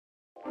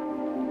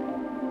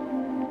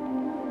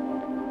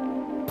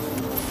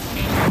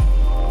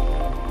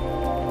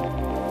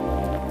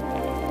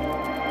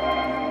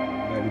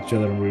each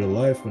other in real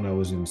life when I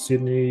was in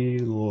Sydney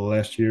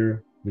last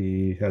year.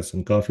 We had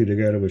some coffee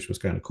together, which was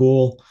kind of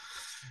cool.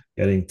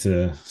 Getting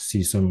to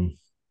see some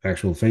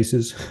actual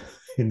faces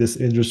in this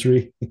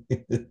industry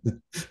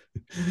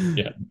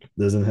Yeah.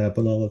 doesn't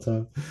happen all the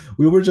time.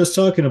 We were just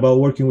talking about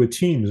working with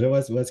teams.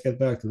 Let's get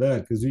back to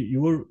that because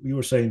you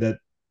were saying that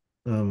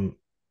um,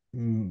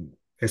 mm,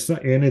 it's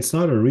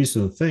not a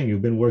recent thing.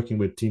 You've been working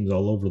with teams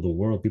all over the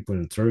world, people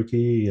in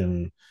Turkey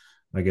and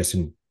I guess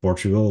in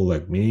Portugal,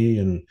 like me,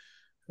 and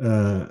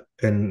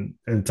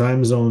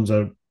time zones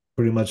are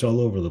pretty much all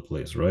over the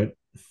place, right?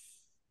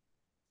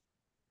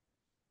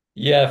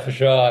 Yeah, for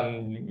sure.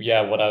 And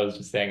yeah, what I was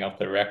just saying off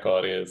the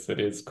record is it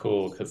is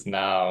cool because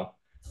now,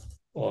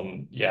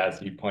 yeah,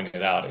 as you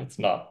pointed out, it's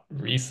not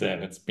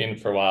recent. It's been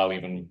for a while,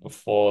 even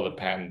before the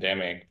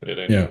pandemic, but it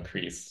only Yeah,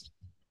 increased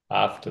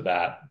after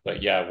that.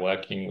 But yeah,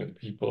 working with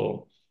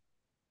people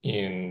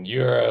in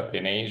Europe,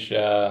 in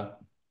Asia,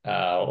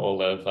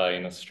 all over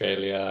in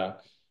Australia.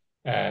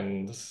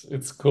 And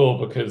it's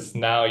cool because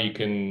now you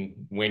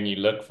can, when you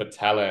look for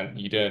talent,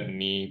 you don't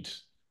need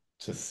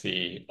to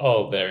see,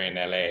 oh, they're in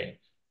LA.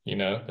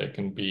 They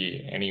can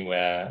be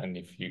anywhere. And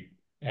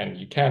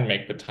you can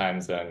make the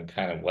time zone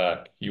kind of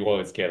work. You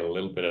always get a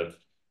little bit of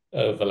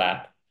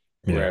overlap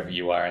yeah, wherever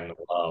you are in the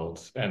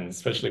world. And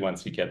especially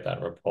once you get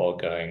that rapport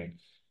going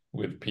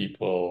with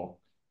people,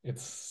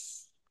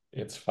 it's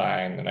it's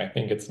fine. And I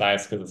think it's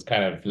nice because it's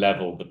kind of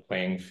leveled the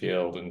playing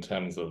field in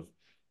terms of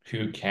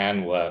who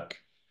can work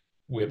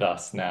with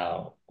us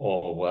now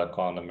or work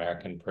on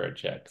American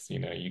projects.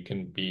 You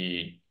can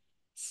be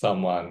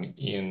someone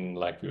in,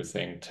 like we were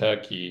saying,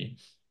 Turkey.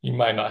 You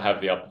might not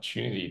have the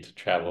opportunity to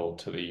travel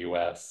to the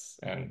US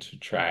and to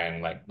try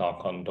and like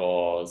knock on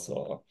doors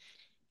or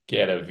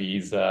get a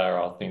visa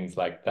or things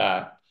like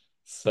that.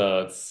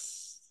 So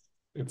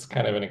it's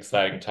kind of an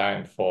exciting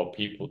time for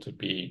people to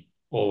be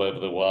all over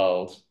the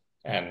world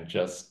and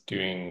just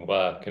doing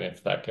work. And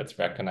if that gets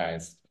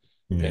recognized,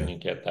 then yeah. you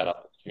get that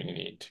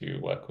opportunity to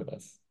work with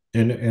us.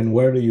 And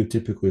where do you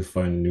typically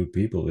find new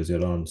people? Is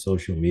it on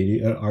social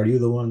media? Are you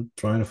the one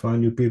trying to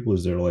find new people?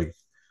 Is there like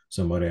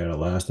somebody at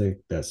Elastic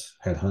that's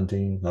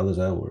headhunting? How does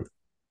that work?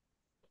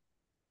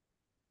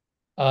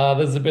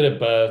 There's a bit of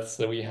both.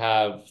 So we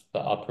have the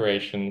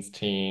operations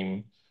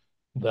team.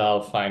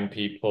 They'll find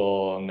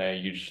people and they're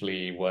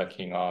usually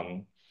working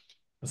on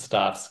the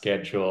staff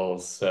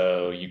schedules.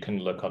 So you can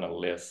look on a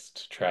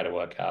list to try to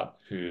work out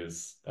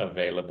who's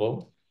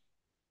available.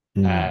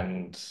 Mm,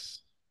 And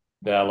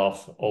they'll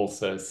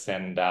also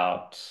send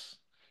out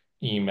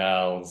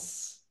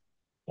emails,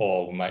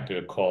 or we might do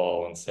a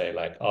call and say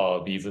like,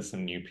 oh, these are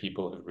some new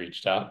people who've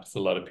reached out. Because a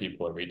lot of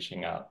people are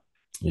reaching out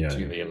yeah,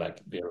 to yeah.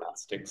 the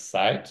Elastic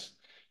site.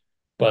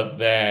 But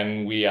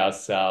then we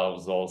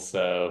ourselves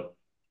also,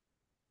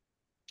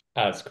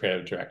 as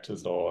creative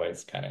directors,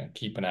 always kind of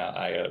keeping our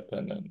eye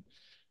open and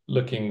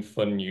looking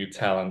for new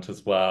talent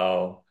as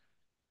well.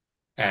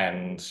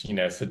 And,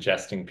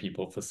 suggesting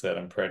people for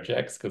certain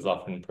projects, because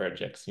often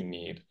projects you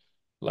need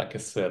like a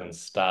certain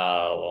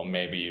style, or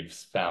maybe you've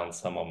found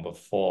someone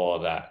before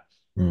that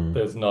Mm.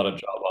 there's not a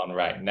job on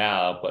right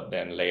now, but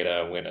then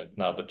later when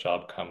another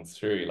job comes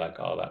through, you're like,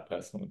 oh, that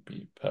person would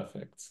be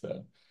perfect.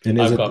 So And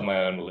is I've it? got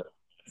my own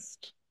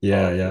list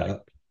Yeah, of yeah.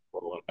 like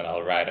people, and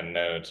I'll write a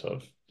note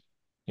of,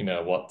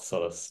 what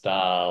sort of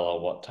style or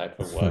what type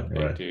of work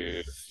they Right.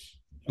 do.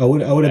 I And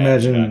would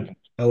then, I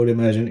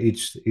imagine can.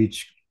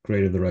 each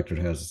creative director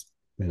has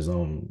his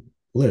own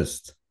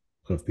list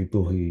of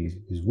people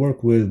he's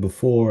worked with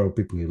before or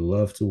people he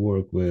loved to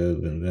work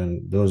with, and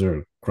then those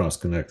are cross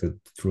connected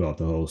throughout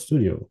the whole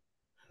studio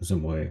in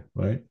some way,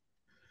 right?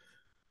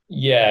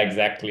 Yeah,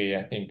 exactly.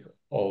 I think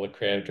all the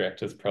creative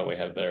directors probably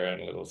have their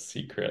own little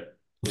secret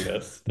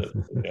list that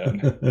they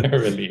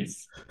don't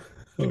release.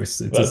 Or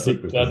it's a That's a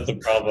secret that's list. the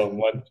problem.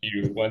 Once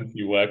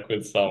you work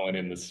with someone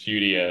in the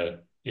studio,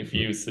 if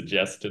you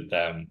suggested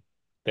them,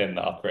 then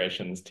the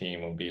operations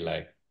team will be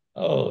like,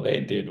 "Oh,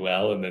 they did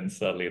well," and then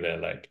suddenly they're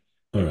like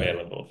All right.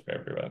 available for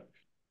everyone.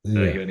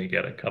 So Yeah. you only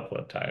get a couple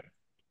of times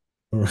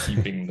All right.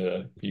 keeping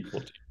the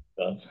people to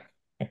yourself.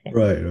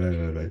 Right.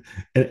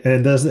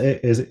 And is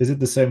it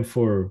the same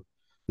for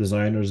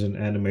designers and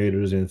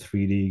animators and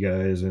 3D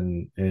guys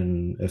and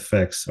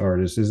effects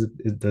artists?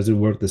 Does it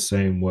work the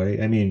same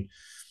way? I mean,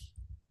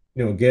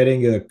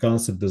 getting a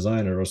concept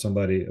designer or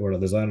somebody or a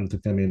designer to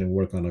come in and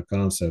work on a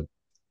concept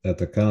at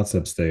the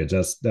concept stage,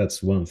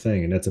 that's one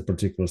thing, and that's a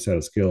particular set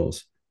of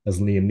skills, as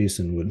Liam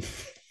Neeson would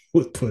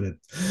would put it.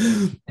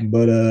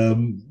 But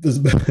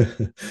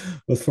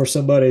but for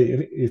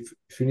somebody,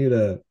 if you need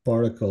a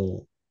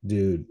particle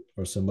dude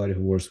or somebody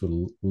who works with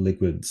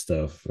liquid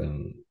stuff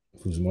and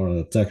who's more on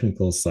the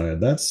technical side,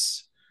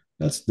 that's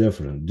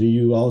different. Do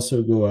you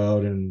also go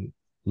out and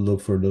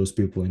look for those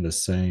people in the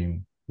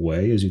same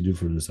way as you do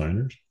for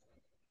designers?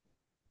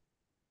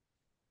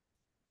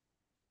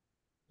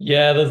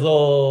 Yeah, there's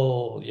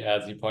all, yeah,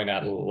 as you point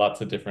out,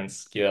 lots of different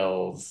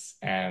skills.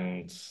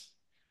 And,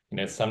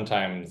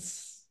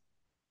 sometimes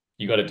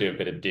you got to do a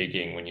bit of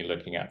digging when you're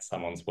looking at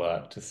someone's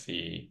work to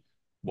see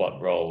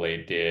what role they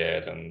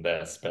did and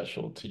their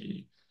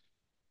specialty.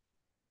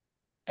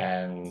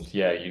 And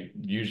yeah, you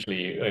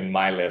usually in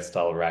my list,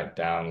 I'll write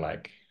down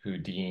like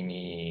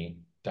Houdini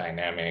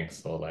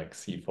dynamics or like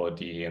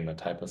C4D and the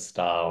type of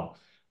style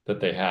that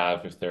they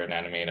have if they're an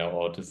animator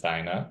or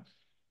designer.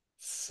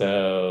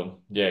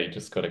 So yeah, you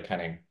just got to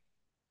kind of,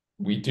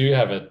 we do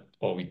have a,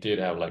 or we did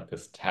have like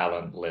this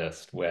talent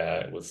list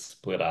where it was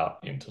split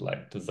up into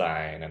like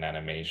design and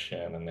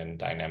animation and then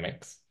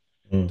dynamics,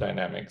 Mm,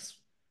 dynamics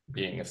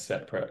being a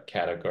separate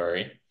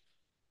category.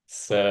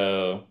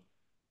 So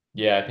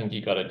yeah, I think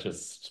you got to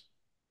just,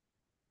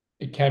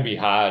 it can be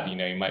hard,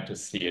 you might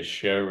just see a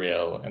show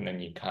reel and then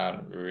you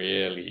can't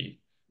really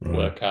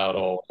right. work out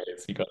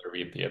always. You got to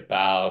read the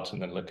about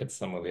and then look at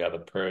some of the other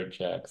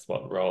projects,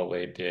 what role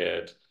they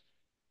did,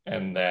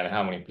 and then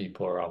how many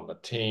people are on the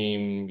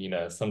team.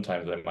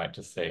 Sometimes they might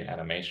just say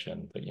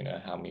animation, but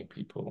how many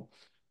people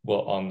were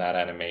on that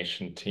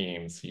animation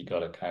team. So you got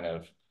to kind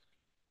of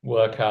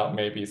work out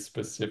maybe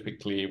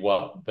specifically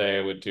what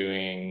they were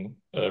doing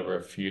over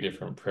a few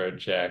different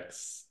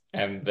projects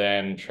and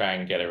then try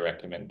and get a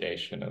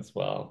recommendation as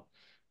well.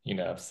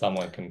 If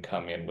someone can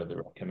come in with a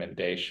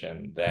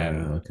recommendation,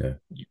 then Okay.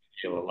 you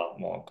feel a lot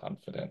more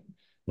confident.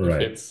 If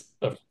Right. it's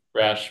a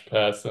fresh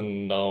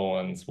person no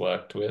one's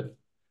worked with,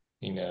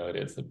 it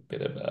is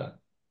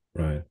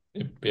Right.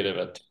 a bit of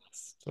a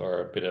test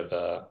or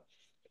a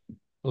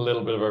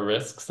little bit of a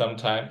risk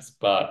sometimes,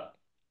 but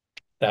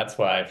that's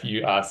why if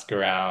you ask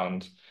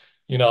around,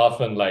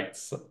 often like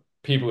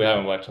people who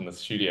haven't worked on the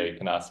studio, you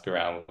can ask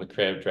around the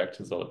creative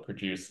directors or the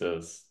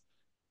producers.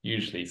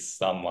 Usually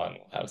someone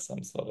will have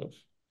some sort of,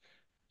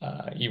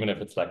 even if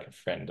it's like a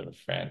friend of a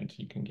friend,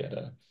 you can get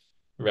a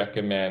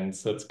recommend.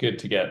 So it's good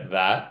to get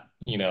that.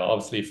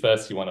 Obviously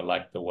first you want to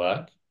like the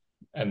work.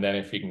 And then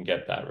if you can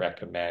get that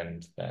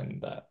recommend, then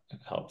that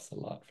helps a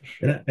lot for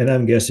sure. And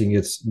I'm guessing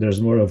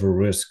there's more of a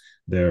risk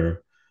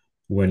there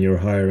when you're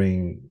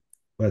hiring,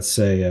 let's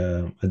say,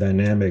 a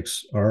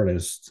dynamics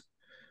artist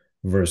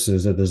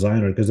versus a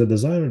designer, because a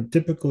designer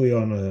typically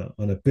on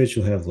a pitch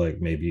you'll have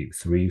like maybe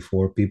 3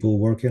 4 people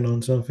working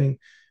on something,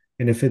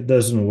 and if it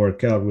doesn't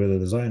work out with a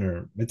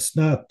designer it's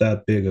not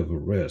that big of a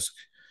risk,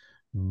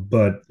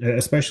 but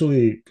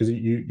especially because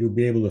you'll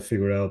be able to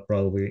figure out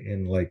probably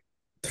in like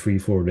 3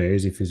 4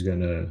 days if he's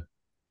gonna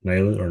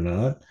nail it or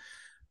not.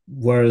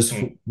 Whereas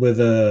Mm. with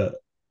a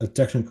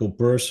technical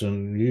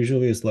person,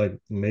 usually it's like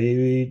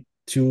maybe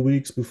 2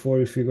 weeks before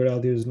you figure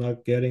out he's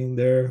not getting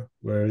there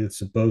where it's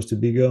supposed to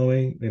be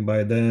going. And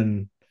by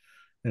then,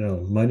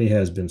 money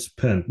has been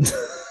spent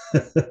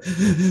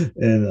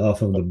and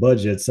off of the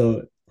budget.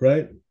 So,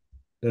 right,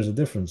 there's a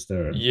difference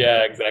there.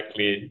 Yeah,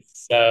 exactly.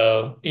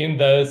 So in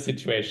those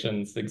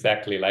situations,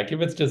 exactly, like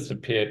if it's just a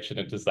pitch and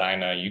a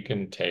designer, you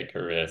can take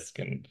a risk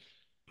and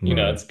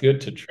Right. it's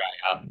good to try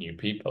out new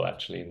people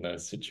actually in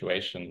those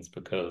situations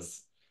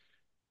because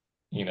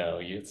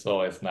it's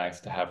always nice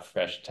to have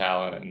fresh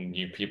talent and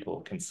new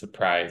people can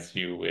surprise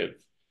you with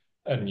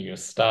a new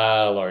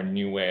style or a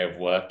new way of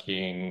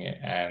working.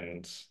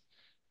 And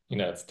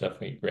it's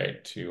definitely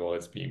great to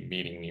always be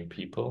meeting new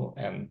people.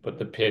 But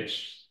the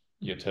pitch,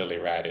 you're totally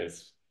right,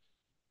 is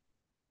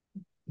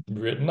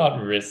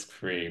not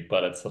risk-free,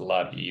 but it's a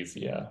lot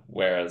easier.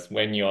 Whereas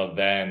when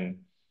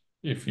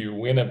if you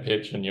win a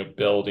pitch and you're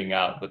building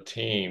out the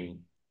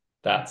team,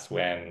 that's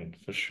when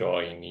for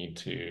sure you need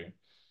to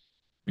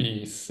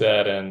be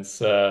certain.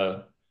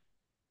 So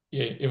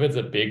yeah, if it's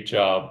a big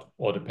job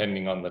or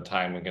depending on the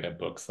time we're going to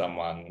book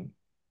someone,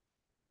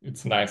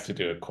 it's nice to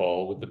do a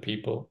call with the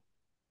people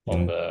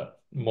on Mm, the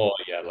more,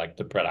 yeah, like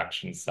the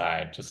production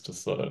side, just to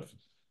sort of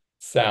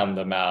sound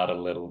them out a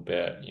little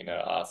bit,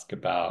 ask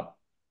about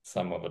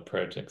some of the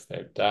projects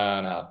they've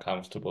done, how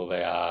comfortable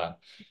they are,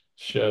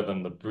 show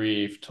them the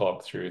brief,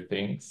 talk through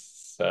things.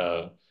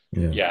 So,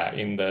 yeah. yeah,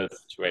 in those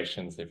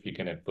situations, if you're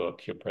going to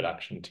book your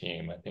production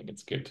team, I think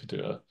it's good to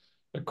do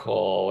a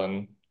call.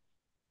 And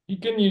you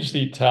can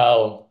usually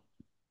tell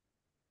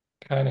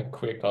kind of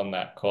quick on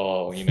that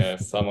call,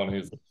 someone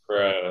who's a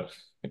pro,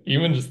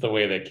 even just the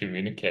way they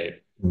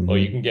communicate, or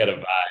you Mm-hmm. can get a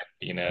vibe.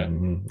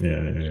 Mm-hmm.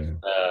 Yeah, yeah, If yeah.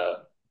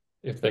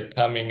 if they're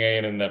coming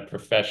in and they're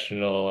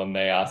professional and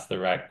they ask the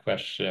right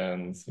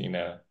questions,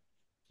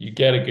 you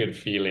get a good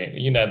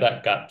feeling.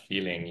 That gut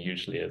feeling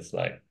usually is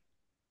like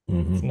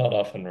it's Mm-hmm. not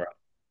often wrong,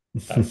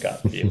 that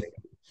gut feeling.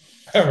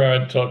 I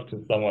remember I talked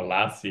to someone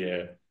last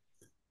year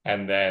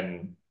and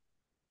then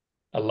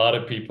a lot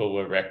of people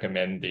were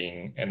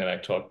recommending, and then I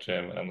talked to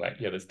him and I'm like,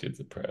 yeah, this dude's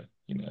a pro,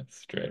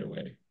 straight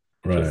away.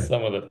 Just Right.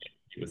 some of the things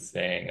he was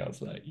saying, I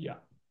was like, yeah.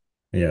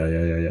 Yeah,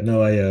 yeah, yeah, yeah.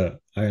 No, yeah,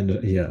 I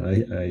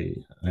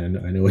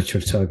know what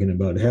you're talking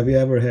about. Have you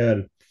ever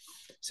had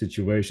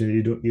situation,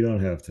 you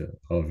don't have to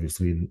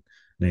obviously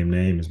name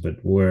names, but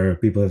where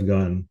people have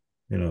gone,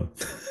 you know,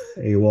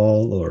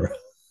 AWOL or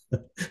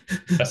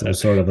some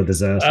sort of a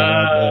disaster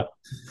like Uh, that?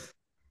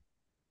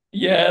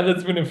 yeah,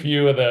 there's been a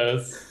few of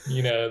those.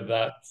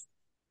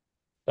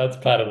 That's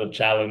part of the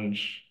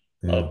challenge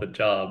Yeah. of the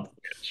job,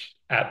 which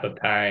at the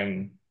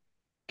time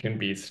can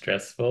be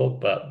stressful,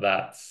 but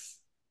that's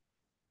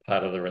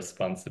part of the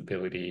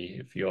responsibility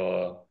if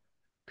you're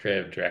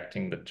creative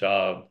directing the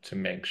job to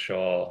make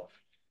sure.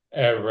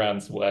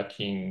 everyone's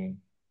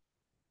working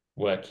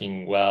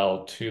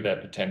well to their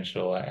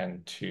potential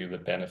and to the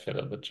benefit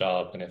of the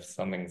job. And if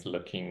something's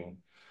looking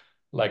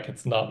like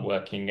it's not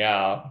working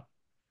out,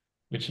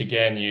 which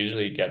again, you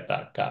usually get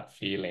that gut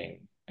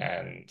feeling,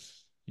 and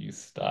you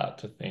start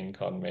to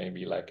think on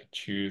maybe like a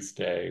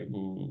Tuesday,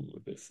 ooh,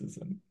 this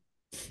isn't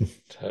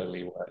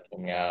totally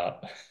working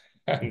out.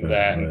 And Right,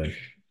 then right.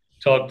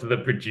 talk to the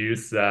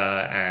producer,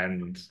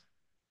 and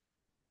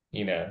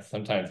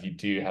sometimes you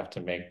do have to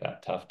make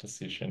that tough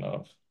decision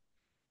of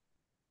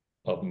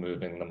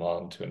moving them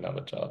on to another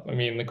job. I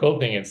mean, the cool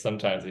thing is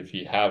sometimes if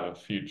you have a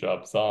few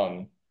jobs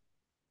on,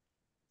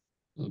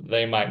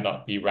 they might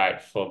not be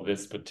right for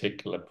this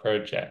particular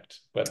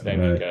project, but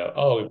then you Right. go,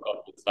 oh, we've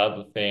got this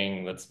other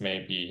thing that's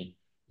maybe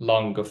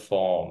longer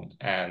form,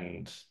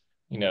 and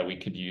we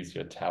could use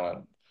your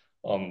talent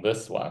on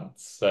this one.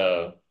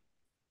 So,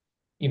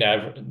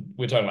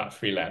 we're talking about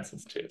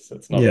freelancers too. So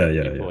it's not Yeah, like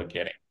yeah, people yeah. are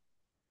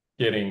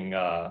getting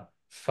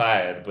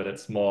fired, but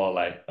it's more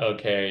like,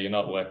 okay, you're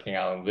not working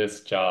out on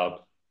this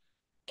job.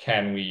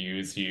 Can we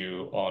use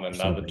you on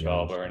another Something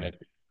job else. or in Yeah. a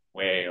different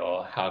way?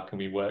 Or how can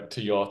we work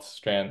to your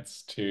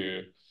strengths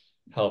to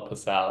help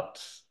us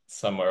out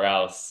somewhere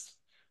else?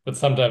 But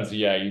sometimes,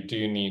 yeah, you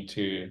do need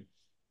to,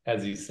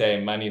 as you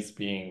say, money's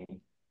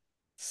being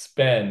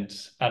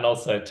spent and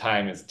also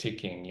time is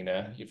ticking,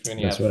 If you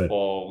only That's have right.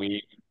 4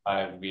 weeks,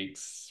 5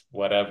 weeks,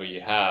 whatever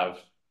you have,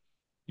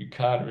 you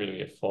can't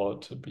really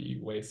afford to be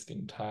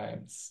wasting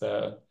time.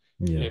 So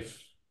Yeah.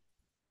 if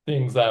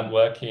things aren't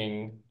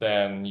working,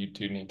 then you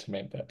do need to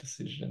make that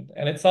decision.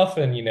 And it's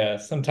often,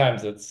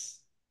 sometimes it's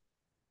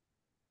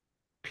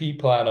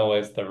people aren't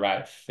always the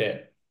right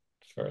fit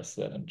for a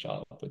certain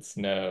job. It's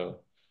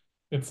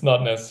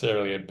not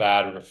necessarily a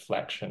bad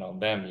reflection on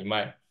them. You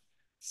might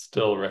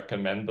still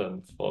recommend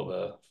them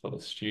for the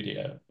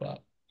studio,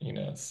 but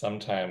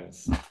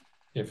sometimes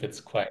if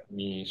it's quite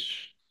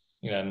niche,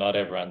 not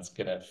everyone's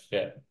gonna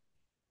fit.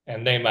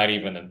 And they might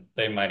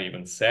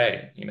even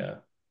say,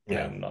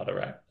 Yeah. I'm not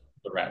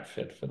the right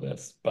fit for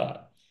this.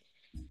 But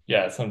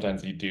yeah,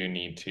 sometimes you do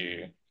need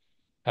to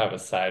have a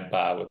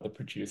sidebar with the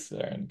producer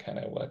and kind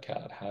of work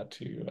out how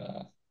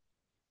to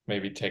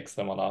maybe take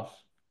someone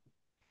off.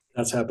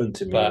 That's happened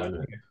to me But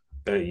when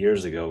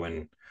years ago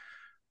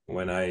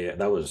when I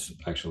that was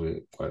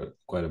actually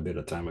quite a bit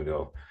of time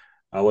ago.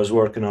 I was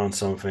working on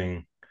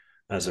something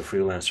as a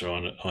freelancer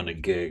on a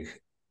gig,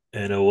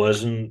 and it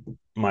wasn't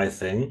my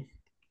thing.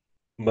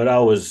 But I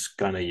was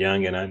kind of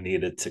young, and I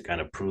needed to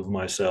kind of prove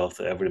myself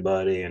to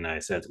everybody. And I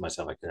said to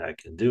myself, I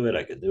can do it.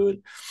 I can do it.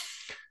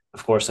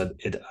 Of course,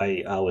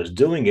 I was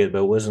doing it, but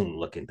it wasn't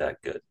looking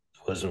that good.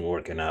 It wasn't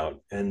working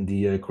out. And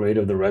the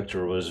creative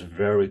director was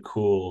very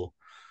cool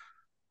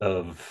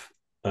of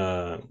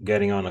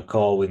getting on a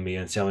call with me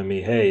and telling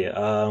me, "Hey,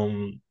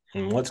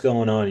 what's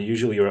going on?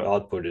 Usually, your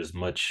output is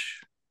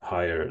much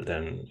higher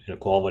than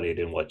quality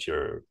than what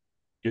you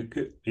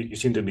you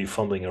seem to be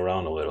fumbling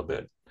around a little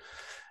bit."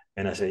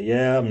 And I said,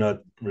 "Yeah, I'm not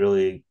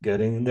really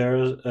getting there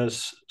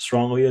as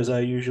strongly as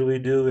I usually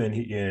do."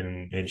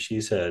 And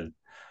she said,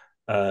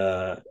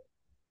 uh,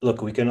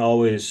 "Look, we can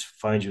always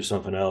find you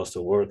something else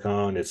to work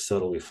on. It's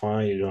totally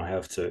fine. You don't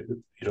have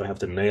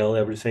to nail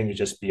everything. You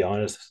just be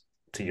honest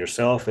to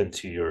yourself and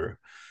to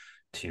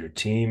your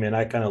team." And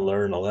I kind of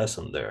learned a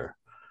lesson there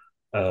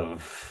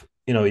of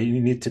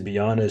you need to be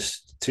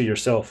honest to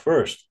yourself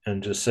first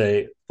and just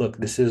say, "Look,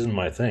 this isn't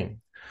my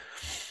thing."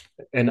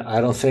 And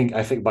I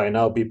think by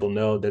now people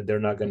know that they're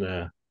not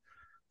gonna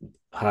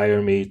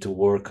hire me to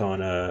work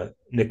on a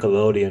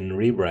Nickelodeon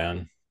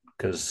rebrand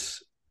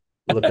because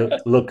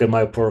look at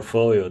my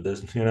portfolio.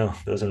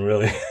 Doesn't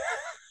really.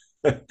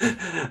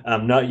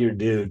 I'm not your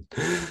dude.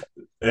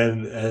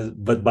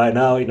 And but by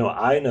now,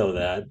 I know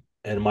that,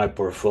 and my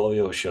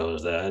portfolio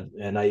shows that.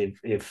 And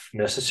if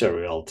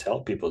necessary, I'll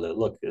tell people that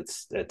look,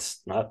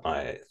 it's not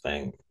my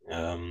thing.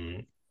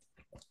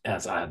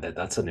 That's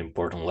an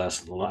important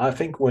lesson. I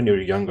think when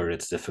you're younger,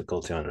 it's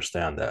difficult to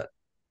understand that.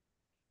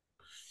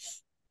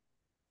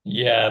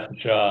 yeah, for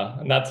sure.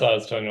 And that's what I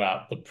was talking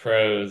about. The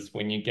pros,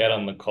 when you get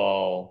on the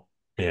call,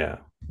 Yeah,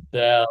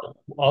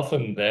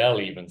 they'll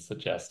even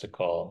suggest a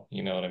call.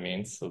 You know what I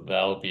mean? So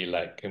they'll be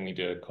like, can we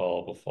do a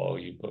call before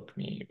you book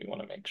me? We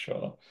want to make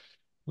sure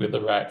we're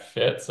the right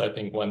fit. So I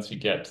think once you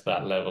get to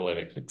that level of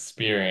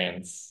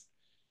experience,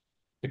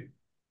 the,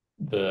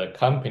 the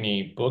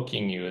company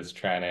booking you is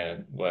trying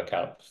to work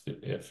out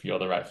if you're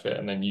the right fit.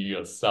 And then you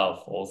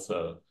yourself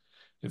also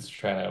is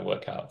trying to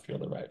work out if you're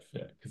the right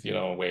fit because you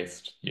don't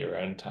waste your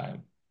own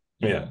time,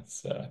 yeah.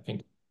 So I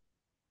think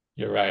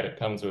you're right. It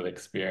comes with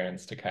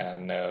experience to kind of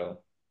know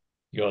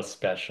your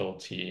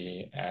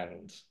specialty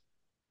and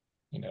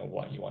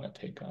what you want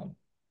to take on.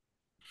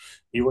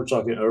 You were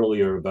talking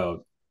earlier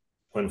about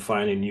when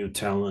finding new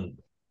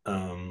talent.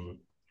 Um,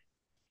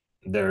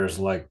 there's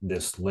like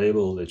this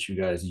label that you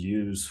guys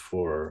use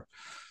for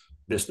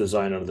this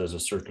designer does a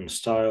certain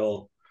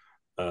style,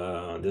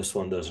 this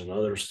one does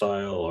another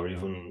style, or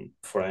even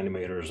for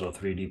animators or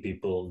 3D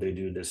people, they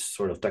do this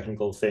sort of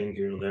technical thing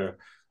here and there,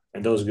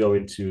 and those go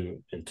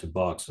into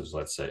boxes,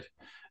 let's say.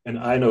 And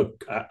I know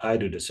I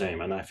do the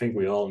same, and I think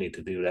we all need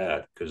to do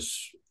that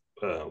because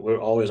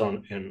we're always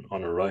on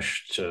a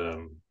rush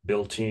to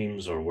build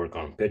teams or work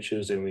on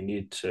pitches, and we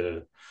need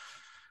to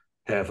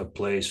have a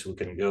place we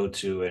can go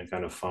to and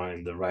kind of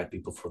find the right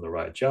people for the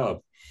right job.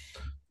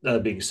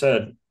 That being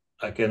said,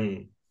 I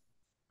can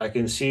I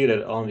can see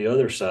that on the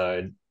other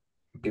side,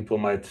 people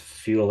might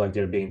feel like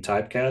they're being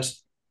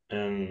typecast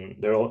and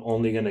they're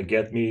only going to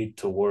get me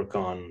to work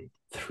on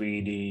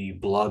 3D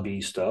blobby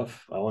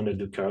stuff. I want to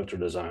do character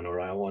design or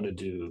I want to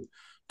do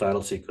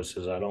title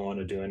sequences. I don't want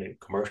to do any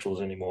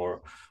commercials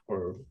anymore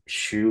or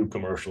shoe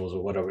commercials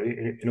or whatever.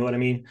 You know what I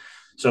mean?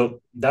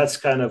 So that's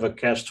kind of a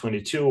catch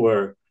 22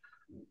 where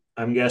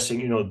I'm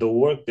guessing, the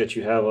work that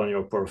you have on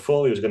your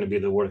portfolio is going to be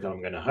the work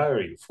I'm going to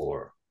hire you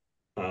for.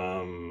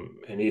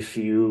 And if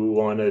you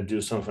want to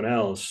do something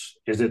else,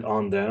 is it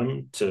on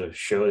them to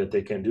show that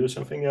they can do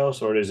something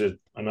else, or is it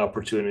an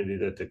opportunity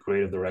that the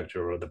creative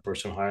director or the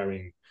person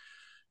hiring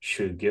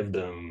should give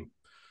them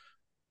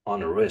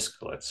on a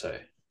risk, let's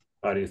say?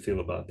 How do you feel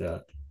about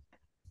that?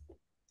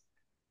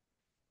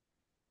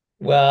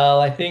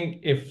 Well, I think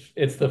if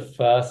it's the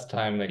first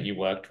time that you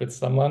worked with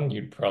someone,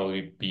 you'd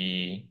probably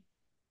be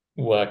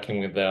working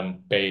with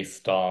them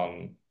based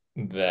on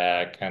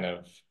their kind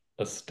of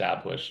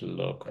established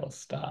look or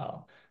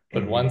style.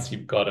 But Mm-hmm. once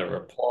you've got a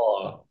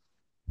rapport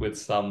with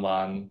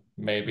someone,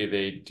 maybe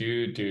they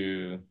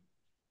do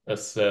a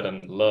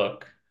certain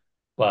look,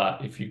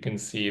 but if you can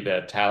see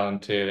they're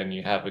talented and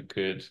you have a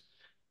good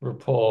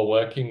rapport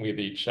working with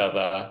each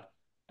other,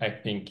 I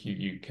think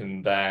you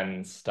can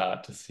then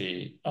start to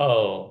see,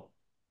 oh,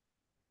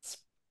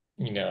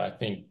 I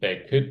think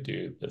they could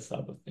do this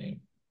other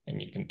thing,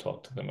 and you can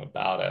talk to them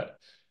about it.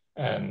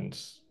 And,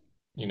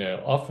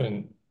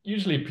 often,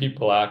 usually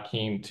people are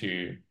keen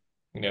to,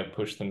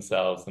 push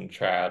themselves and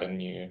try out a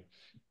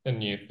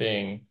new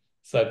thing.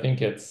 So I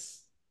think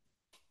it's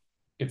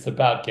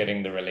about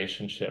getting the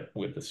relationship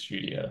with the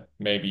studio.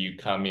 Maybe you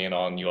come in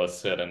on your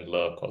certain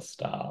look or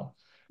style,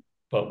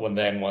 but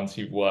once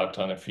you've worked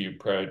on a few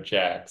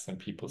projects and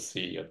people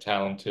see you're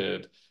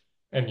talented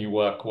and you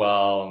work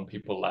well and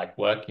people like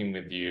working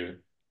with you,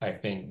 I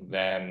think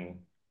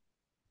then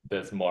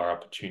there's more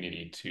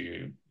opportunity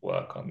to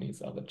work on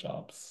these other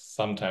jobs.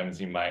 Sometimes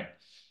you might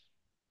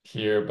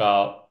hear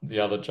about the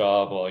other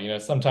job, or,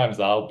 sometimes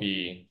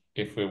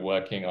if we're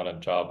working on a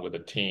job with a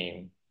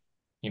team,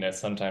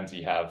 sometimes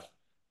you have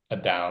a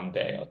down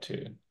day or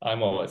two.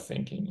 I'm always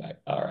thinking like,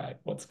 all right,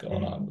 what's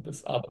going Mm-hmm. on with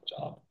this other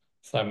job?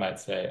 So I might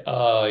say,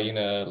 oh,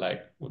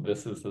 like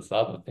this is this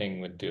other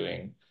thing we're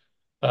doing.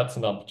 That's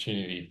an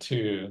opportunity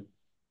too.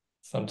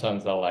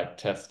 Sometimes I'll like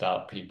test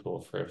out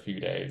people for a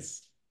few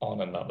days on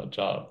another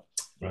job.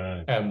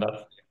 Right, And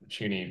that's the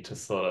opportunity to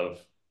sort of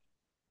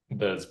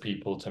those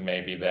people to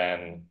maybe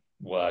then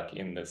work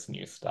in this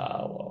new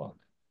style or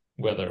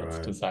whether it's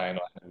right, design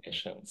or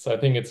animation. So I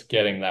think it's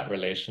getting that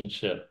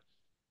relationship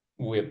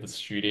with the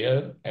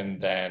studio,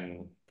 and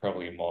then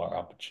probably more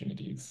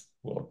opportunities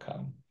will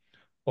come.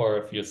 Or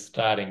if you're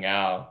starting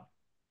out,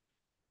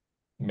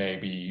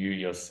 maybe you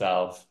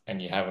yourself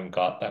and you haven't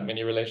got that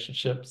many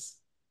relationships,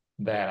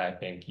 then I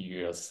think you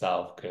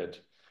yourself could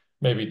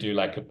maybe do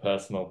like a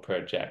personal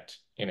project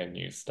in a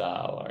new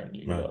style or a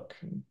new right, look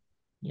and,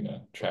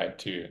 try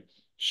to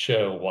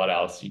show what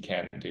else you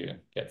can do,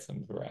 get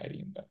some variety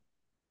in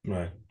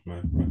there.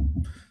 right.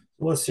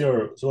 What's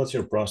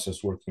your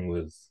process working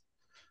with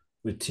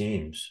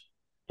teams?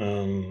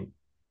 Um,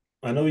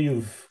 I know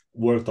you've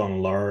worked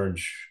on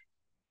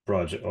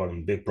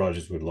big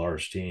projects with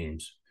large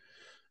teams.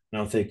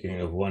 And I'm thinking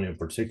of one in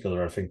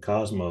particular. I think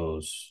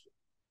Cosmos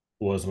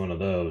was one of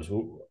those,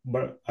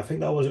 but I think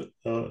that was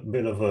a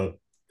bit of a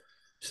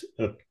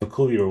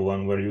peculiar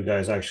one where you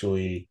guys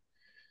actually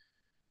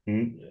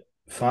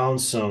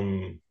found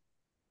some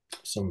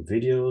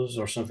videos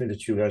or something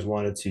that you guys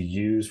wanted to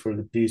use for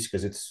the piece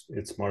because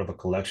it's more of a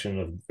collection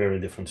of very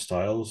different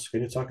styles.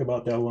 Can you talk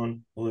about that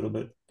one a little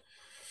bit?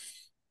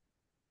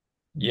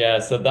 Yeah,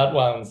 so that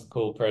one's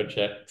cool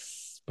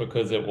projects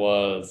because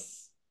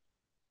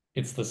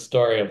it's the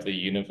story of the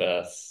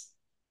universe,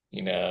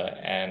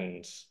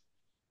 and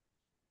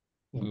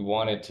we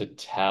wanted to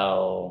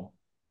tell,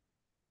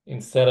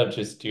 instead of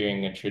just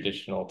doing a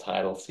traditional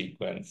title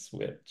sequence,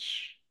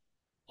 which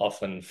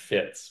often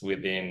fits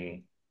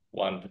within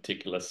one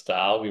particular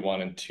style, we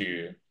wanted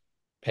to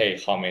pay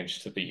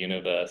homage to the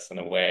universe in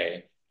a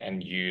way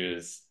and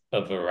use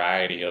a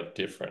variety of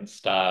different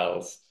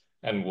styles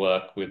and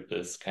work with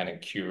this kind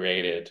of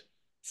curated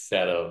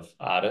set of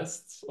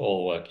artists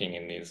all working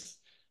in these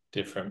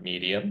different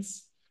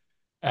mediums.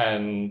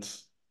 And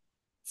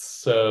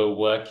so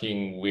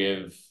working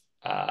with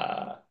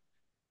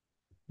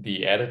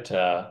the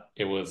editor,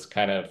 it was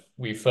kind of,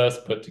 we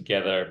first put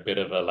together a bit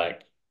of a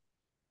like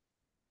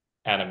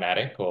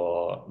animatic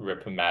or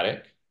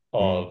rippomatic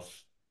Mm,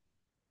 of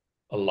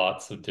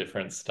lots of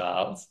different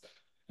styles.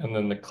 And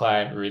then the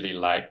client really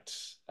liked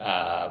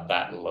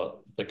that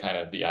look, the kind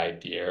of the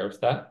idea of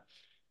that.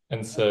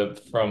 And so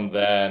from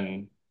there,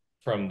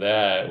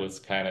 it was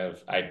kind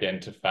of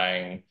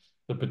identifying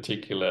the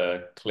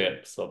particular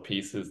clips or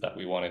pieces that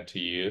we wanted to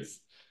use.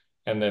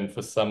 And then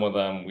for some of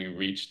them, we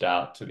reached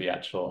out to the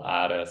actual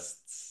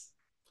artists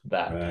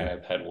that kind Right.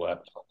 of had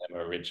worked on them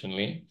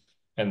originally.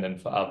 And then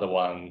for other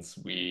ones,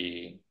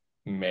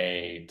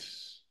 made,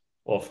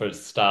 or for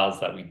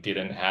styles that we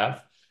didn't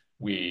have,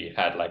 we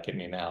had like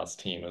an in-house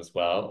team as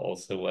well,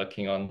 also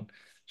working on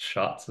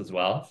shots as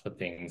well for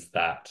things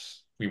that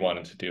we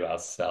wanted to do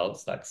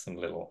ourselves, like some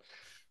little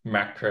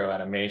macro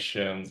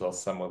animations or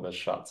some of the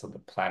shots of the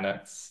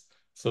planets.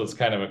 So it's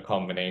kind of a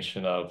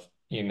combination of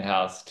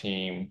in-house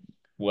team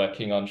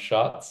working on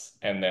shots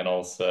and then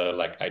also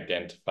like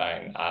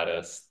identifying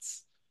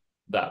artists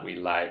that we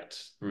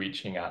liked,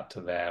 reaching out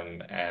to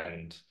them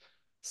and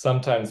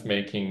sometimes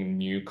making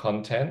new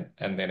content.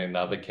 And then in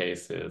other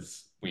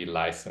cases, we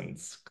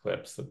license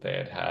clips that they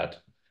had had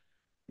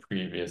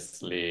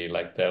previously.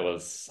 Like there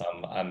was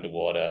some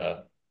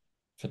underwater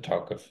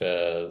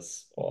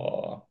photographers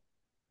or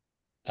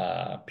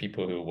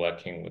people who are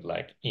working with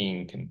like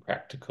ink and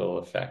practical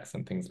effects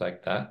and things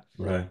like that.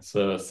 Right.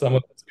 So some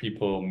of those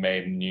people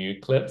made new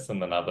clips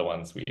and then other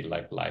ones we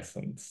like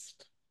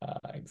licensed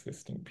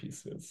existing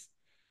pieces.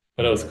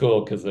 But it was Right.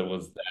 cool because it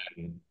was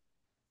then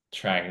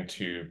trying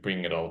to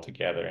bring it all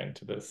together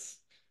into this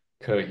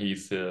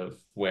cohesive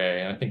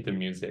way. And I think the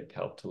music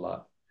helped a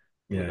lot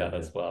with Yeah. that Yeah.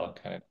 as well,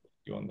 kind of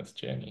you on this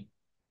journey.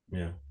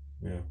 Yeah.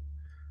 Yeah.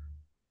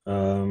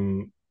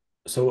 Um,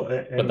 so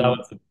But that and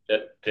was a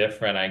bit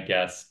different, I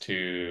guess,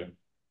 to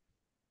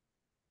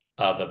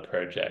other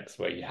projects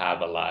where you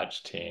have a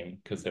large team,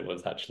 because it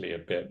was actually a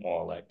bit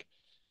more like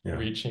yeah.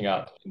 reaching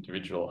out to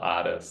individual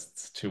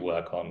artists to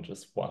work on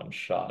just one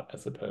shot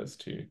as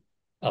opposed to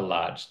a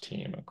large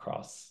team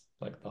across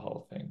like the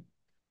whole thing.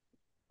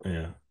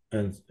 Yeah.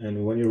 And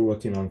when you're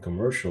working on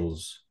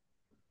commercials,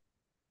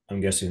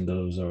 I'm guessing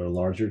those are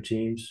larger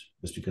teams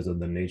just because of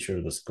the nature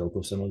of the scope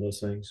of some of those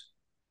things.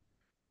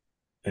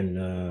 And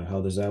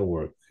how does that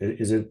work?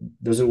 Is it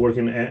does it work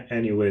in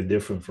any way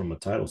different from a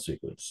title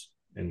sequence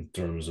in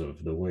terms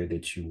of the way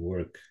that you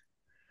work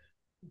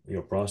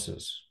your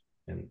process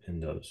in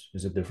those?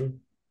 Is it different?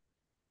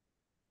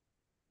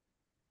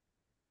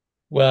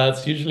 Well,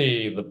 it's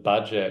usually the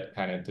budget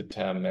kind of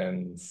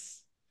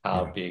determines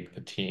how Yeah. big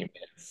the team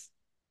is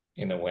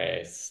in a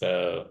way.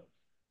 So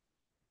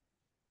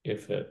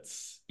if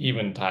it's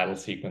even title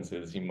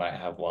sequences, you might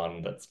have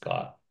one that's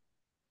got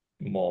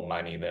more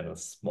money than a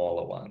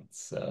smaller one.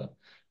 So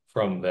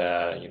from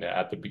there,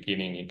 at the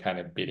beginning, you're kind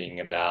of bidding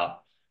it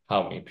out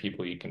how many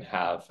people you can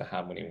have for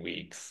how many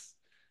weeks.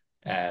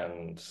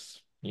 And,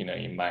 you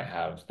might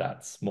have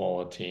that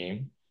smaller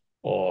team,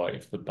 or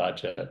if the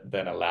budget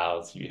then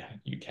allows you,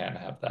 you can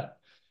have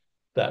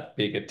that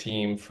bigger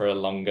team for a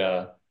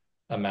longer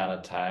amount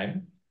of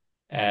time.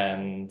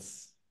 And,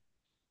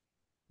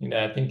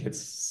 I think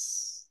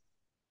it's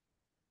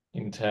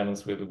in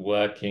terms with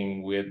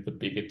working with the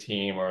bigger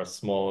team or a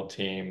smaller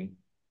team,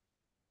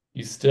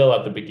 you still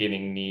at the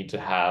beginning need to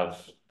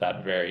have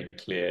that very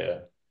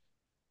clear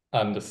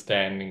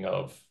understanding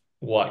of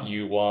what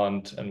you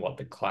want and what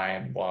the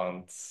client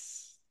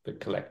wants, the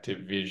collective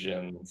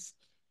visions,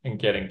 and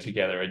getting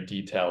together a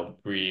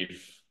detailed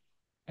brief.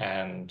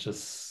 And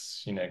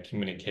just,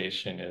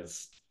 communication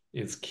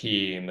is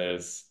key in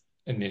those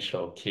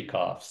initial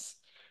kickoffs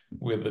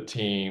with the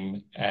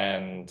team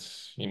and,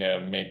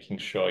 making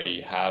sure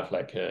you have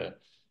like a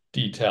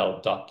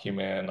detailed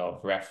document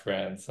of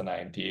reference and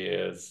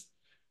ideas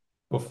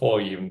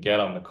before you even get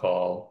on the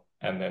call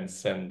and then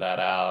send that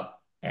out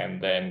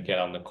and then get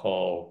on the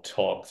call,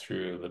 talk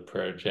through the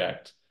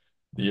project,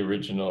 the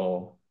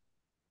original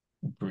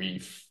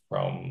brief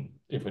from,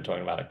 if we're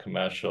talking about a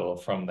commercial,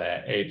 from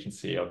their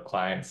agency or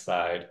client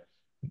side,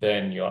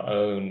 then your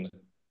own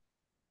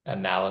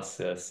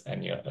analysis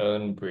and your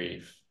own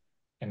brief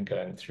and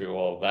going through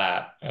all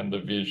that and the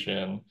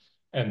vision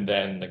and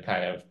then the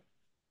kind of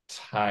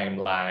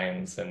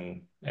timelines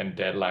and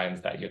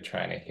deadlines that you're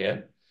trying to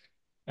hit.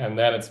 And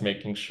then it's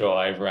making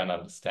sure everyone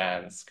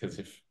understands, because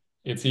if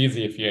it's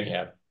easy if you only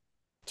have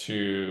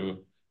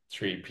two,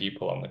 three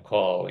people on the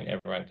call,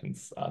 everyone can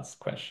ask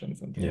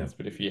questions and Yeah. things.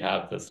 But if you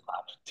have this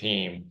large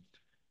team,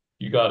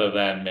 you got to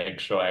then make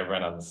sure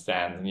everyone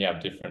understands, and you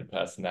have different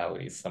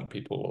personalities. Some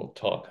people will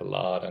talk a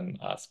lot and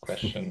ask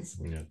questions,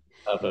 Yeah.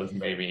 others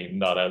maybe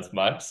not as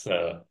much.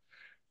 So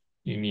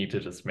you need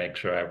to just make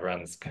sure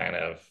everyone's kind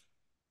of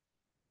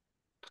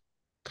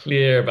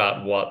clear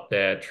about what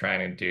they're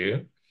trying to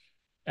do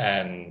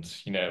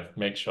and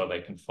make sure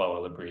they can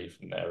follow the brief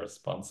and their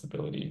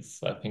responsibilities.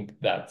 So I think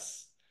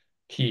that's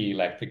key,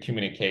 like the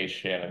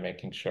communication and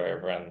making sure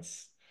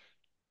everyone's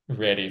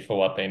ready for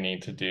what they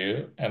need to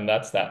do. And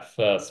that's that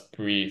first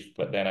brief.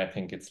 But then I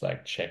think it's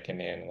like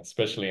checking in,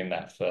 especially in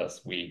that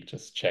first week,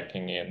 just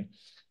checking in,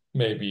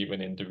 maybe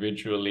even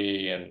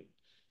individually. And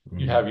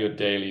you Mhm. have your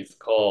dailies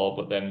call,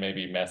 but then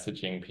maybe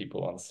messaging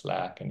people on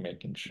Slack and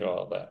making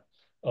sure that,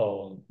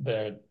 oh,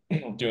 they're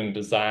doing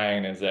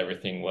design, is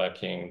everything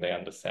working? They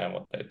understand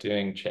what they're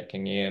doing,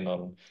 checking in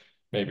on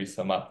maybe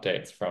some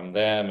updates from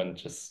them and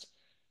just,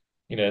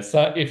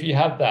 so if you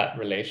have that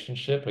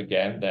relationship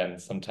again, then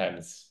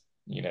sometimes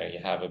you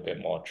have a bit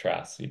more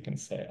trust. You can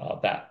say, oh,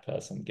 that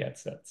person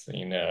gets it. So,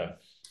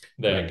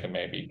 then it Right. can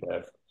maybe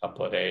go for a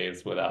couple of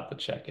days without the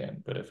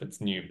check-in. But if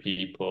it's new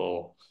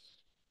people,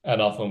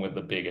 and often with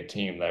the bigger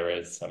team, there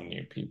is some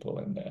new people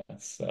in there.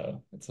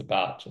 So it's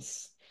about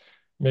just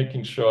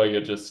making sure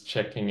you're just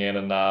checking in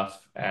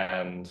enough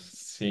and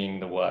seeing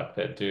the work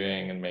they're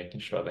doing and making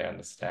sure they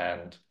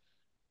understand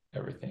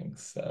everything.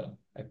 So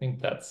I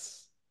think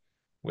that's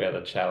where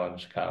the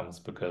challenge comes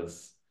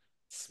because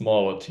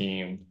smaller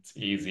team, it's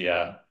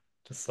easier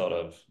to sort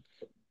of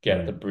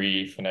get the Mm.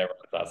 brief and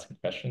everyone's asking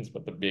questions,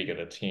 but the bigger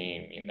the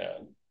team,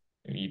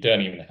 you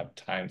don't even have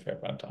time for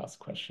everyone to ask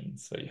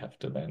questions. So you have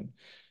to then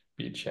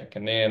be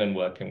checking in and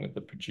working with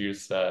the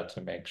producer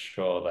to make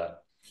sure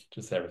that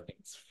just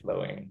everything's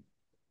flowing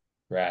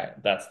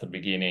right. That's the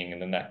beginning,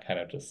 and then that kind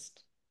of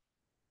just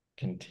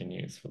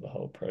continues for the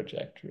whole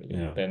project, really.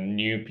 Yeah. Then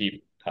new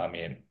people come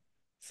in.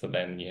 So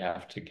then you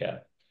have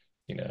to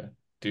you know,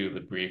 do the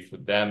brief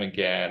with them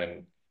again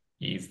and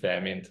ease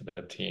them into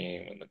the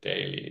team and the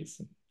dailies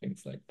and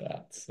things like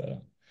that.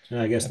 So And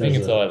I guess I think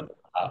there's it's a always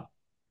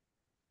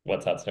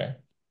what's that, sorry?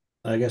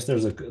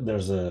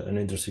 there's an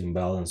interesting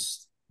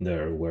balance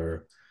there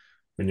where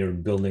when you're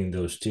building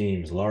those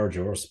teams, large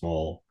or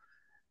small,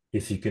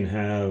 if you can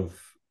have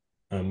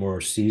a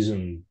more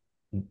seasoned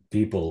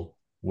people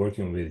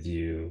working with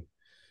you,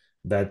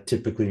 that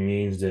typically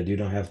means that you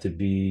don't have to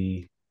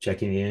be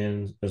checking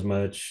in as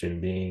much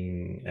and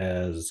being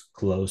as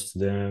close to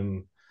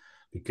them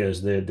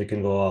because they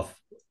can go off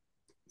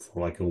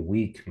for like a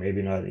week,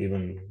 maybe not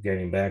even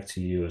getting back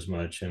to you as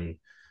much. And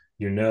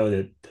you know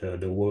that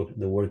the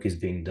work is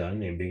being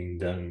done and being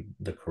done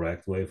the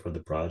correct way for the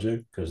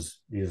project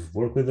because you've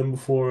worked with them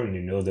before and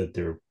you know that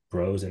they're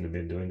pros and have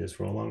been doing this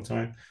for a long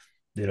time.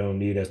 They don't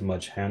need as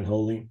much hand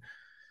holding,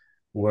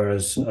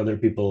 whereas other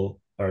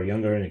people are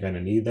younger and you kind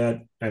of need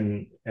that.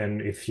 And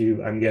if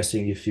you, I'm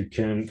guessing if you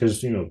can,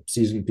 because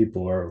seasoned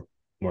people are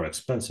more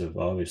expensive,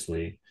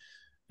 obviously,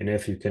 and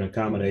if you can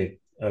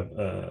accommodate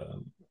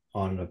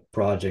on a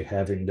project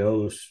having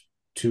those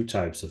two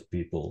types of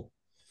people,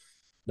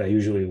 that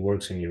usually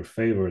works in your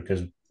favor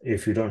because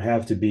if you don't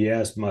have to be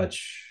as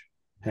much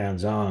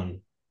hands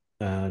on,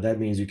 that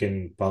means you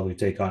can probably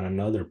take on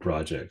another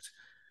project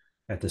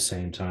at the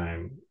same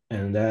time.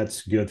 And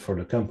that's good for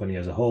the company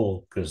as a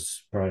whole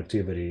because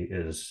productivity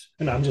is,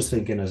 and I'm just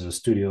thinking as a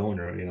studio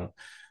owner,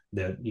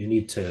 that you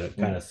need to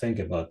kind of think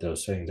about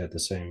those things at the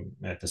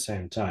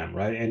same time,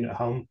 right? And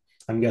how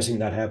I'm guessing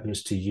that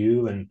happens to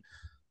you and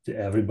to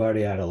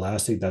everybody at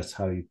Elastic. That's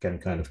how you can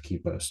kind of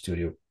keep a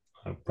studio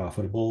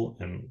profitable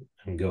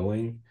and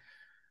going.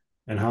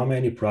 And how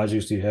many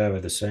projects do you have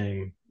at the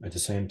same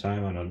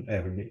time on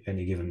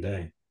any given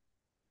day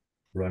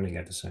running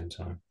at the same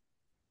time?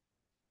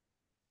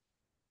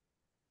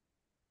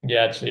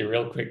 Yeah, actually,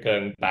 real quick,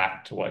 going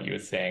back to what you were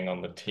saying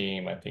on the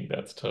team, I think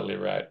that's totally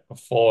right.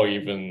 Before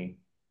even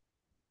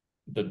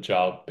the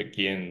job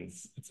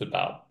begins, it's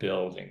about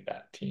building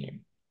that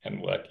team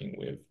and working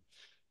with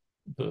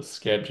the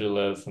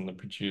schedulers and the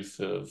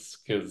producers,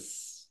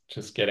 because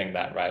just getting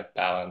that right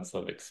balance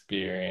of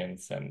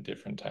experience and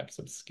different types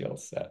of skill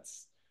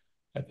sets,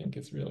 I think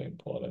is really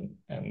important.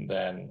 And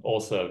then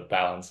also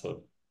balance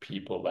of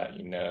people that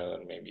you know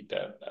and maybe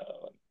don't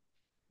know, and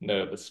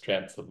know the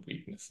strengths and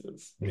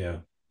weaknesses, Yeah.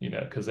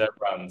 because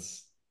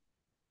everyone's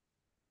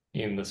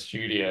in the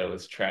studio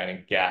is trying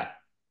to get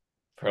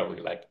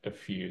probably like a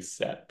few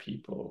set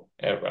people.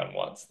 Everyone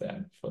wants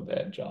them for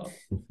their job.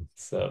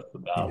 So it's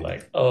about Yeah.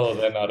 like, oh,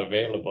 they're not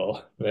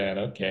available. Then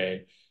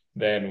okay,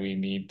 then we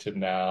need to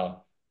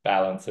now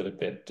balance it a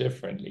bit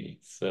differently.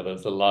 So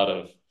there's a lot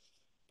of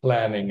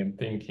planning and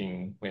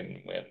thinking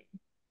when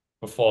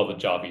before the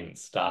job even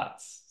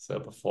starts. So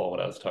before what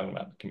I was talking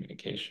about, the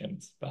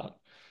communications, about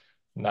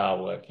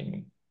now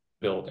working,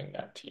 building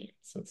that team.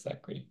 So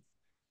exactly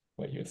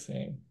what you're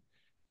saying.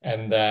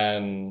 And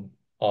then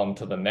on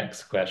to the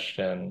next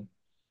question.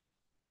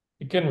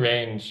 It can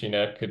range,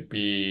 it could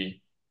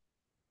be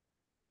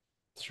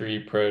 3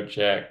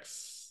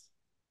 projects,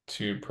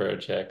 2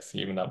 projects,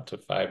 even up to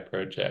 5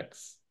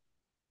 projects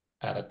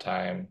at a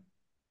time.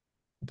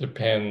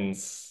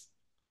 Depends,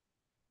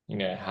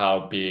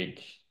 how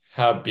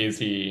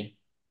busy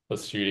the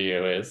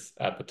studio is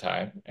at the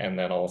time. And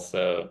then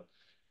also,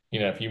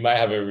 if you might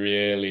have a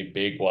really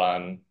big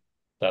one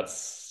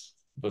that's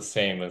the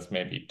same as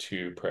maybe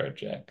 2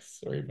 projects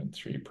or even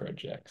 3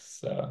 projects.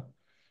 So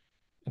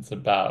it's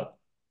about,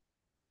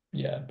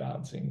 yeah,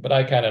 balancing. But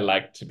I kind of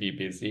like to be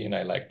busy and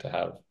I like to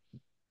have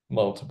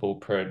multiple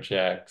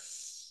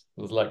projects.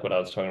 It was like what I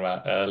was talking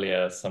about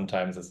earlier.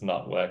 Sometimes it's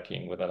not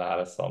working with an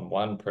artist on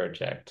one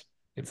project.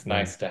 It's Right.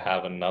 nice to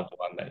have another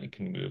one that you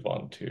can move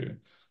on to.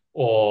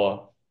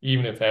 Or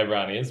even if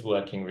everyone is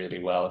working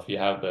really well, if you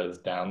have those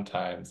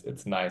downtimes,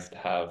 it's nice to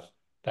have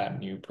that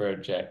new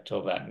project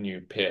or that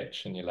new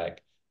pitch. And you're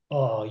like,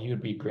 oh,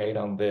 you'd be great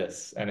on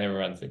this. And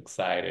everyone's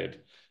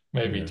excited.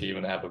 Maybe Yeah. to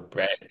even have a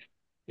break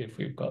if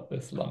we've got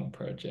this long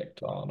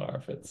project on, or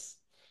if it's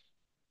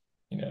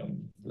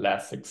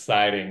less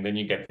exciting. Then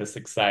you get this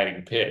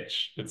exciting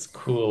pitch. It's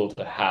cool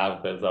to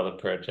have those other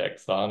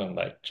projects on and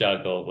like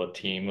juggle the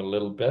team a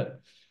little bit.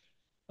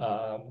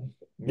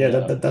 Yeah,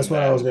 that's And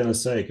what I was then gonna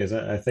say because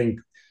I think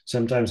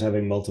sometimes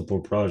having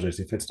multiple projects,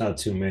 if it's not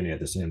too many at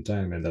the same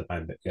time, and that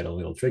might get a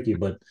little tricky,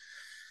 but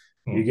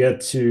you hmm,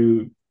 get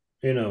to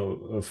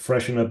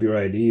freshen up your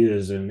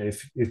ideas, and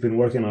if you've been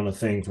working on a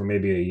thing for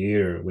maybe a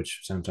year, which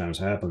sometimes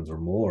happens or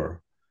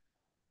more,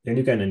 then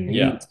you kind of need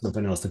yeah,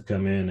 something else to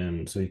come in,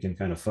 and so you can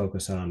kind of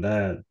focus on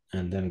that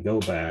and then go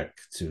back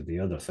to the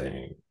other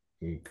thing.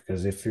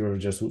 Because if you're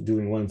just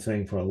doing one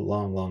thing for a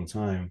long, long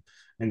time,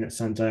 and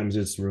sometimes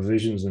it's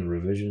revisions and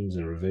revisions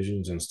and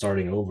revisions and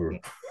starting over.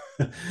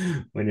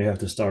 When you have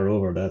to start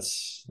over,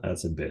 that's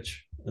a bitch.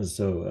 And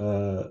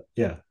so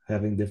yeah,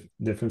 having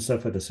different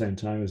stuff at the same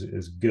time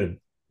is good,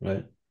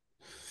 right?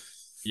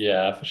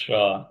 yeah, for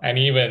sure. And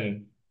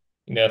even,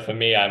 for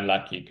me, I'm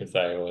lucky because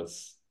I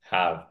always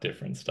have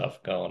different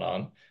stuff going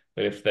on.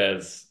 But if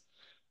there's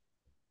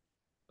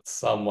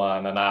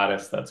an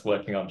artist that's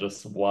working on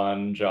just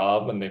one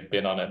job and they've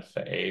been on it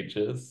for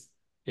ages,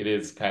 it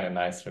is kind of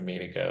nice for me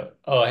to go,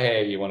 oh,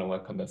 hey, you want to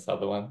work on this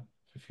other one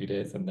for a few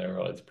days? And they're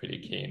always pretty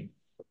keen.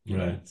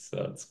 Right.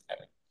 So it's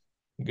kind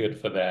of good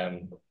for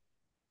them,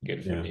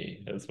 good for Yeah.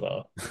 me as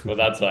well. Well,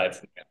 that's why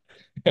it's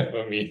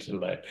for me to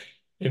like,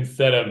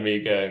 instead of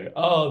me going,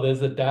 oh,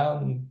 there's a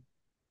down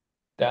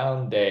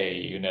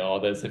day, or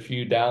there's a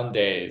few down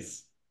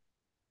days.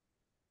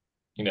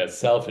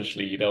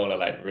 Selfishly, you don't want to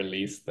like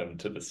release them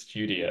to the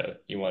studio.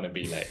 You want to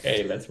be like,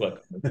 hey, let's work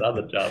on this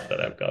other job that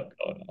I've got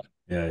going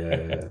Yeah,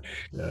 yeah, on.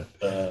 yeah,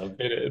 yeah.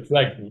 It's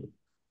like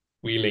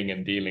wheeling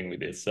and dealing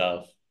with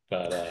yourself.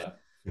 But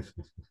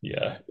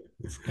yeah,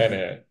 it's kind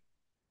of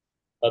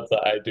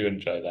I do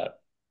enjoy that.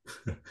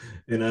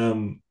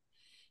 And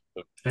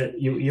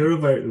you're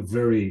a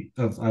very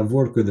I've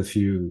worked with a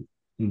few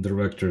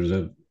directors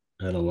at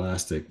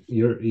Elastic.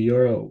 You're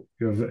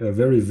a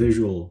very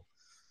visual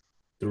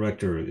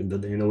director in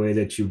the way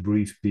that you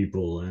brief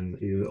people, and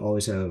you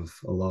always have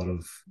a lot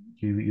of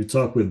you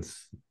talk with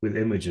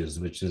images,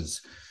 which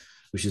is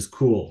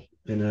cool.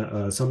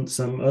 And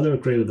some other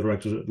creative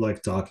directors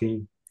like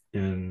talking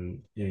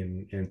and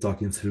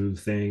talking through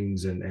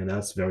things, and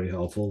that's very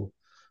helpful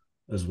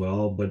as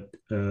well. But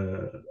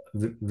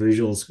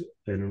visuals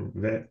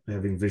and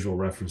having visual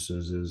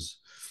references is,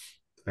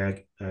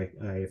 I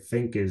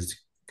think, is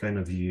kind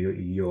of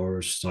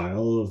your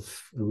style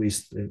of, at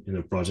least in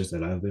the projects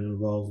that I've been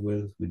involved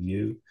with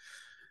you,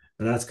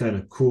 and that's kind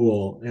of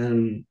cool.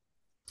 And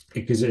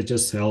because it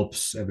just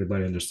helps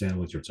everybody understand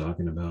what you're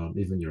talking about,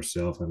 even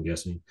yourself, I'm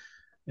guessing.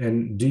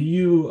 And do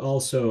you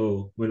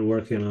also, when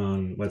working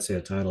on, let's say,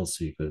 a title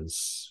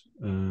sequence,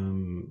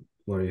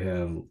 where you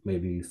have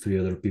maybe three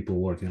other people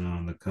working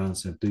on the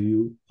concept, do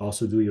you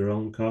also do your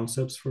own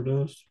concepts for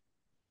those?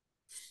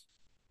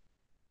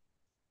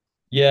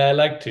 Yeah, I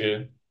like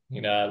to.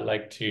 I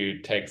like to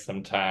take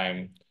some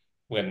time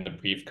when the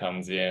brief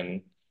comes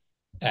in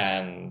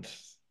and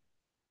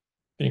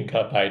think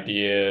up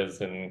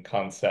ideas and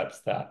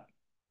concepts that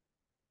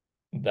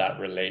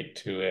relate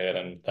to it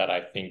and that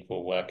I think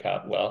will work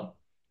out well.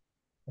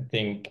 I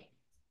think,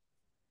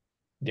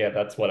 yeah,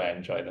 that's what I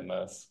enjoy the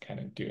most, kind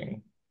of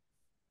doing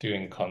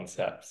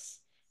concepts.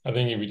 I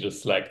think if you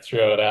just like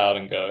throw it out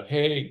and go,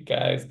 hey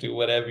guys, do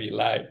whatever you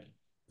like,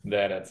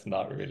 then it's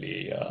not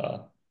really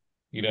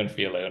you don't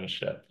feel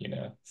ownership.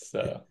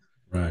 So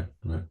Right,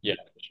 right. yeah,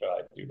 for sure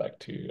I do like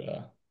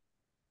to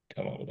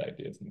come up with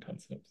ideas and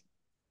concepts.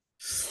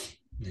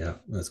 Yeah,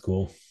 that's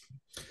cool.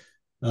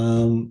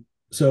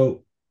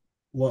 So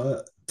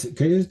what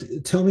can you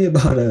tell me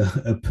about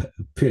a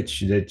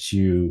pitch that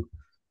you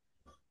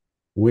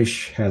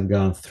wish had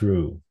gone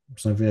through,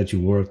 something that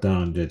you worked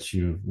on, that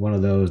you, one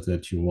of those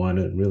that you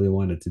really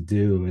wanted to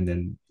do, and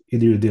then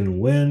either you didn't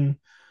win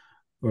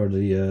or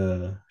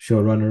the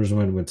showrunners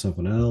went with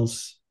something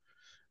else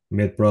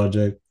mid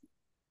project.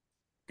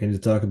 Can you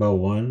talk about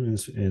one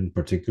in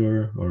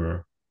particular,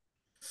 or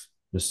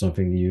just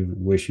something you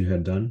wish you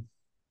had done?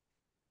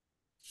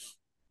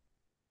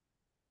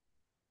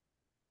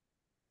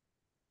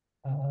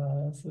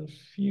 There's a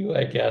few,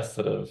 I guess,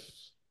 that have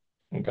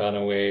gone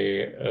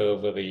away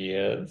over the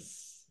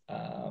years.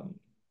 Yeah,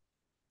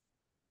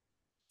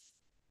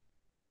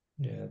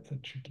 it's a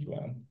tricky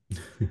one.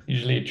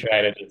 Usually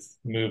try to just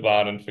move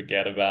on and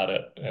forget about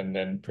it and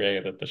then pray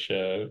that the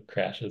show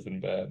crashes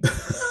and burns.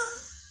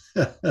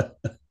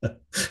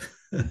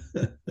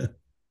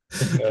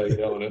 You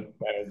don't want to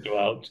kind of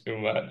dwell too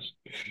much.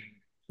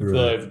 It's Right.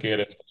 always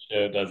good if the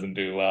show doesn't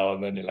do well,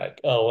 and then you're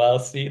like, oh well,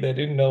 see, they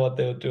didn't know what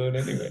they were doing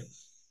anyway.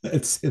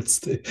 It's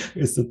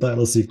the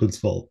title sequence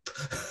fault.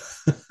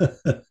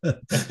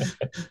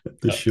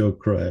 The show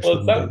crashed Well,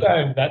 immediately.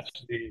 sometimes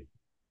actually,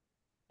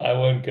 I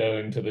won't go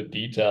into the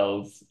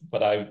details,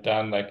 but I've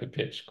done like a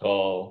pitch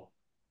call,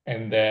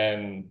 and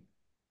then,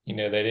 they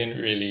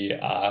didn't really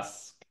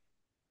ask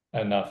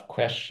enough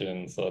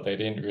questions, or they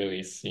didn't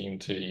really seem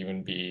to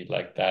even be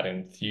like that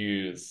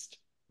enthused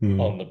Hmm.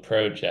 on the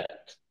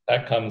project.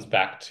 That comes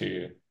back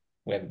to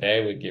when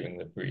they were giving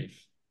the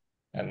brief.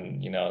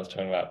 And, I was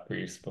talking about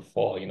briefs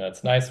before,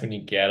 it's nice when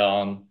you get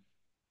on,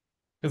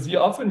 because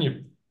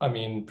I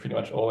mean, pretty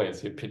much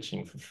always you're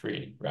pitching for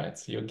free, right?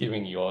 So you're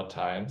giving your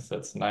time. So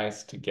it's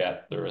nice to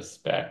get the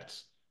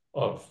respect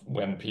of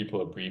when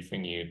people are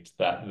briefing you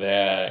that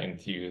they're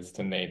enthused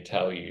and they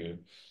tell you,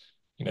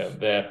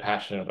 they're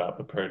passionate about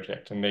the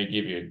project and they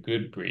give you a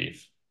good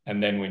brief.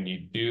 And then when you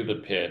do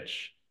the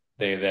pitch,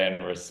 they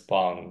then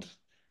respond.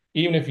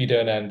 Even if you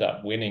don't end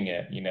up winning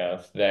it,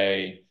 if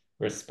they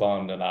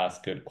respond and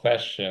ask good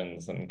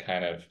questions and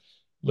kind of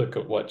look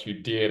at what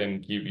you did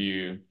and give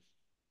you,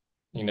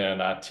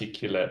 an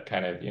articulate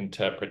kind of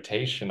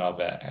interpretation of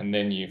it. And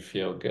then you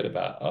feel good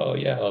about, oh,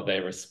 yeah, well, they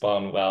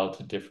respond well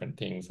to different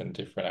things and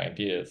different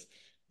ideas.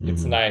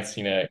 It's Hmm. nice,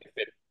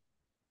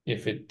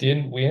 if it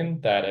didn't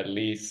win, that at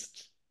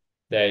least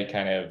they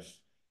kind of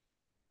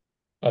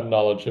are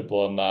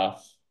knowledgeable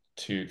enough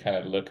to kind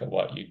of look at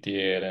what you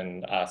did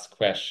and ask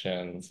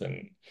questions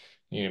and,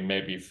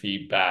 maybe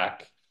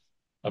feedback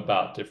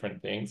about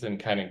different things and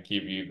kind of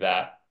give you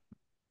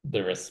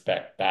the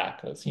respect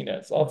back because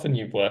it's often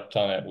you've worked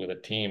on it with a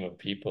team of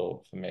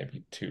people for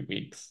maybe 2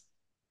 weeks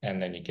and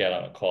then you get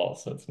on a call,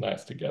 so it's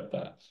nice to get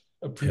that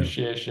Yeah.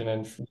 appreciation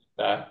and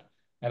feedback.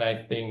 And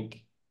I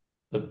think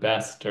the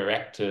best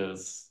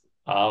directors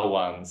are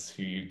ones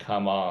who you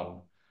come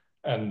on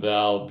and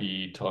they'll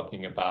be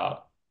talking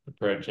about the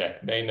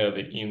project. They know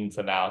the ins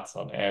and outs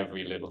on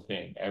every little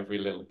thing, every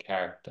little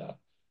character,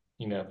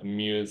 the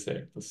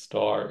music, the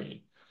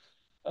story.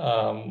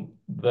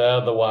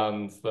 They're the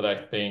ones that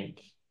I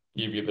think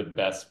give you the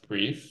best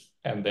brief,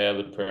 and they're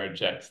the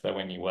projects that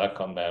when you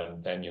work on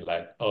them, then you're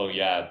like, oh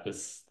yeah,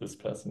 this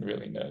person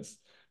really knows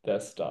their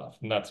stuff,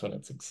 and that's when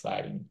it's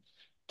exciting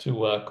to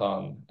work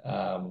on.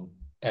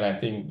 And I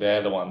think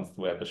they're the ones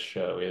where the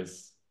show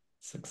is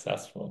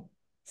successful.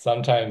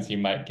 Sometimes you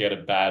might get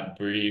a bad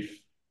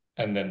brief,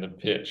 and then the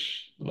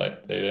pitch,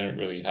 like they don't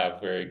really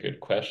have very good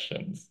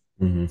questions,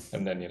 Hmm.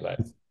 and then you're like,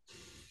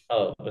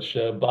 oh, the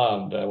show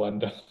bombed. I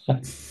wonder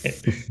why.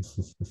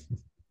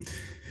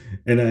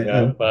 And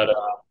But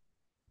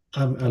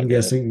I'm go ahead.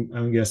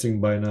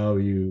 guessing by now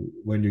you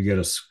when you get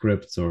a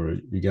script or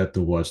you get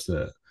to watch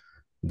the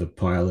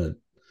pilot,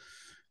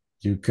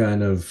 you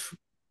kind of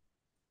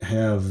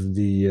have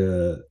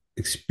the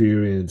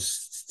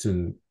experience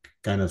to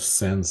kind of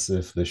sense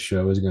if the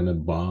show is going to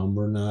bomb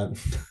or not.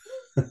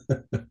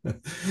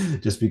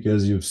 Just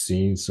because you've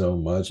seen so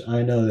much.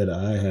 I know that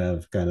I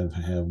have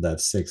that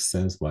sixth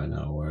sense by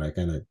now where I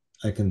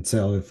can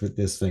tell if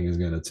this thing is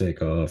going to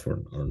take off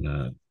or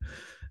not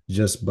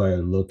just by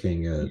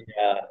looking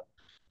Yeah,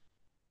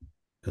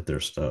 at their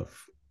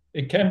stuff.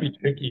 it can be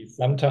tricky.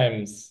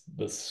 Sometimes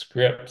the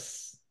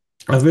scripts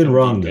I've been can be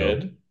wrong though.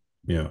 good.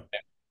 Yeah.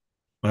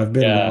 I've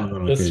been wrong Yeah,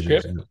 on the occasions.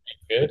 script Yeah. can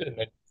be good, and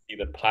then you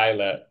see the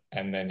pilot,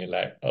 and then you're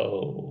like,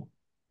 oh,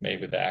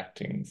 maybe the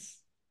acting's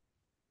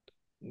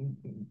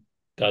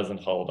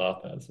doesn't hold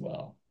up as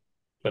well.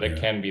 But it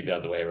Yeah. can be the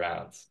other way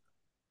around,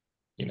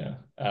 you know.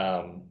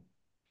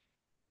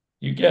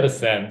 You get a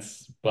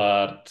sense,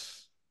 but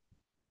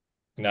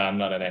I'm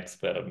not an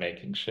expert at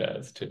making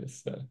shows too,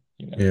 so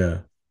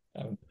Yeah.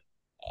 um,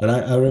 But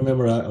I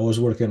remember I was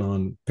working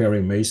on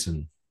Perry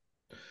Mason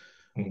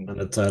mm, on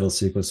the title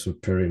sequence for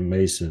Perry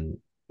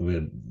Mason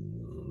with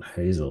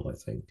Hazel, I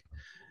think.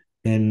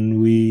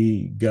 And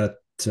we got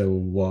to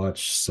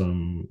watch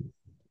some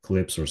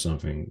clips or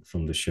something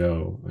from the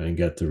show and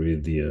get to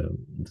read the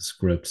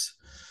scripts.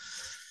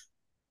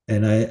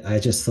 And I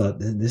just thought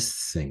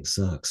this thing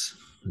sucks.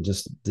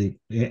 Just the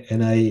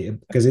and I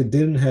because it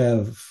didn't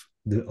have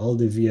all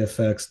the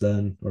VFX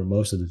done or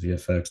most of the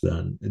VFX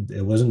done.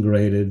 It wasn't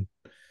graded,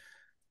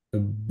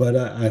 but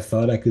I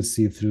thought I could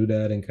see through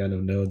that and kind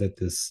of know that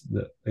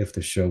if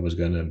the show was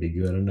gonna be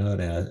good or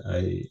not. And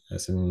I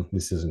said,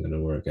 this isn't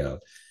gonna work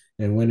out.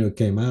 And when it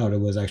came out,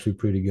 it was actually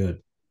pretty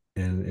good,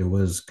 and it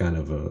was kind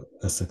of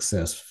a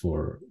success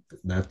for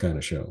that kind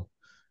of show.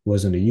 It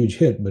wasn't a huge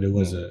hit, but it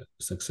was mm, a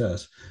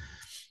success.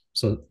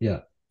 So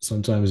yeah,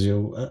 sometimes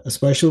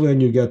especially when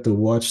you get to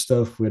watch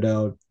stuff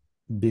without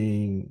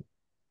being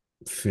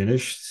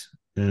finished,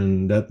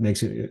 and that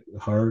makes it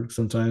hard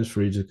sometimes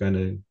for you to kind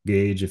of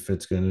gauge if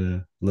it's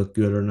gonna look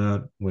good or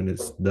not when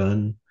it's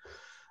done.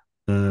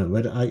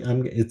 But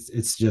I'm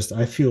it's just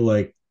I feel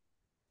like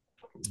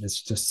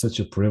it's just such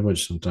a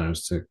privilege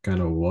sometimes to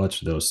kind of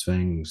watch those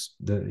things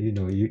that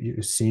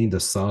you're seeing the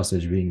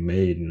sausage being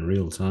made in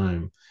real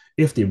time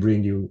if they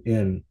bring you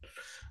in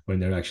when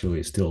they're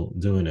actually still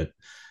doing it.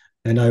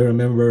 And I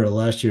remember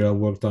last year I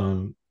worked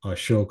on a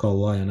show called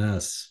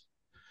Lioness,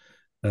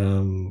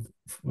 oh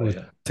with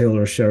yeah.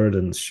 Taylor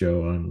Sheridan's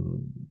show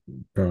on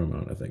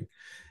Paramount, I think.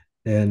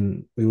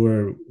 And we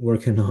were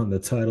working on the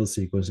title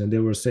sequence, and they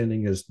were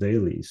sending us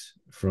dailies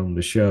from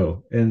the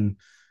show, and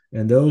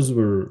those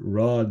were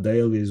raw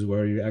dailies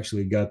where you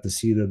actually got to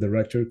see the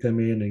director come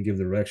in and give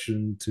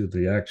direction to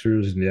the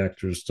actors, and the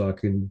actors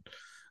talking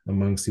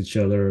amongst each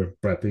other,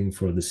 prepping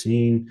for the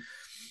scene.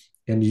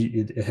 And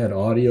it had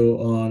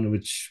audio on,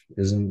 which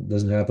isn't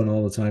doesn't happen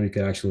all the time. You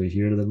can actually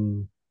hear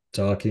them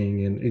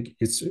talking, and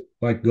it's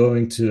like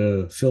going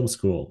to film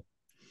school.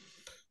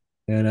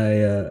 and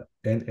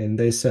and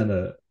they sent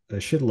a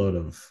shitload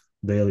of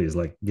dailies,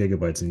 like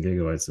gigabytes and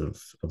gigabytes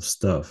of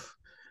stuff,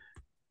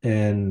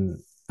 and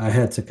I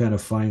had to kind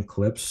of find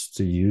clips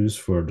to use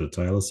for the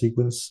title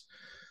sequence,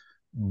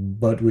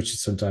 but which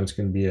sometimes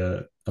can be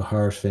a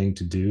hard thing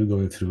to do,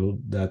 going through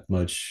that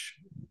much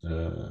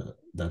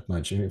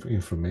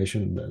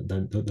information,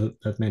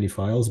 that many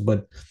files.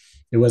 But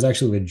it was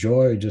actually a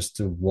joy just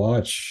to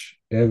watch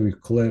every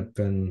clip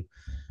and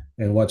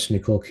watch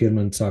Nicole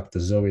Kidman talk to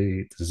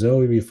Zoe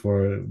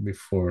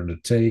before the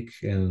take,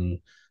 and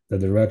the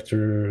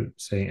director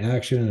saying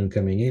action and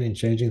coming in and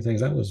changing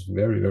things. That was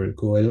very, very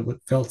cool. It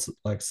felt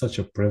like such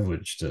a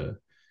privilege to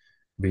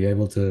be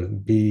able to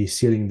be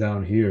sitting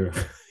down here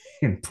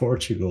in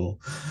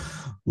Portugal,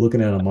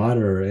 looking at a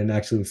monitor, and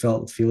actually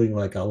feeling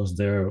like I was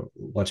there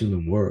watching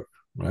them work.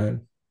 Right,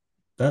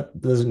 that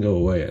doesn't go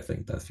away. I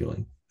think that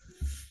feeling.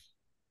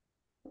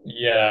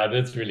 Yeah,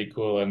 that's really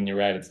cool. And you're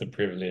right, it's a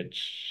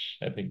privilege.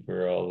 I think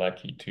we're all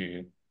lucky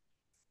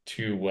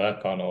to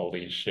work on all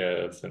these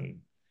shows and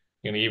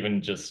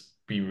even just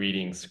be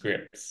reading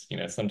scripts.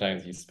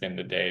 Sometimes you spend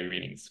a day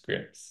reading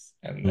scripts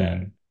and Mm.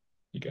 then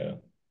you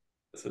go,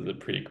 this is a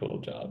pretty cool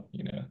job,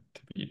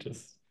 to be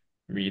just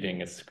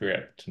reading a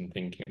script and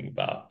thinking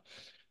about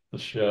the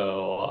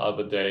show. Or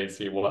other days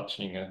you're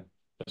watching a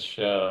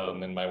show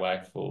and then my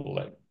wife will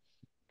like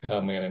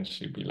come in and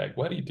she'd be like,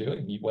 what are you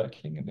doing? You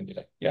working? And then you're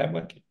like, yeah, I'm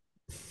working.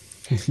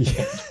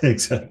 Yeah,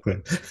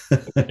 exactly.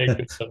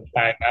 Taking some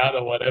time out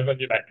or whatever. And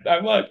you're like,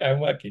 I'm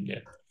working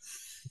here.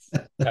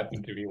 Just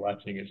happen to be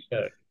watching a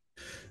show.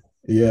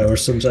 Yeah, or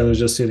sometimes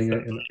just sitting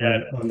So yeah,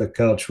 on the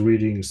couch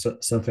reading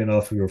something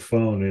off of your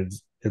phone.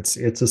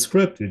 It's a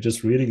script. You're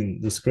just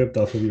reading the script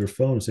off of your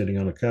phone, sitting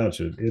on the couch.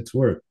 It's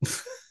work.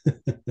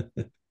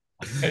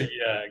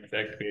 yeah,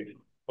 exactly.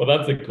 Well,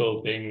 that's a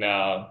cool thing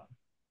now.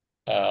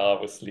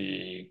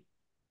 Obviously,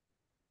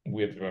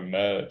 with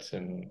remote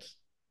and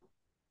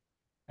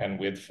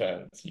with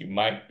phones, you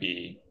might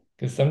be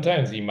because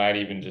sometimes you might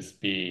even just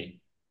be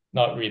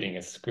not reading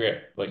a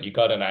script, but you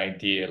got an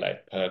idea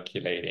like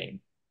percolating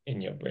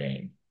in your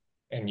brain,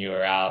 and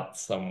you're out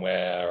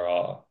somewhere,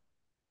 or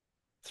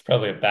it's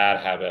probably a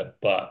bad habit,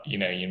 but you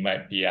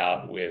might be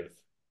out with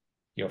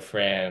your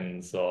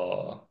friends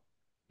or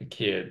the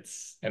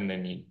kids, and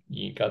then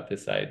you got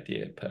this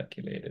idea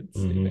percolated.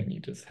 So then Hmm. you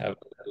just have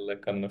a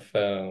look on the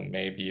phone,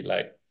 maybe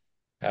like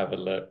have a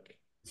look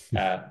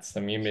at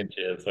some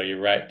images, or you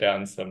write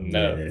down some Yep.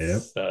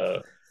 notes.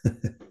 So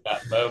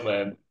that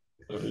moment,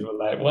 you were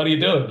like, "What are you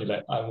doing?" You're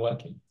like, "I'm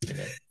working."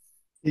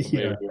 Or Yeah.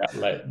 maybe at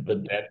like the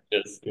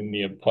dentist in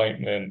the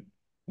appointment,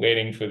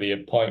 waiting for the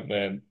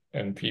appointment,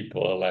 and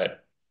people are like,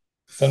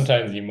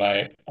 sometimes you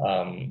might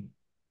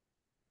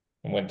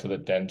I went to the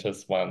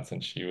dentist once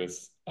and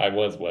I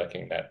was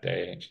working that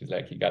day and she's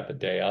like, you got the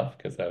day off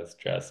because I was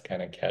dressed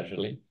kind of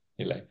casually.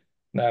 You're like,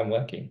 no, I'm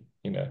working.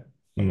 I'm,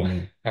 Hmm.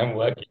 I'm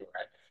working,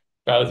 right?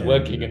 But I was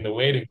working Yeah. in the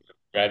waiting room,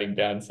 writing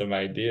down some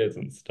ideas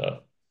and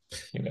stuff.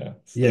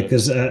 So Yeah, it's because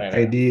just kind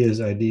of,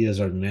 ideas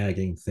are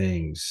nagging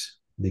things.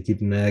 They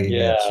keep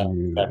nagging at yeah,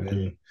 you, exactly.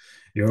 and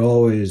you're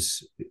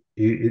always.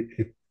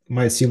 It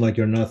might seem like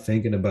you're not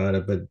thinking about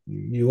it, but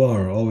you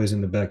are always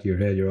in the back of your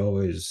head. You're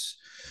always.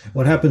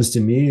 What happens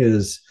to me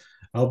is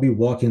I'll be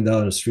walking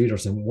down the street or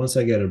something. Once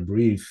I get a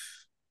brief,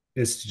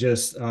 it's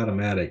just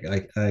automatic.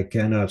 I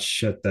cannot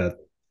shut that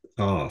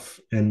off,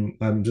 and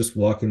I'm just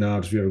walking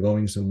out if you're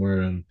going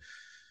somewhere, and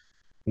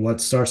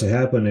what starts to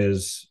happen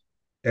is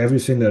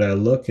everything that I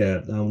look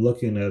at, I'm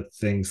looking at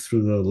things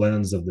through the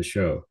lens of the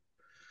show.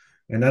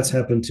 And that's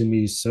happened to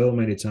me so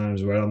many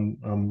times where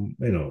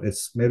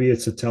it's maybe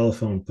it's a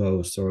telephone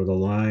post or the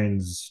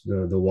lines,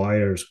 the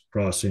wires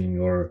crossing,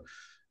 or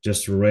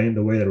just rain,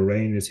 the way the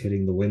rain is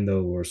hitting the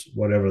window or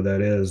whatever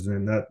that is.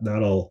 Then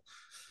that'll,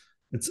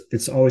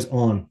 it's always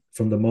on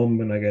from the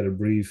moment I get a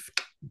brief,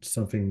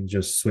 something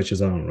just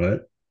switches on, right?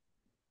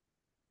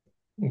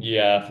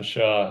 Yeah, for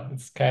sure.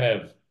 It's kind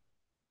of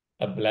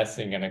a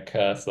blessing and a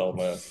curse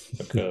almost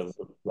because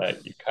it's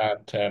like you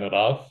can't turn it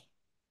off.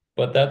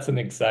 But that's an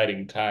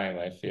exciting time,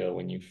 I feel,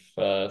 when you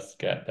first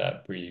get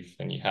that brief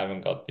and you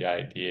haven't got the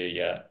idea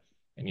yet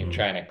and you're Mm.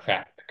 trying to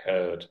crack the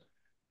code.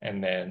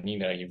 And then,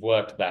 you've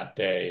worked that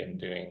day and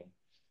doing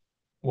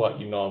what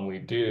you normally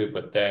do,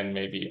 but then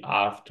maybe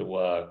after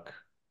work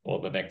or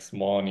the next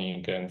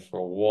morning going for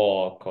a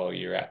walk or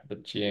you're at the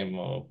gym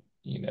or,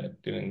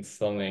 doing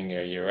something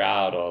or you're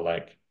out or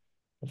like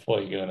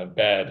before you go to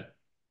bed,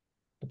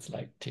 it's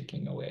like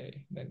ticking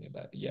away. And then you're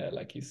like, yeah,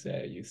 like you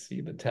say, you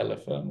see the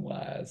telephone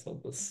wires or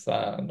the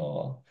sun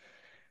or,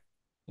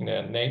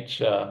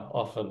 nature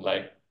often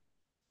like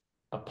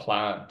a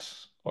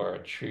plant or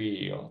a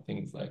tree or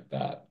things like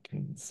that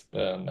can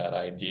spurn that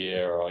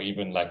idea or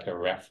even like a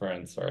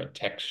reference or a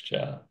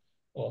texture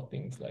or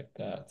things like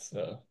that.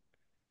 So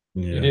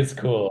it Yeah. is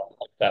cool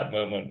like that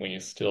moment when you're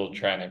still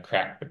trying to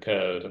crack the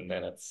code and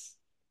then it's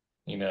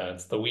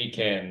the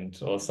weekend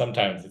or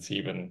sometimes it's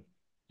even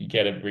you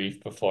get a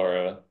brief before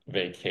a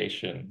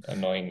vacation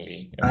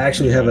annoyingly I and then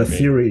actually you go have a on vacation.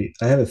 theory.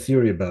 I have a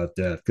theory about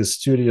that because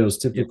studios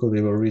Yeah.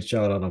 typically will reach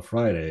out on a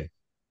Friday,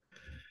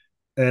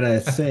 And I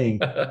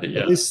think at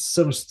Yeah. least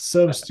some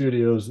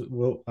studios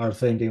are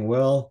thinking,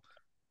 well,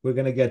 we're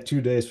gonna get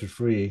 2 days for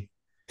free.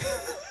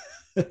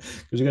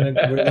 Because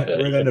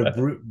we're gonna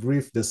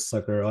brief this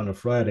sucker on a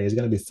Friday. He's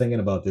gonna be thinking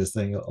about this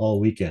thing all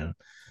weekend,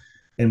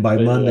 and by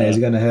Monday he's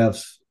Yeah. gonna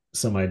have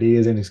some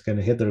ideas and he's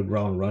gonna hit the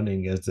ground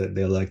running, as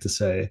they like to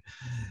say.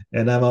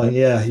 And I'm like,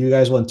 yeah, you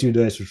guys want 2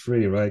 days for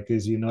free, right?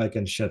 Because you know I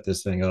can shut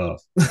this thing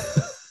off.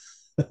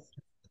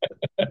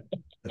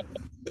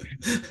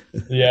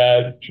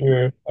 Yeah,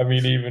 true. I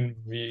mean, even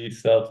we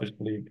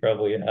selfishly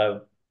probably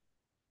have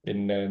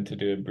been known to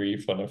do a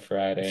brief on a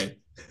Friday.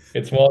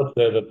 It's more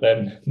so that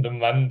then the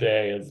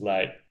Monday is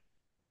like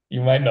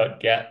you might not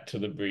get to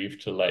the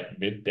brief till like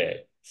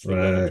midday. So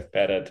then it's Right.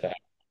 better to have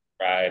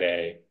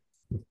Friday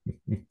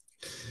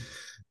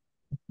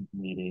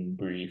meeting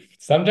brief.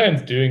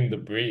 Sometimes doing the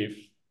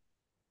brief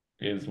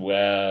is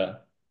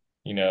where,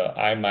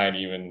 I might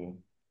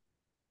even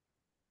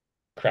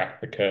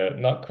crack the code,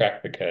 not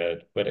crack the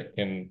code, but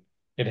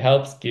it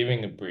helps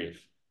giving a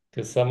brief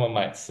because someone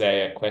might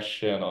say a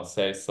question or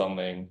say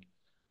something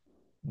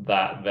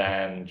that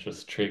then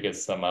just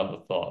triggers some other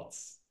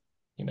thoughts.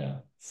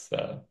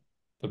 So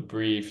the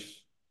brief,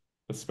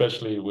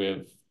 especially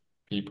with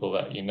people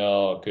that you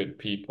know are good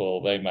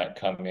people, they might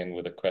come in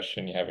with a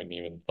question you haven't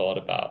even thought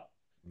about,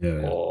 Yeah,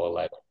 yeah. or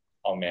like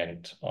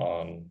comment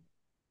on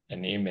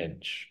an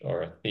image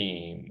or a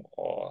theme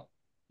or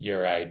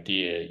your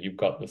idea. You've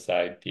got this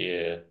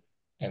idea,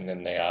 and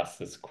then they ask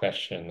this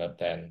question that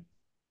then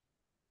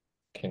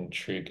can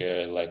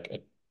trigger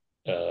like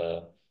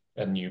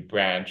a new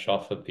branch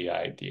off of the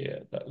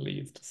idea that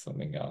leads to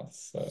something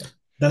else. So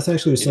That's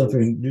actually it is.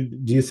 something.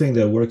 Do you think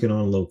that working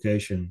on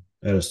location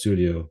at a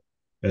studio,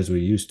 as we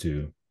used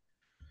to,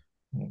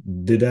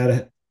 did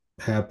that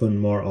happen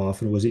more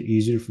often? Was it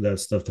easier for that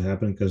stuff to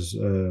happen because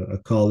a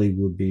colleague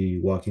would be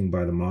walking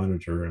by the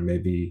monitor and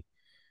maybe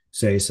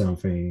say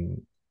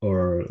something,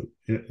 or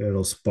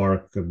it'll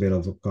spark a bit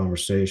of a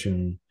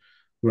conversation?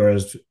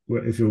 Whereas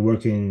if you're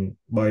working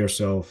by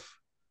yourself,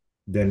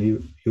 then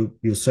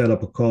you set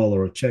up a call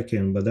or a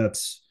check-in, but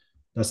that's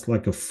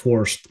like a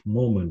forced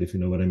moment, if you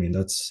know what I mean.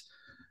 That's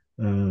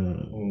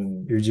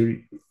Mm,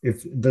 usually,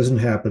 if it doesn't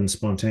happen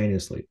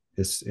spontaneously,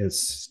 it's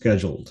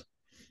scheduled.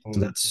 So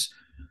mm.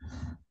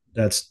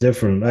 that's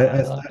different.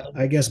 Uh,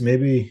 I guess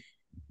maybe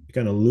you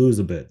kind of lose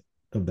a bit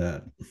of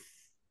that.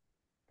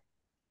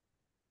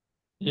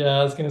 yeah,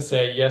 I was gonna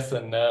say yes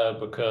and no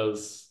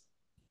because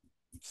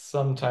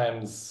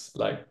sometimes,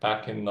 like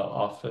back in the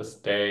office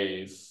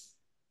days,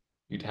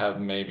 you'd have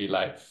maybe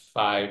like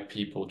five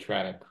people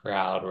trying to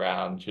crowd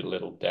around your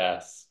little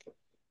desk,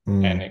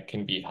 and Mm. it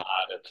can be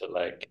harder to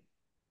like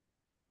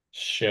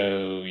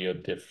show your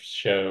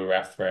show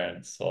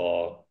reference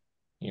or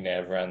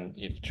everyone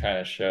you're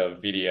trying to show a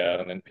video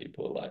and then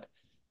people are like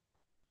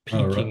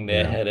Oh, right. peeking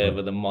their Yeah, head right,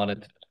 over the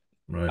monitor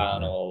right,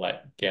 and right. or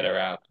like get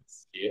around and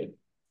see it.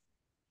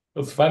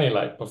 It's funny,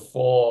 like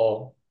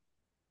before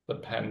the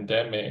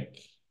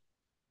pandemic,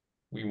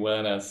 we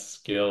weren't as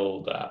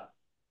skilled at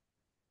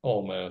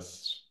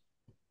almost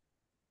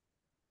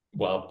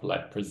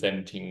like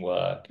presenting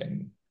work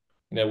and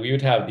we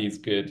would have these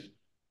good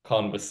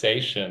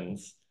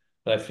conversations,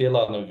 but I feel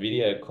on a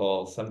video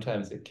call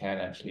sometimes it can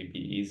actually be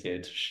easier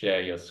to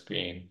share your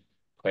screen,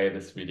 play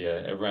this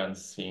video,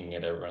 everyone's seeing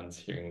it, everyone's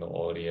hearing the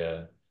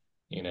audio,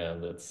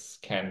 that's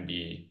can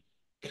be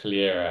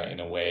clearer in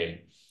a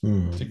way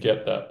to Mm.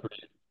 get that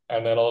brief.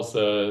 And then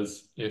also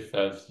as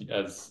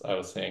I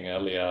was saying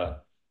earlier,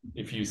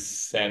 if you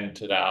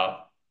sent it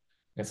out,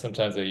 and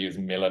sometimes I use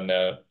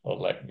Millernote or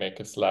like make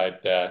a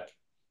slide deck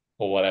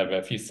or whatever.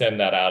 If you send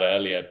that out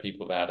earlier,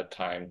 people have had a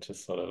time to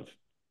sort of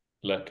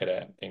look at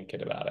it and think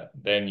about it.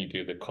 Then you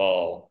do the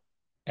call,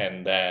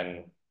 and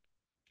then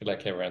I feel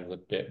like everyone's a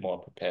bit more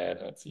prepared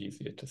and it's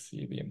easier to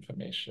see the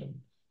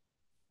information.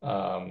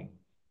 Um,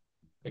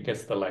 I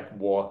guess the like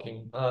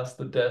walking past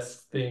the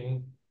desk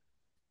thing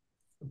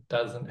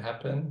doesn't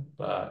happen,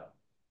 but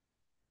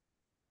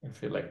I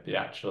feel like the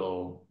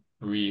actual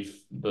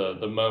brief,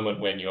 the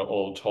moment when you're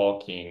all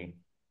talking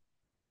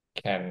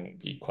can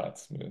be quite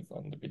smooth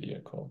on the video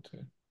call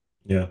too.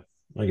 Yeah,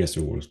 I guess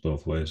it works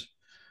both ways.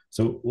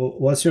 So,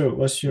 what's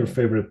your Mm.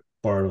 favorite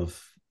part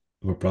of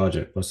a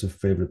project? What's the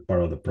favorite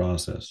part of the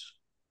process?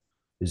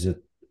 Is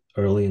it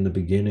early in the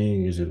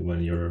beginning? Is it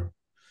when you're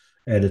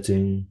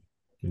editing,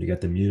 when you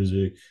get the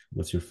music?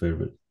 What's your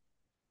favorite?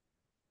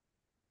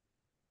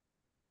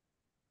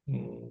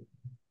 Mm.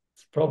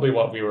 It's probably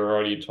what we were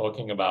already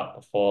talking about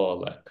before,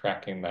 like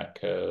cracking that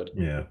code,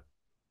 Yeah,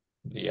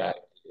 the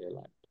idea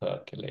like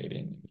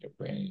percolating in your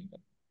brain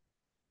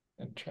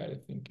and try to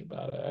think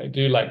about it. I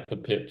do like the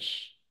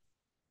pitch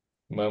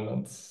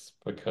moments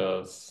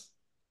because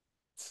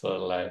it's sort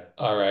of like,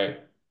 all right,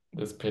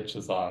 this pitch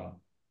is on.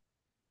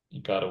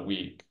 You got a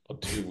week or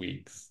 2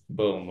 weeks.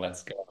 Boom,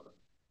 let's go.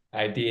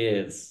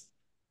 Ideas,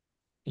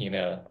 you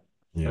know,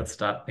 yeah, let's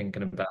start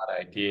thinking about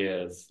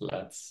ideas.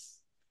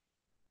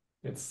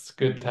 It's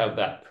good to have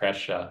that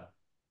pressure,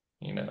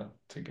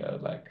 to go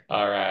like,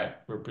 all right,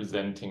 we're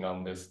presenting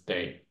on this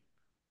date.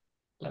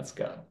 Let's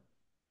go.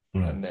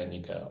 Right. And then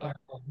you go,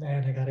 oh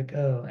man, I gotta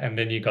go. And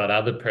then you got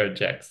other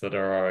projects that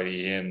are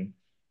already in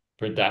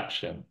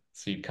production.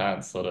 So you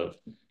can't sort of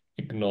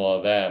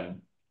ignore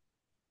them.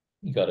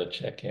 You got to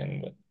check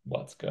in with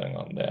what's going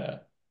on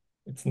there.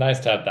 It's nice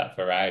to have that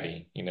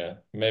variety, you know.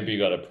 Maybe you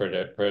got a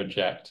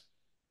project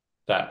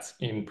that's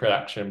in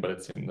production, but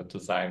it's in the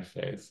design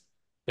phase.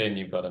 Then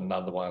you've got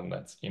another one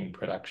that's in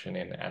production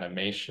in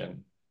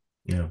animation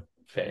Yeah.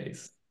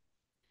 phase.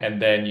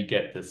 And then you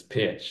get this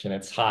pitch and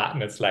it's hot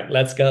and it's like,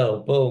 let's go,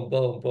 boom,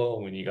 boom,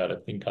 boom. And you got to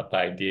think up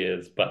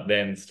ideas, but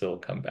then still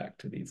come back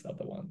to these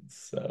other ones.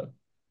 So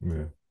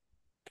Yeah.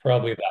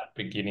 probably that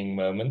beginning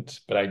moment,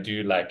 but I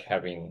do like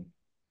having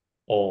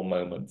all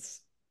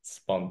moments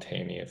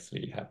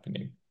spontaneously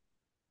happening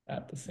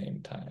at the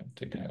same time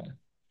to kind of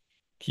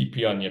keep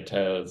you on your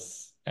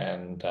toes.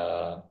 And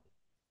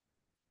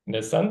you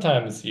know,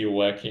 sometimes you're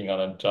working on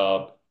a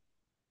job.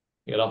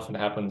 It often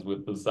happens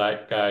with the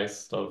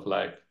zeitgeist of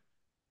like,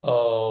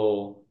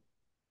 oh,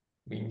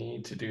 we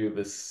need to do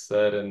this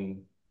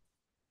certain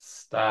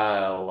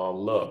style or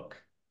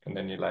look. And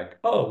then you're like,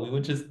 oh, we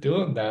were just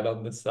doing that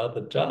on this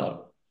other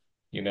job,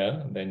 you know?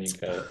 And then you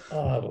go,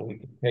 oh, well, we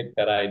can take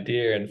that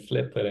idea and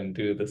flip it and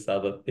do this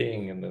other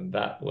thing. And then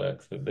that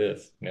works with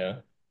this, you know?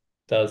 It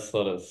does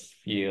sort of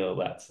feel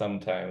that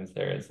sometimes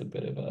there is a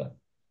bit of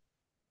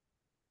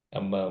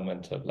a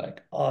moment of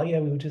like, oh yeah,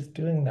 we were just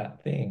doing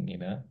that thing, you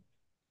know?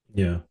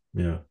 Yeah.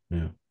 Yeah.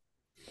 Yeah.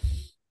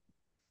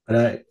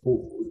 And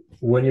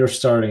when you're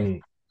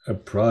starting a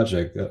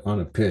project on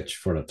a pitch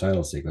for the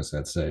title sequence,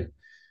 let's say,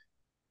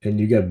 and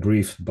you get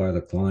briefed by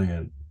the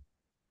client,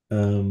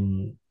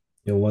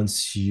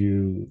 once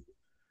you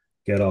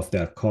get off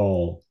that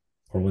call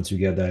or once you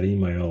get that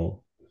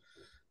email,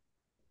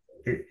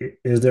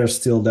 is there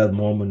still that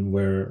moment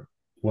where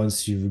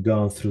once you've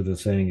gone through the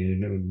thing,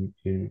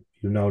 you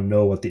now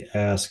know what the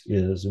ask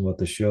is and what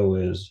the show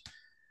is,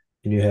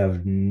 and you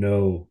have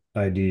no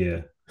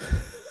idea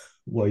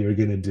what you're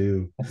gonna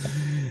do,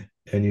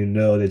 and you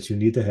know that you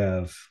need to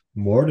have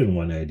more than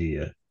one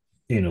idea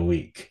in a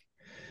week?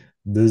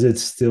 Does it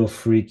still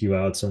freak you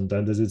out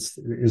sometimes?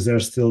 Is there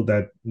still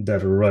that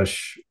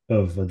rush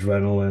of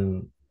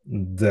adrenaline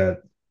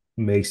that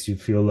makes you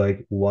feel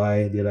like,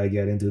 why did I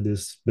get into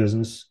this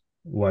business?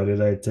 Why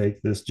did I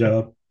take this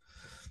job?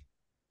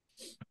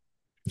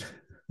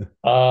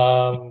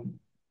 Um,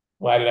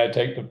 why did I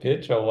take the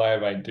pitch or why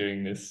am I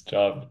doing this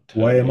job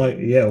Why am I,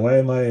 totally? yeah, why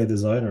am I a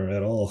designer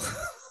at all?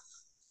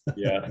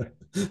 Yeah.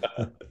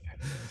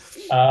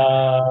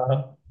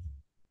 Uh,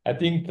 I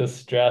think the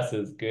stress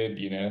is good,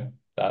 you know.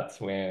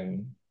 That's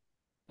when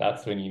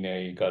you know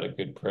you got a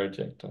good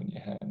project on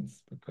your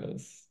hands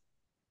because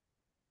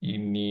you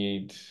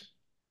need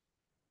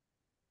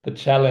the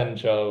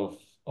challenge of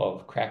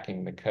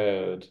cracking the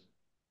code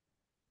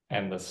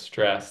and the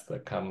stress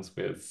that comes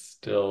with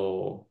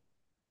still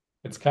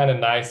it's kind of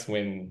nice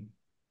when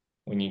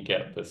you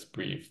get this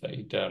brief that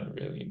you don't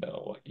really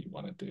know what you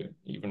want to do,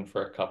 even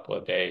for a couple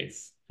of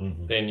days.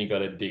 Mhm. Then you got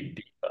to dig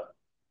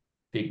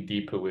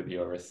deeper with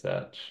your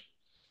research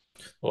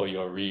or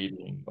your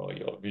reading or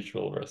your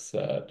visual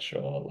research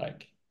or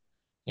like,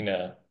 you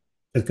know,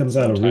 It comes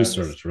out of sometimes,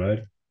 research,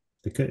 right?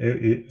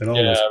 It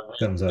always yeah,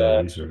 comes out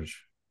of research.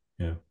 research.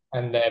 Yeah.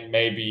 And then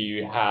maybe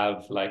you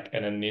have like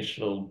an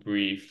initial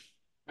brief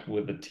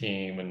with the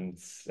team and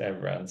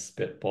everyone's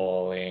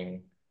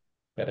spitballing,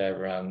 but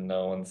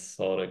no one's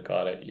sort of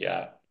got it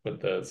yet. But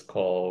those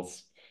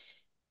calls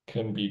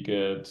can be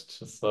good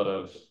to sort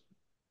of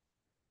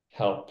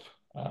help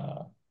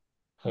uh,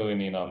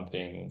 hone in on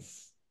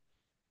things.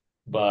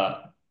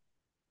 But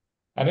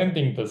I don't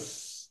think the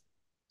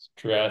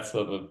stress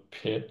of a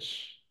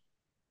pitch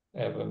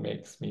ever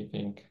makes me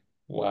think,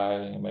 why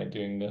am I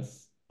doing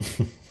this?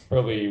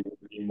 Probably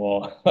would be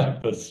more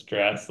like the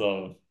stress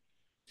of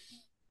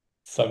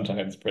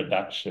sometimes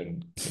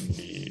production can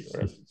be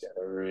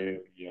really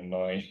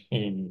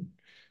annoying.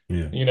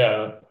 Yeah. You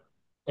know,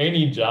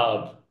 any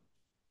job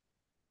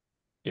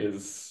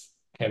is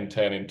can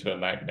turn into a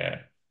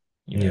nightmare.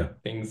 You know, Yeah.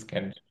 things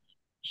can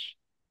change.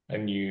 A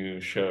new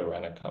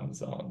showrunner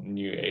comes on,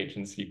 new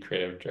agency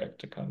creative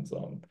director comes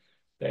on.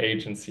 The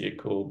agency are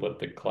cool, but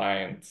the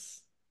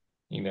clients,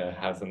 you know,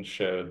 hasn't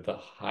showed the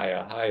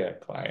higher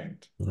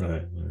client.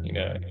 Right. You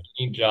know, Right.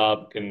 any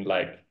job can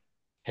like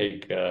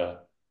take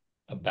a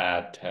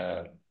bad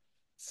turn.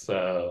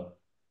 So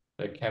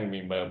there can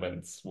be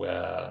moments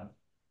where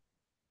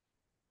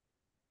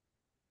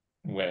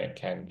when it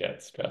can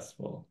get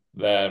stressful.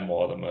 There are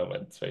more the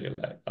moments where you're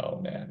like, oh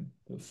man,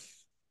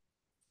 this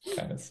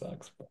kind of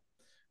sucks, but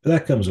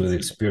That comes with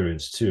this is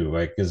experience too,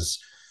 right? Because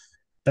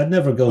that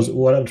never goes.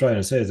 What I'm trying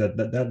to say is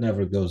that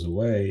never goes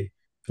away.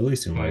 At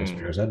least in my mm,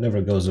 experience, that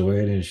never goes away,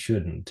 and it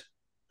shouldn't,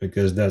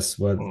 because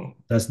mm.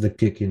 that's the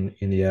kick in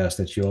the ass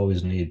that you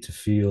always need to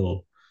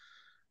feel.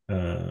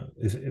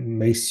 It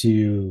makes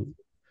you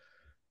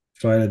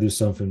try to do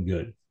something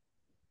good,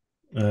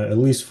 at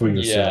least for Yeah,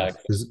 yourself,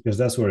 because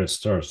that's where it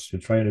starts.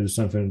 You're trying to do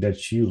something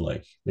that you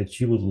like, that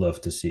you would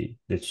love to see,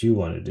 that you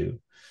want to do.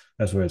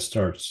 That's where it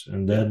starts,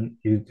 and yeah, then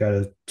you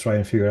gotta try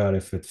and figure out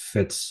if it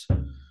fits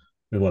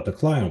with what the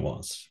client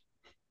wants.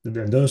 And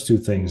those two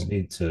things Mm.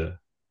 need to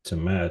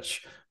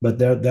match. But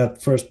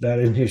that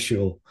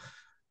initial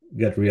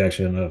gut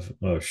reaction of,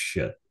 oh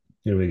shit,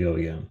 here we go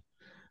again.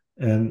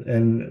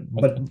 And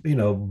but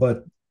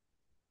but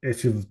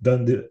if you've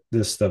done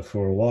this stuff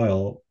for a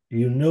while,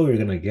 you know you're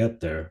gonna get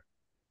there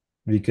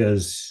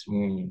because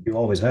Mm. you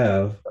always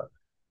have,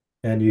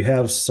 and you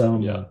have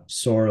some Yeah.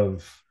 sort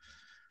of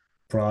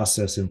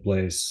process in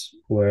place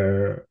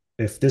where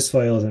if this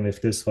fails and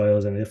if this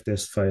fails and if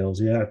this fails,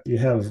 you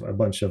have a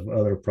bunch of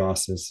other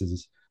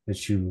processes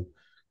that you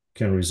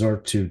can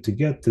resort to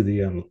get to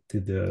the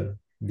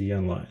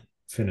end line,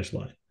 finish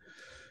line.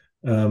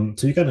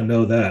 So you kind of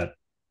know that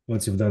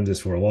once you've done this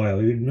for a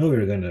while, you know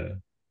you're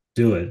gonna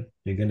do it.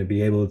 You're gonna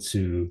be able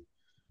to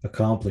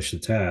accomplish the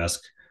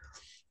task.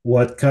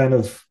 What kind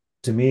of,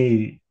 to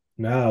me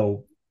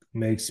now,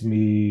 makes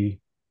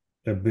me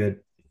a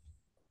bit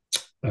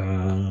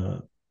uh,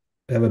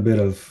 have a bit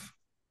of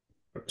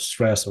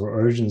stress or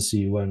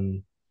urgency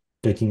when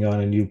taking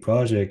on a new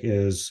project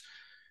is,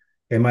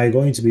 am I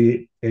going to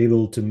be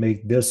able to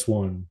make this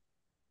one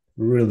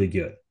really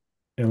good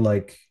and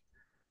like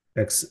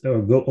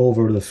or go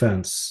over the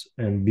fence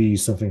and be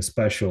something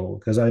special?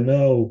 Because I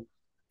know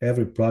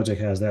every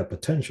project has that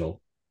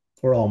potential,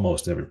 or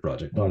almost every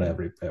project, not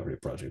Mm. every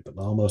project, but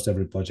almost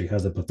every project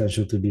has the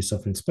potential to be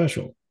something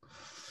special.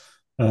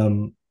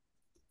 Um,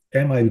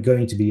 am I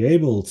going to be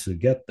able to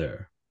get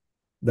there?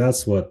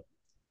 That's what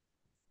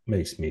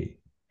makes me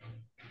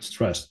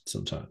stressed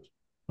sometimes,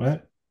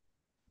 right?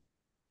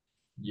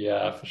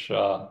 Yeah, for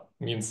sure.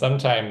 I mean,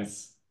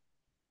 sometimes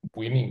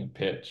winning a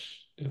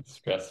pitch is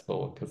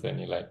stressful because then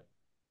you like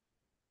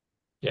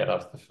get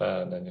off the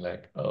phone and you're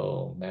like,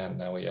 oh man,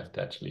 now we have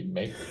to actually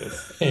make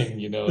this thing,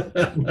 you know.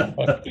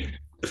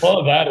 All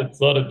of that is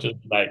sort of just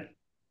like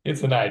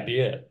it's an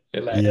idea.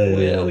 They're like, Yeah,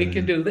 yeah, well, we yeah,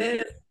 can yeah. do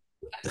this,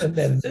 and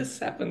then this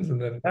happens,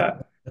 and then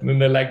that. And then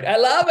they're like, I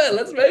love it,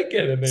 let's make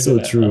it. And then you're So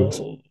like, true.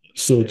 oh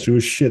So shit, true.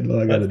 Shit, now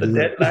I gotta what's the do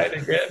it. deadline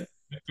again?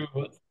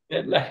 What's the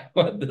deadline?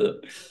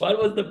 What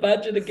was the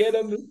budget again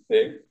on this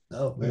thing?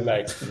 Oh And they're man.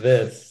 like,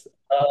 this.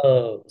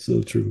 Oh.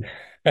 So true.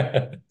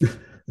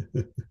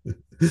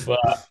 But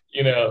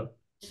you know,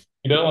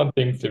 you don't want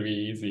things to be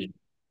easy,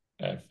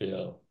 I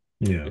feel.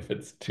 Yeah, If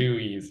it's too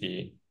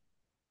easy,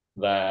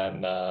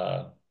 then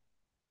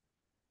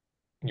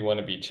you want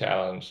to be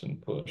challenged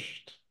and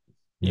pushed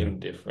yeah, in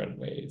different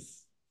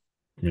ways.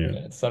 yeah.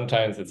 You know,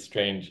 sometimes it's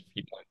strange if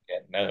you don't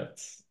get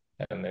notes,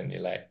 and then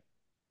you're like,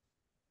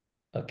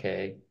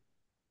 okay,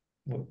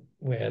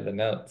 where are the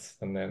notes?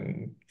 And then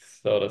you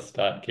sort of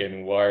start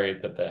getting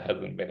worried that there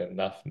hasn't been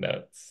enough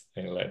notes.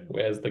 And you're like,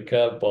 where's the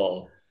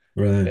curveball?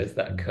 Right. Where's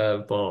that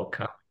curveball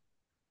coming?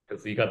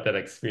 Because you got that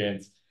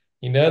experience.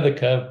 You know the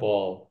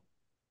curveball,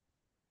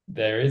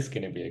 there is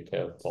going to be a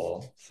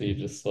curveball. So you're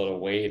just sort of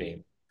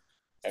waiting.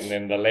 And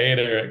then the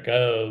later it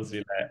goes,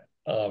 you're like,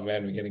 oh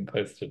man, we're getting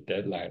close to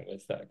deadline.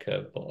 Where's that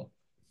curveball?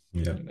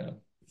 Yeah. You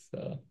know?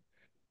 So,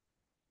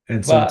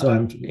 And but,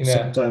 sometimes you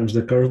know, sometimes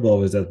the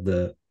curveball is that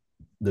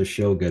the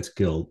show gets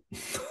killed.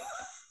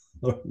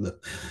 or the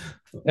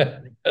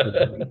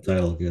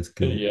title gets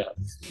killed. yeah,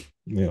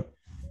 Yeah.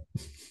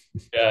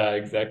 yeah,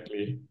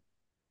 exactly.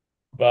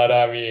 But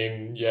I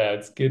mean, yeah,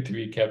 it's good to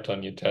be kept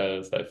on your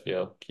toes, I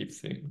feel. Keep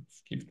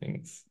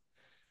things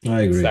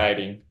I agree.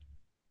 exciting.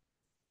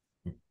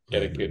 I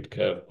Get a agree. good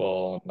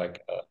curveball,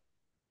 like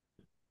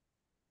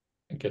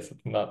I guess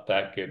it's not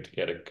that good to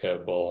get a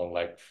curveball on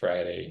like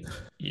Friday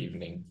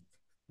evening.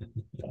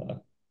 Uh,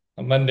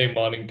 a Monday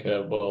morning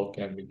curveball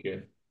can be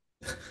good.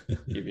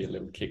 Give you a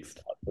little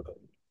kickstart with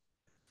it.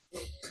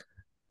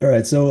 All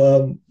right,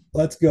 so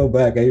let's go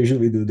back. I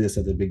usually do this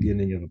at the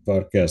beginning of a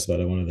podcast, but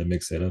I wanted to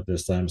mix it up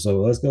this time.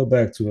 So let's go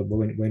back to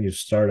when you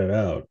started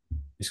out.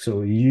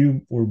 So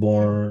you were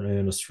born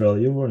in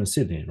Australia. You were born in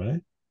Sydney, right?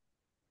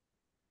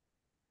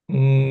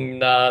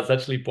 No, I was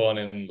actually born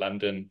in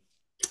London.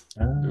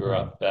 Grew Ah,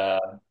 up there.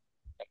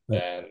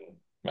 oh, Then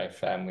my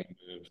family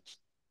moved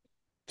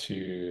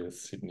to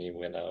Sydney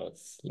when I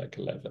was like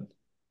 11.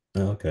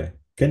 okay.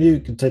 Can you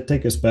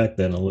take us back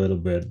then a little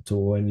bit to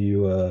when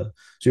so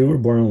you were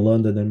born in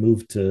London and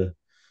moved to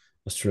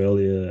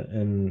Australia,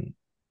 and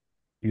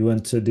you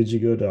went to, did you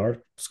go to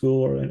art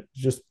school, or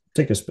just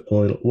take us a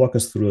little, walk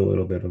us through a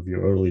little bit of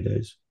your early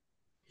days,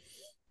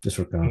 just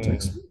for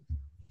context. Mm,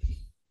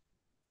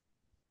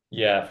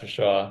 yeah, for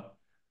sure.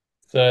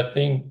 So I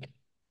think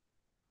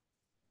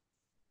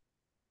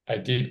I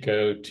did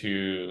go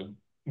to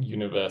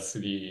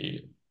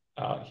university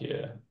out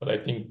here, but I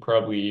think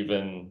probably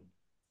even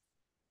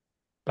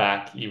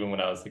back even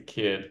when I was a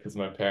kid, because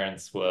my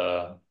parents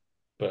were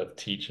both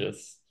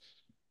teachers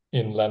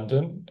in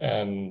London,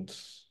 and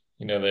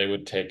they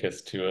would take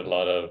us to a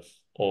lot of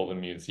all the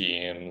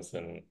museums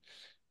and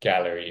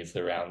galleries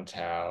around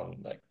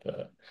town, like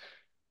the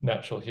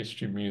Natural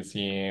History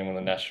Museum and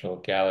the National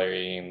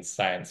Gallery and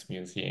Science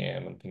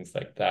Museum and things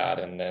like that.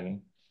 And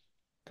then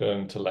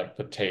going to like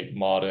the Tate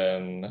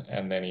Modern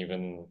and then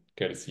even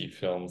go to see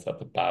films at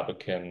the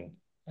Barbican.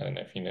 I don't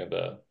know if you know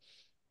the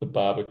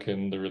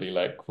Barbican, the really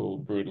like cool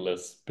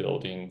brutalist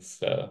buildings.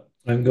 So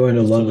I'm going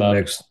to Used to London love.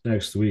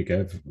 next week.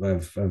 I've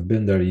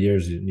been there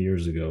years and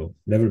years ago.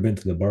 Never been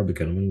to the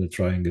Barbican. I'm going to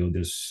try and go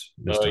this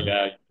Oh time.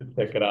 yeah, you should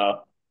check it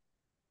out.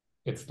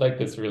 It's like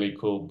this really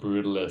cool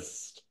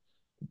brutalist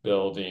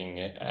building,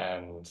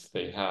 and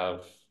they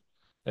have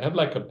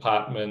like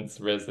apartments,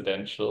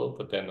 residential,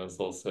 but then there's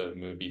also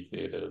movie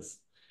theaters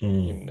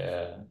Mm, in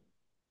there.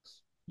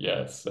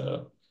 Yeah,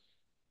 so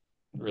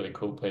really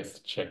cool place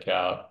to check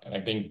out. And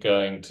I think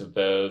going to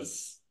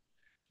those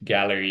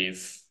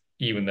galleries,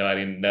 even though I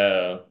didn't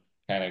know,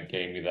 kind of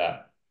gave me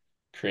that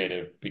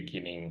creative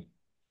beginning.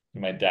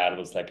 My dad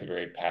was like a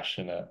very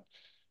passionate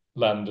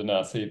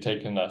Londoner, so he'd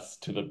taken us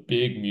to the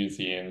big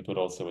museums, but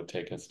also would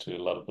take us to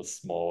a lot of the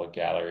smaller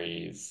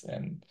galleries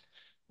and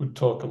would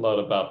talk a lot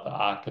about the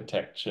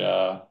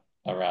architecture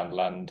around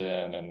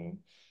London and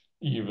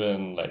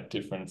even like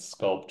different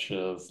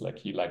sculptures. Like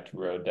he liked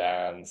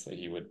Rodin, so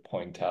he would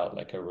point out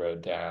like a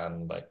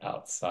Rodin like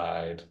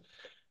outside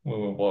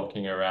when we're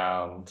walking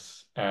around.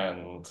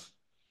 And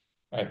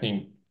I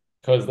think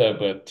because they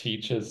were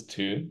teachers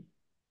too,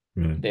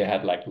 right, they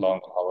had like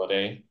long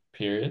holiday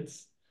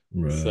periods.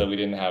 So right. we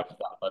didn't have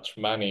that much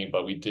money,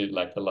 but we did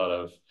like a lot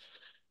of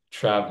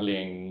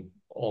traveling,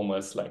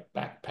 almost like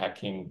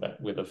backpacking, but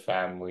with a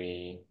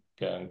family,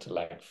 going to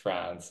like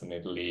France and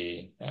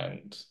Italy.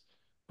 And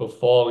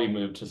before we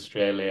moved to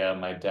Australia,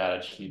 my dad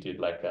actually did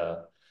like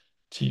a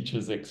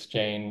teachers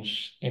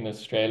exchange in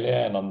Australia.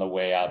 And on the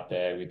way out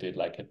there, we did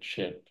like a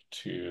trip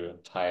to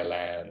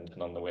Thailand.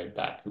 And on the way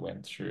back, we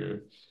went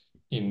through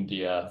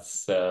India.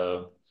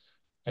 So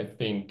I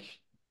think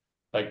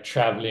like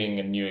traveling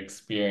and new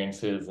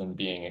experiences and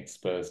being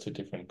exposed to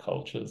different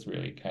cultures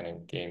really kind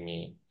of gave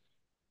me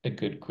a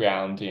good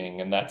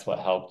grounding. And that's what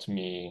helped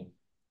me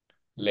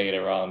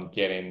later on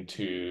get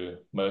into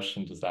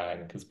motion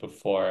design. Because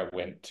before I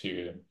went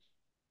to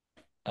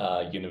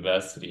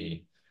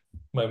university,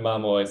 my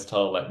mom always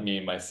told like me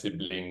and my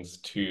siblings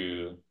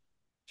to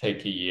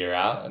take a year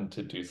out and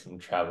to do some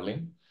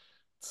traveling.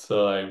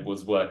 So I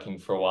was working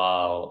for a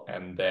while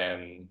and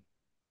then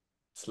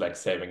it's like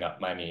saving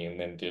up money and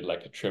then did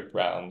like a trip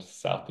around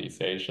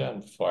Southeast Asia.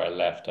 And before I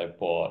left, I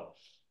bought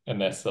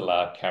an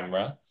SLR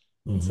camera.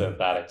 And so Hmm.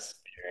 that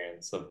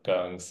experience of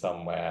going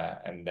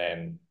somewhere and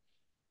then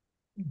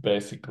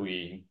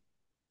basically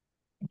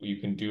you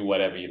can do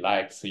whatever you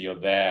like. So you're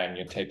there and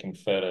you're taking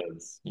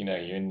photos, you're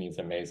in these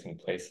amazing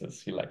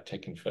places. You like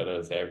taking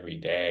photos every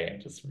day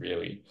and just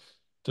really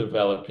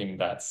developing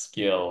that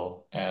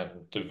skill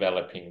and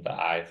developing the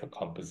eye for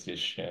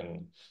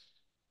composition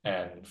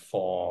and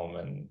form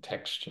and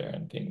texture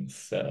and things.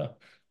 So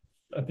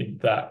I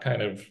think that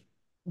kind of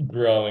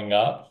growing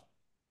up,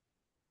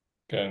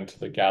 going to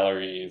the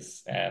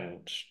galleries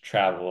and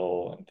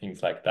travel and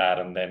things like that,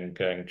 and then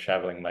going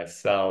traveling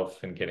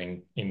myself and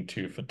getting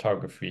into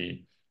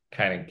photography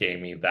kind of gave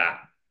me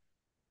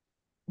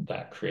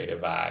that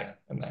creative eye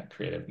and that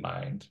creative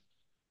mind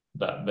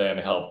that then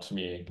helped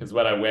me because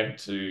when I went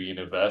to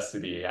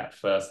university at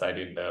first I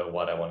didn't know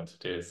what I wanted to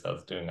do, so I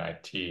was doing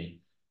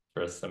IT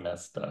for a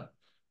semester,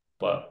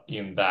 but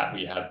in that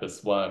we had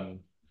this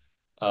one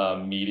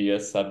media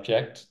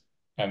subject,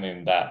 and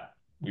in that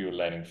we were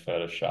learning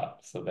Photoshop.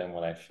 So then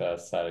when I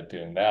first started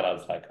doing that, I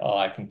was like, oh,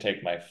 I can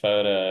take my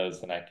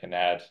photos and I can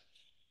add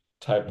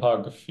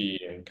typography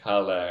and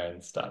color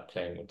and start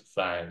playing with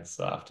design.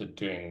 So after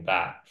doing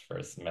that for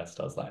a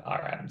semester, I was like, all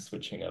right, I'm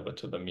switching over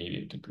to the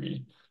media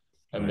degree.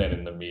 And Right. then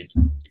in the media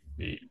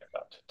degree, I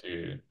got to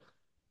do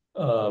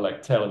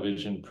like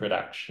television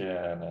production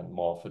and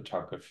more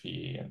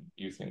photography and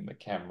using the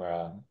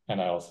camera.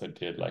 And I also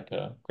did like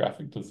a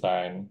graphic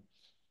design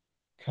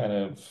kind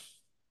of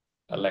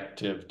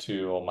elective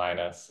too or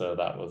minor. So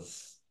that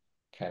was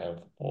kind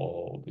of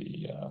all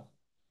the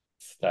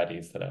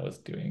studies that I was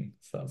doing.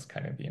 So that was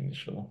kind of the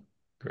initial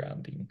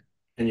grounding.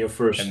 And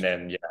And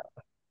then yeah,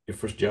 your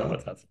first job?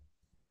 what's that?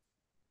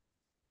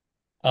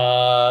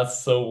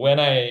 So when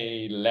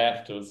I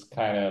left, it was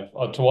kind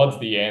of towards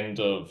the end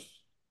of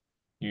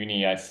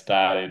uni, I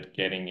started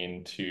getting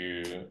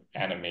into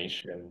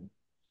animation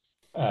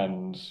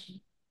and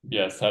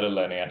yeah, started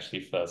learning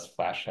actually first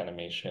Flash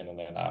animation and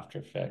then After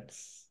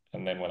Effects.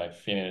 And then when I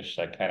finished,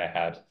 I kind of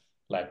had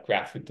like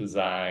graphic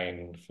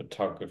design,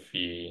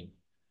 photography,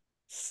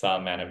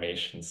 some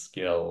animation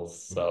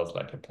skills. So I was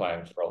like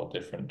applying for all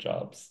different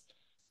jobs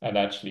and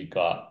actually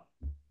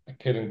I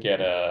couldn't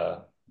get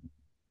a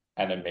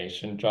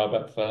animation job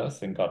at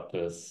first and got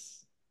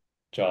this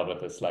job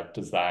at this like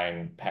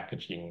design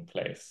packaging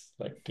place,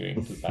 like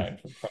doing design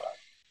for product.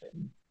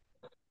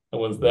 I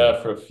was Right. there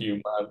for a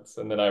few months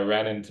and then I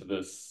ran into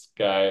this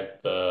guy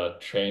at the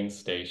train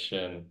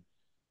station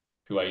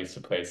who I used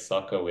to play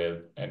soccer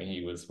with, and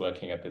he was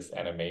working at this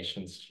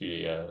animation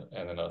studio.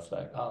 And then I was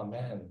like, oh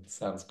man,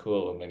 sounds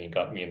cool. And then he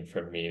got me in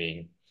for a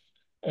meeting.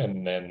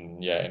 And then,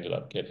 yeah, I ended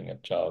up getting a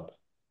job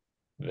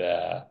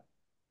there.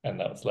 And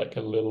that was like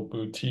a little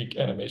boutique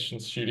animation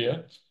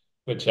studio,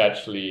 which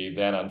actually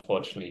then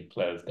unfortunately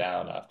closed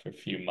down after a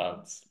few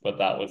months. But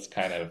that was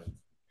kind of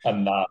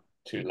enough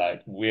to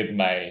like with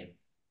my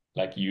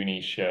like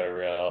uni show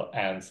reel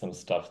and some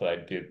stuff that I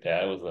did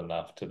there was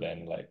enough to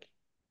then like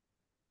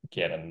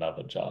get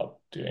another job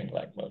doing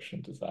like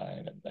motion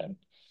design and then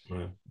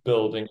Right.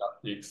 building up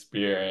the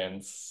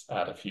experience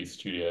at a few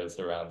studios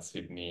around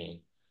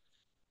Sydney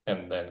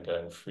and then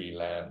going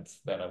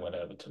freelance. Then I went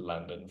over to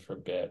London for a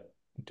bit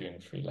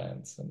doing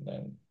freelance and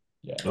then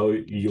yeah, Oh,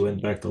 you went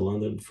continued. back to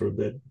London for a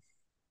bit?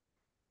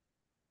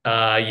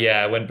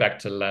 Yeah, I went back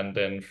to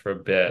London for a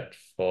bit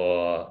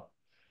for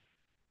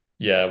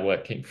yeah,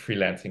 working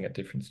freelancing at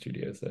different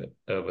studios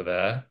over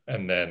there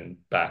and then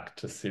back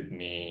to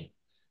Sydney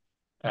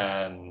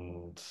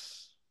and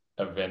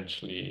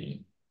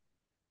eventually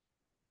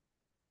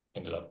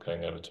ended up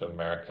going over to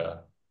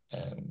America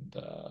and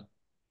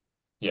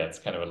yeah, it's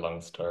kind of a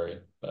long story,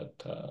 but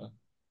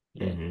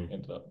yeah, Hmm.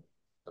 ended up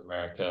in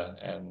America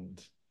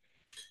and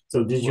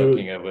So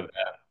working over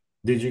there.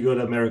 did you go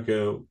to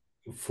America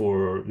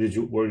for did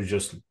you were you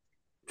just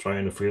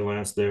trying to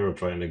freelance there or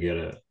trying to get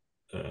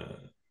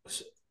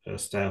a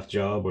staff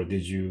job, or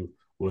did you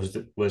was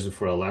it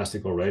for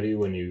Elastic already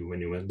when you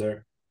went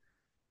there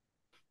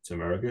to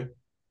America?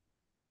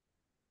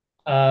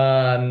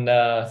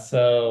 No,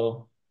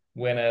 so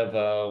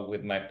whenever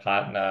with my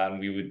partner and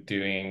we were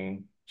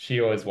doing,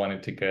 she always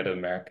wanted to go to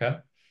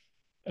America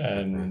Okay.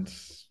 and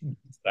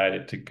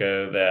decided to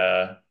go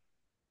there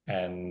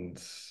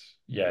and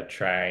yeah,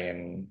 try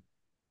and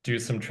do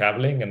some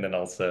traveling and then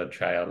also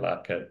try our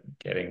luck at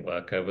getting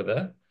work over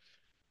there.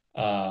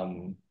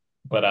 Um,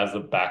 but as a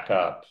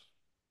backup,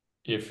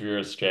 if you're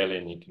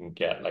Australian, you can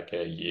get like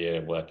a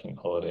year working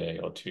holiday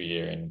or 2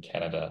 year in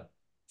Canada.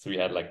 So we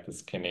had like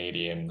this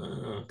Canadian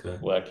Okay.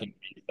 working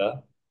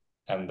visa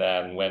and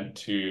then went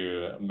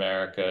to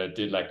America,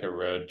 did like a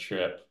road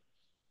trip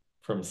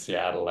from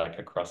Seattle, like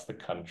across the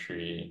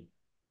country.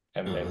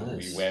 And Oh, then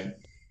we nice. went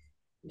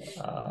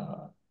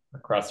uh,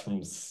 across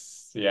from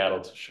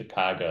Seattle to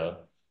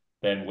Chicago,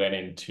 then went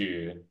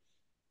into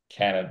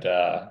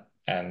Canada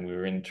and we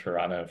were in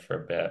Toronto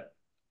for a bit.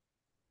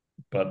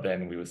 But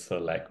then we were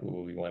sort of like,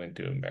 oh, we want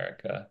to do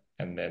America.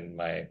 And then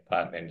my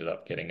partner ended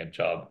up getting a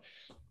job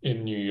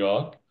in New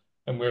York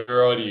and we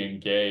were already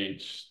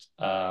engaged.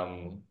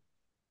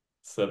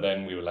 So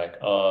then we were like,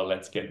 oh,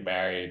 let's get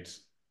married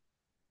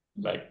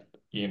like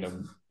in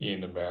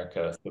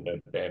America. So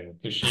that then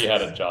because she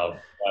had a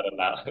job that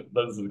allowed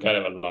this is kind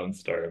of a long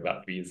story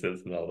about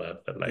visas and all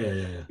that, but like Yeah,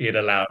 yeah, yeah. it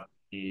allowed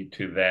me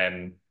to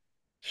then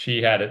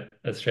she had it,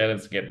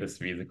 Australians get this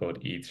visa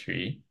called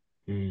E3.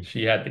 Mm.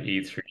 She had the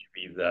E3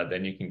 visa,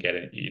 then you can get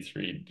an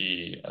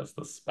E3D as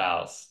the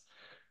spouse,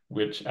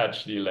 which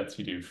actually lets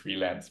you do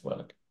freelance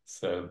work.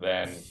 So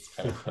then it's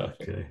kind of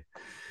perfect. Okay.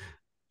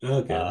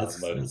 Okay,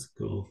 Most that's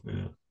cool.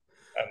 Yeah.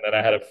 And then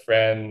I had a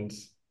friend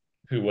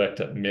who worked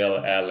at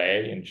Mill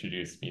LA,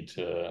 introduced me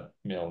to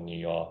Mill New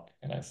York,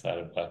 and I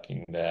started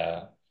working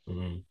there.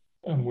 Mm.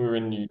 And we were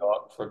in New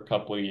York for a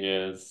couple of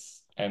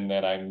years. And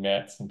then I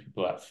met some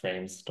people at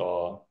Frame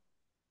Store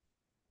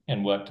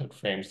and worked at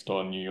Frame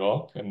Store in New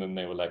York. And then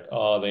they were like,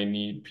 oh, they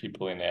need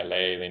people in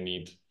LA. They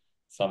need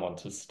someone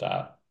to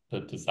start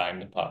the design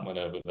department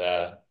over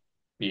there,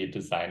 be a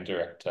design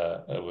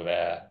director over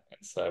there.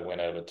 And so I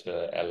went over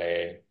to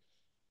LA,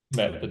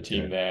 met the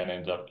team Okay. there, and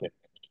ended up getting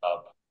a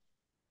job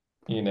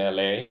in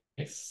LA,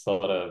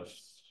 sort of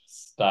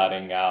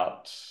starting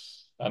out.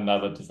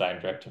 Another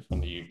design director from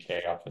the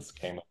UK office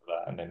came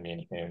over, and then me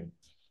and him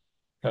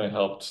kind of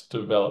helped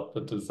develop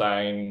the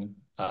design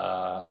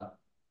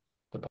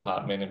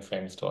department in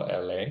Framestore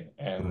LA.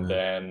 And Right.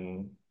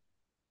 then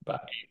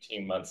about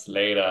 18 months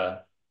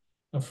later,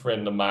 a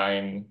friend of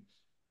mine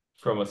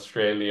from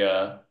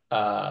Australia,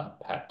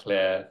 Pat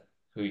Clare,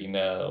 who you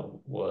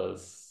know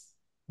was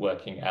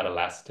working at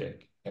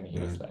Elastic, and he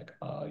was Right. like,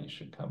 "Oh, you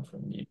should come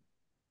from me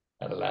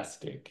at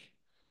Elastic.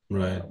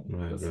 Right.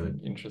 Right. There's Right.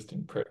 some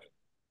interesting projects."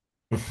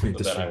 So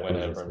then I Interesting went over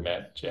projects. and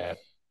met Jen,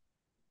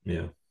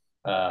 Yeah.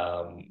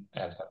 and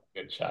had a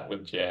good chat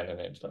with Jen, and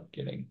ended up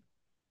getting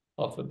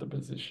offered the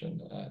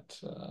position at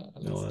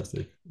Elastic.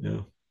 Elastic.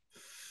 Yeah.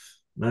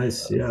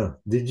 Nice. So Yeah.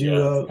 Did you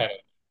yeah, it's kind of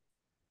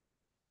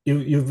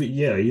you've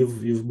yeah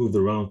you've moved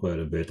around quite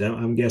a bit.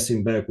 I'm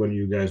guessing back when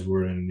you guys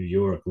were in New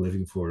York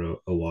living for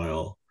a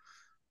while,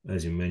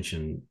 as you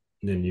mentioned,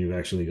 then you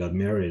actually got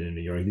married in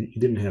New York. You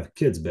didn't have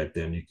kids back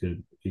then.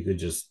 You could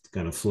just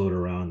kind of float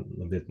around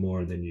a bit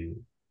more than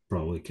you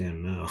probably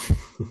can now.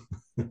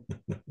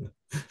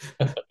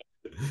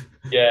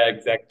 yeah,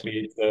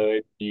 exactly. So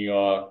in New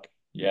York,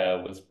 yeah,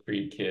 it was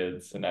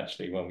pre-kids, and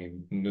actually when we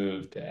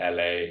moved to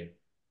LA,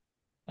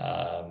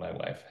 my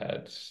wife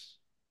had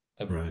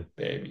a Right.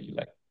 baby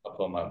like a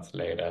couple of months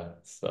later.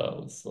 So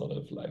it was sort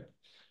of like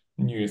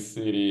new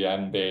city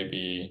and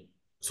baby.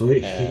 So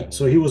he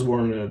And was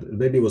born. The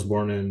baby was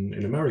born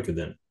in America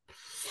then.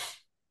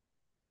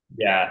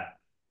 yeah,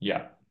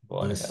 yeah,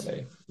 born in Nice.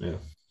 LA. Yeah.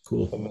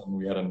 Cool. And then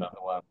we had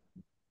another one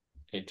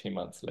 18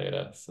 months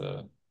later.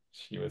 So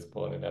she was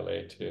born in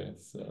LA too.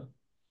 So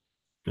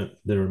Yeah,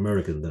 they're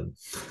American then.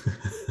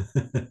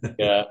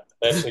 yeah,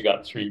 they actually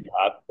got three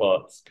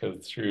passports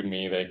because through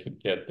me they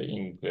could get the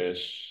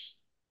English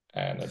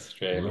and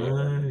Australia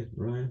and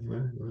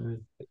Right.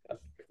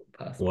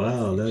 passports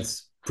Wow, each.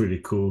 that's pretty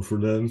cool for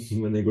them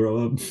when they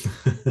grow up.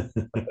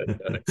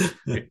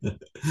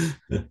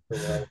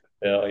 Well,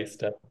 yeah, I used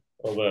to,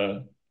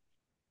 although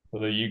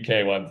the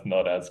UK one's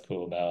not as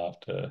cool now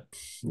after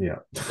Yeah.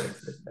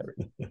 Brexit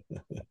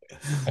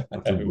and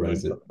After everything. We won't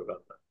Brexit. talk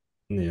about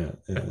Yeah.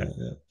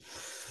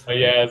 but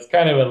yeah, it's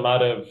kind of a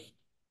lot of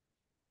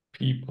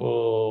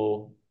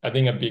people. I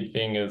think a big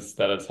thing is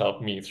that has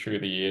helped me through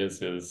the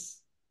years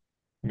is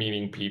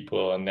meeting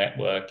people and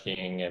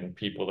networking and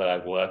people that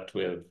I've worked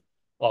with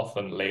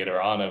often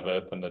later on have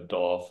opened the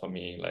door for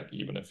me, like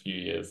even a few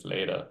years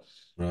later.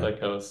 Right.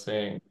 Like I was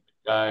saying,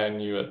 the guy I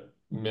knew at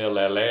Mill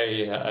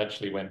LA, I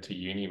actually went to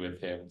uni with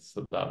him.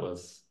 So that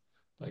was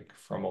like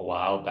from a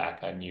while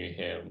back, I knew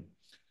him.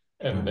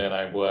 And Right. then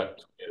I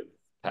worked with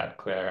Pat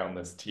Clare on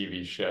this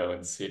TV show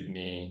in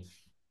Sydney.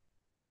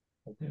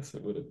 I guess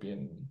it would have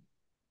been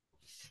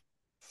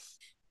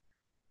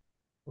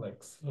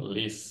like at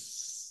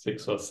least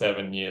 6 or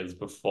 7 years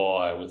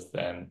before I was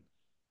then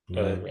Right.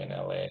 over in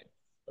LA.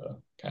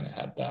 So kind of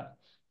had that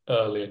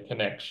earlier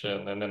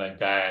connection. And then a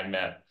guy I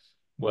met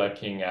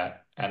working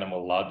at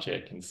Animal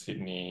Logic in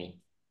Sydney.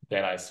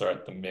 Then I saw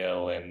at the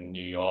mill in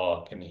New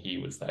York, and he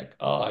was like,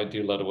 "Oh, I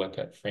do a lot of work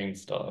at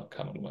Framestore.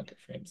 Come and work at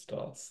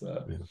Framestore."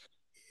 So, Yeah.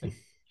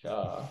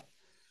 like,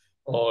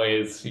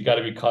 always you got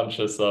to be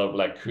conscious of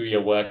like who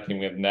you're working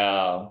with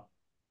now.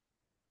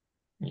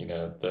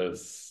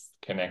 Those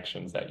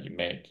connections that you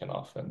make can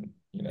often,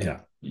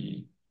 Yeah.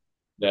 be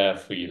there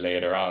for you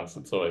later on. So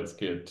it's always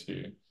good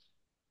to,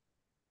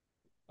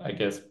 I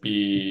guess,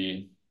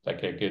 be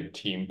like a good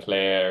team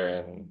player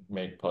and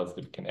make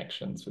positive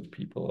connections with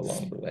people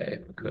along the way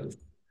because,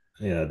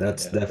 Yeah,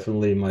 that's yeah.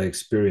 definitely my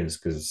experience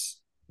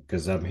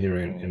because I'm here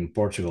Mm, in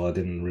Portugal. I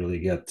didn't really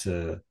get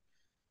to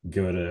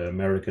go to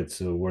America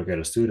to work at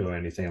a studio or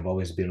anything. I've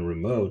always been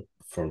remote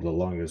for the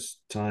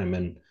longest time,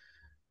 and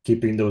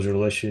keeping those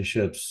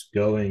relationships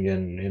going,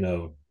 and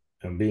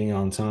and being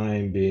on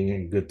time,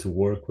 being good to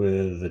work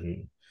with,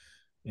 and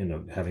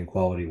having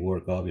quality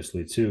work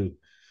obviously too.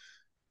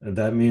 And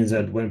that means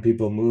that mm, when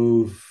people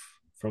move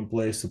from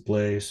place to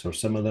place, or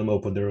some of them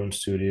open their own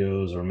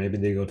studios, or maybe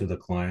they go to the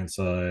client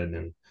side,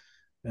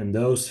 and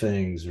those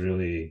things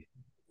really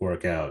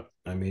work out.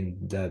 I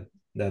mean,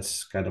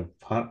 that's kind of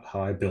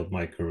how I built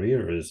my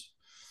career. Is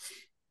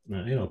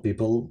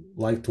people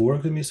like to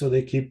work with me, so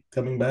they keep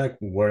coming back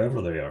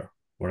wherever they are,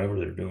 whatever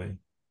they're doing.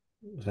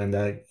 And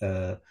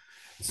that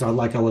it's not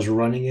like I was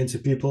running into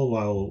people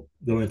while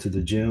going to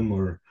the gym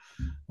or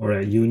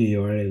at uni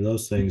or any of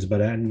those things,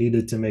 but I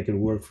needed to make it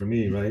work for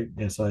me, right?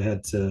 And so I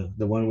had to.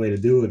 The one way to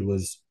do it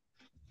was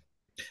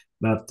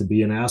not to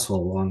be an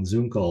asshole on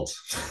Zoom calls.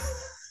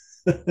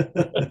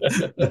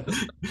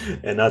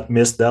 And not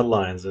miss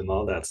deadlines and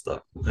all that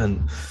stuff.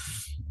 And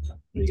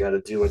you got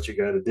to do what you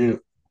got to do.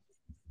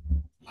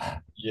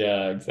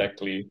 yeah,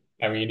 exactly.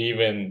 I mean,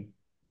 even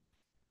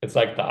it's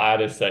like the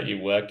artists that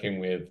you're working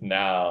with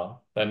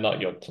now, they're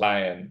not your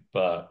client,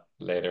 but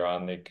later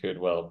on they could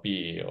well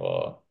be,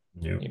 or,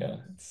 Yeah.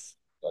 it's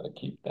got to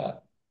keep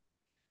that,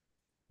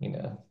 you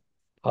know,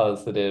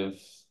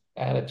 positive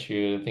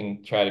attitude. I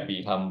think try to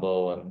be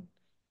humble and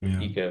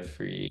Yeah. ego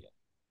free.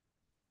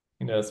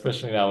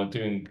 Especially now we're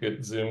doing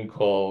good Zoom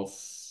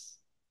calls.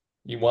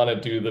 You want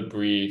to do the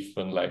brief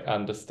and like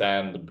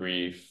understand the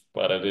brief,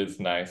 but it is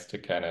nice to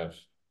kind of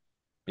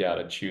be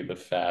able to chew the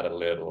fat a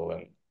little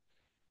and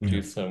Yeah.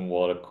 do some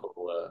water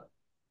cooler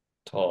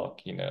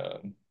talk,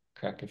 and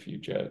crack a few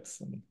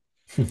jokes and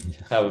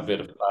have a bit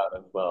of fun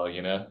as well,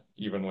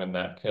 even when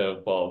that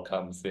curveball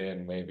comes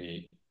in,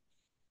 maybe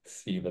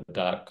see the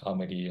dark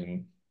comedy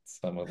in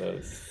some of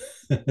those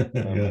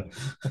Yeah. moments.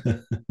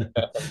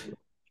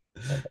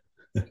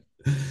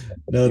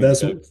 A No, few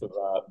that's jokes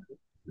about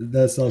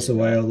that's also doing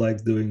why I that.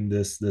 like doing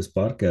this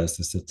podcast,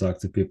 is to talk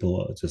to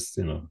people, just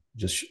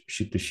just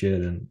shoot the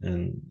shit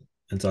and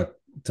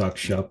talk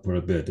shop for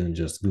a bit and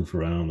just goof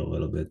around a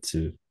little bit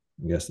too.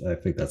 I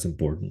think that's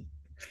important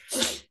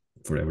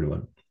for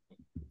everyone.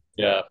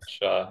 Yeah,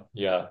 sure.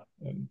 Yeah.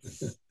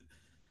 It's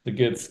a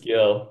good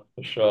skill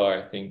for sure.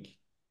 I think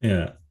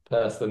Yeah.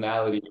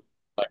 personality,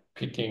 like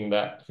picking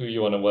that who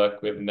you want to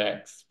work with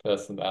next,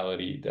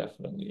 personality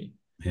definitely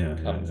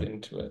comes Yeah.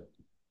 into it.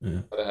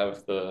 Yeah. Gotta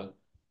have the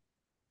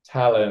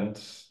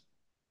talent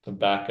to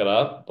back it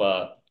up,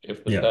 but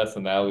if the Yeah.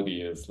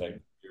 personality is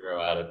like 0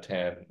 out of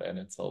 10, then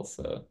it's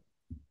also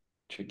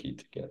tricky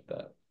to get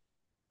that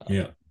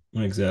Yeah.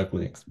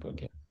 Exactly. next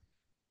book in.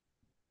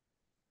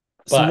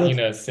 So But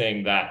what?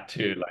 saying that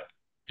too, like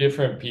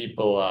different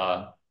people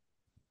are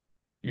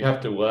you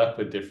have to work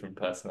with different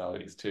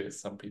personalities too.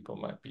 Some people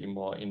might be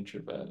more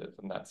introverted,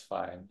 and that's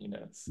fine,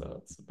 So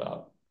it's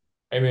about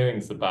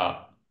everything's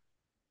about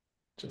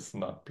just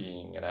not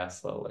being an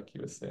asshole, like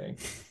you were saying.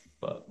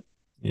 But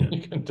Yeah.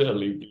 you can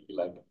totally be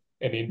like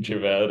an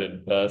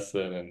introverted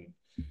person and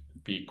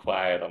be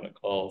quiet on the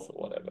calls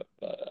or whatever.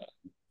 But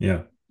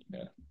Yeah. you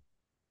know,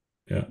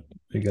 Yeah.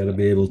 You got to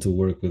be able to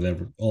work with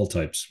all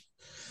types.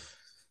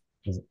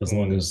 Mm,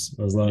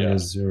 as long yeah.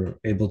 as you're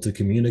able to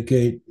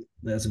communicate,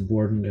 that's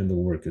important, and the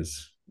work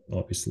is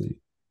obviously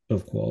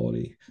of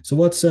quality. So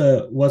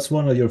what's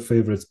one of your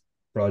favorite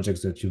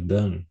projects that you've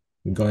done?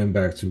 Going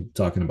back to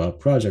talking about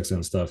projects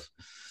and stuff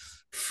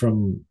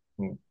from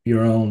Mm.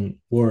 your own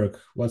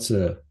work, what's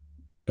a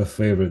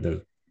favorite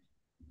that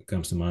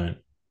comes to mind?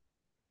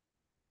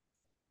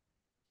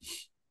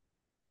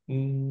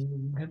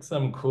 Had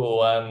some cool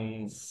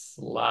ones.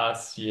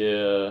 Last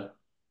year,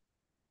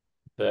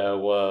 there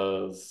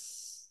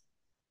was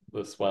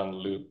this one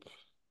loop.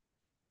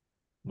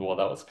 Well,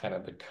 that was kind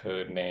of the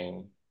code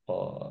name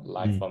for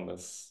life Mm, on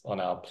on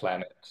our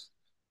planet,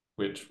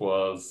 which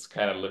was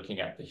kind of looking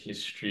at the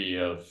history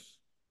of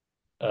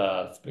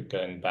Earth, but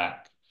going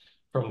back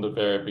from the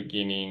very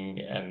beginning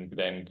and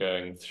then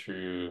going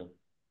through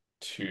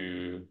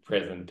to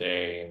present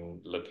day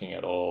and looking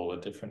at all the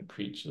different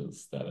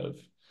creatures that have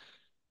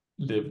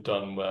lived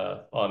on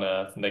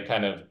Earth. And they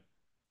kind of,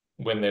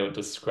 when they were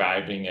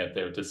describing it,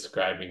 they were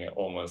describing it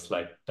almost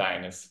like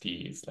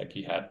dynasties. Like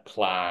you had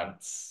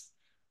plants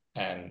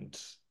and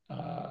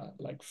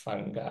like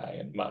fungi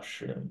and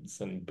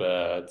mushrooms and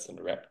birds and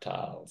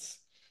reptiles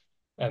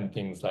and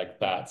things like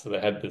that. So they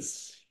had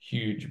this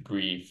huge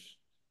brief,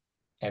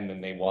 and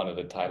then they wanted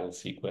a title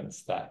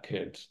sequence that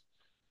could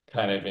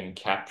kind of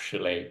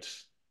encapsulate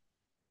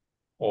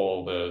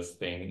all those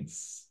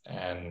things.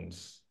 And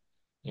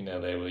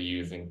they were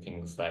using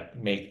things like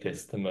make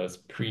this the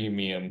most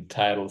premium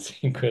title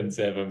sequence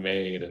ever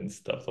made and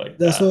stuff like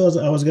that's what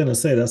that. I was gonna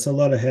say. That's a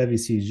lot of heavy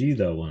CG,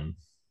 that one.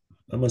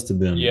 That must have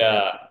been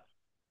Yeah.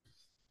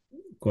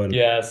 quite a.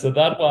 Yeah. So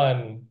that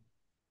one,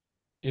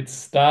 it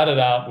started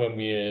out when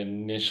we were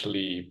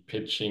initially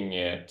pitching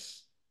it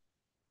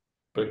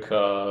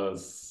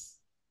because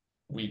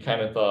we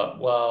kind of thought,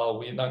 well,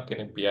 we're not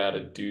going to be able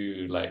to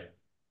do like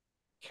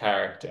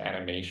character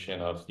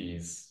animation of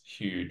these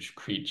huge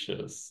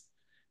creatures,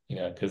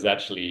 because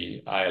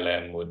actually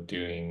ILM were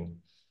doing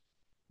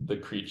the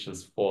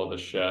creatures for the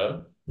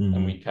show.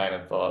 And Mhm. we kind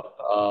of thought,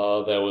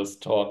 oh, there was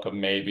talk of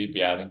maybe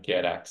be able to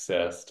get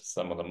access to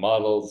some of the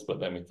models, but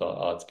then we thought,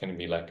 oh, it's going to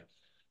be like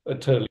a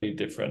totally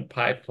different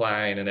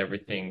pipeline and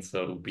everything.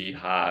 So it'll be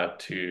hard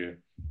to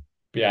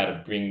be able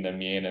to bring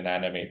them in and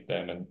animate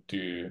them and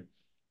do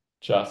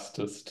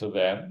justice to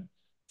them.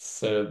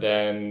 So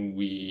then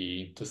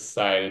we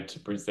decided to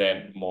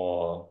present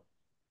more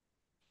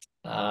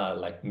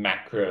like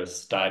macro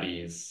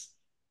studies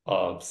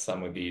of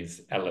some of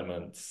these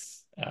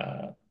elements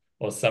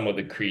or some of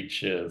the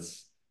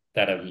creatures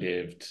that have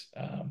lived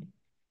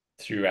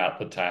throughout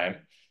the time.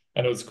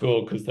 And it was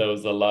cool because there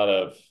was a lot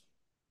of,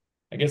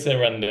 I guess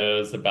everyone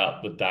knows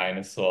about the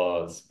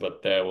dinosaurs,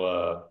 but there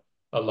were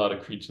a lot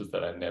of creatures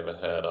that I never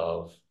heard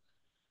of.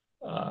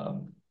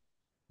 Um,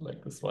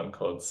 like this one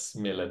called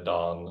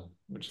Smilodon,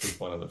 which was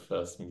one of the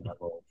first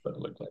mammals that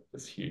looked like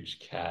this huge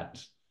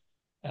cat.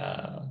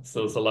 So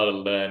there's a lot of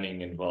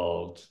learning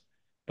involved.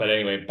 But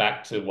anyway,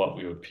 back to what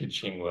we were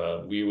pitching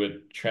were we were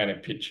trying to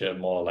picture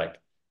more like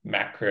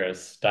macro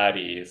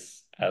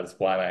studies as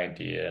one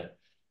idea.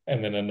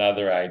 And then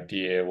another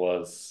idea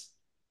was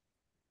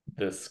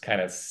this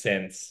kind of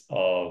sense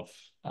of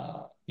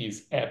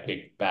these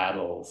epic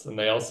battles. And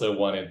they also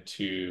wanted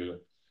to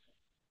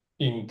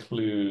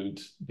include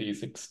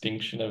these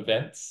extinction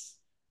events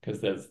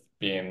because there's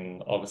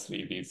been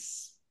obviously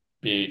these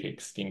big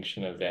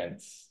extinction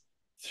events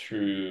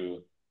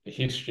through the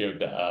history of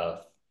the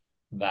earth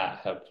that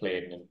have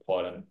played an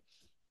important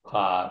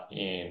part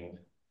in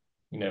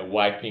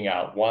wiping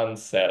out one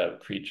set of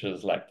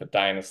creatures like the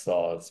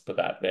dinosaurs, but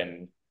that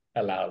then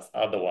allows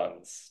other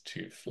ones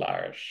to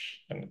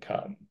flourish and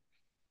come,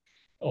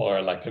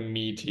 or like a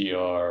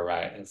meteor,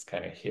 right, has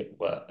kind of hit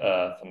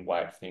Earth and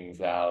wiped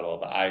things out, or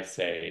the Ice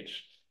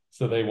Age.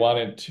 So they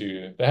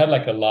had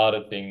like a lot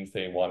of things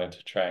they wanted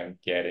to try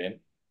and get in.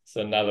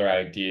 So another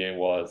idea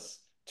was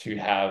to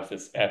have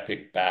this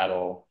epic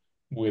battle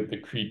with the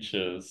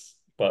creatures,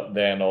 but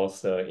then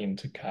also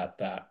intercut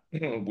that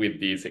with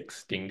these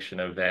extinction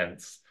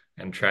events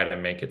and try to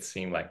make it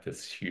seem like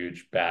this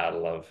huge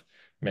battle of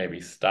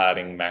maybe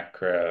starting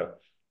macro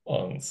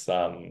on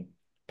some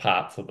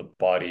parts of the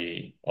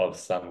body of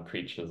some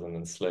creatures and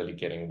then slowly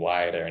getting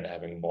wider and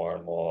having more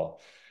and more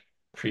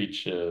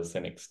creatures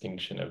and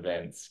extinction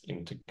events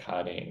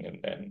intercutting and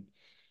then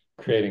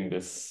creating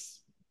this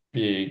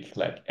big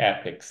like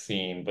epic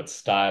scene but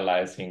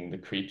stylizing the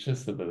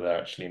creatures so that they're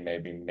actually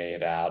maybe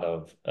made out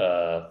of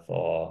earth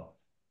or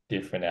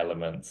different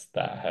elements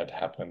that had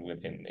happened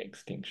within the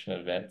extinction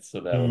event.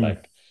 So there were Mm,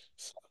 like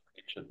some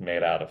creatures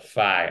made out of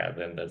fire,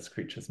 then there's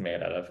creatures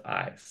made out of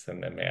ice,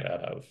 and they're made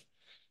out of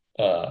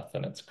earth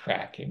and it's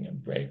cracking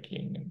and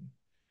breaking. And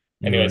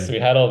anyway, so right. we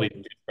had all these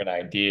different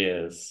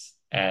ideas,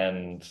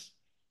 and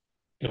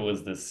it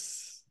was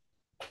this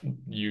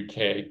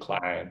UK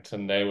client,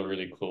 and they were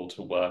really cool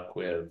to work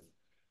with.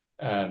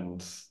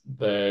 And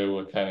they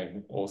were kind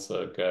of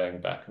also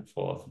going back and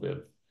forth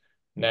with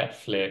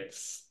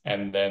Netflix.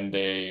 And then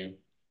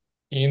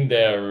in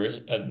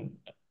their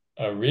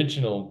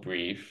original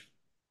brief,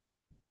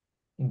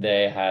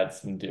 they had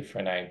some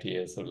different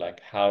ideas of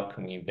like how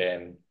can we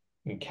then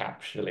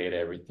encapsulate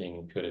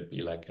everything? Could it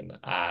be like an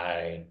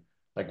eye?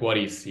 Like what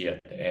do you see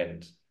at the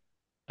end?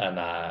 An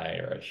eye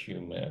or a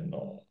human,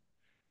 or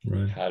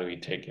Right. how do we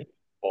take it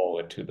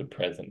forward to the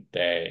present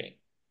day?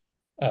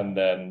 And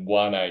then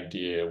one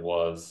idea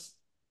was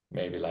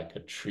maybe like a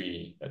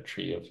tree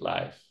of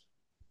life.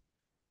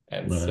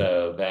 And Right.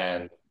 so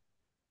then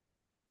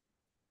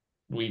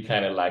we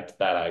kind of liked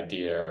that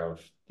idea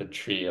of the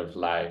tree of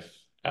life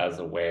as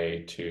a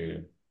way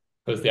to,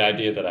 because the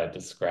idea that I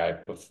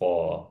described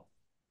before,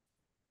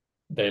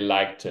 they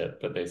liked it,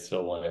 but they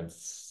still wanted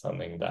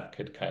something that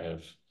could kind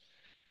of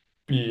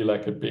be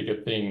like a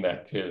bigger thing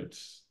that could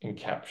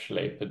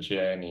encapsulate the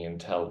journey and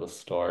tell the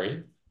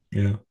story.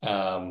 Yeah.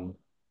 Um,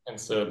 and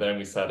so then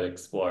we started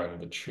exploring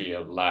the tree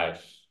of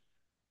life.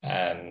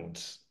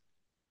 And,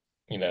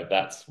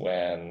 that's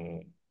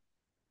when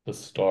the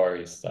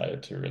story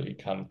started to really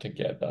come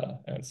together.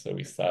 And so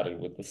we started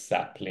with the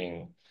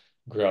sapling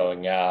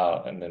growing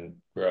out and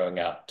then growing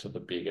out to the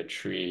bigger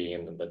tree,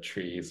 and then the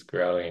tree is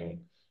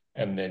growing.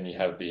 And then you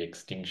have the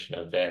extinction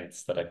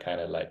events that are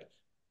kind of like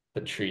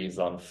the tree's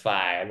on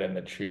fire, then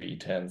the tree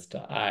turns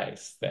to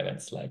ice, then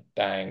it's like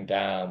dying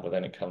down, but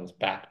then it comes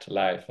back to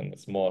life and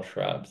there's more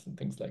shrubs and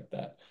things like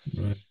that.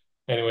 Right.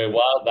 Anyway,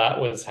 while that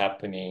was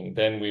happening,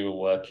 then we were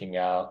working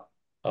out,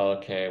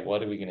 okay,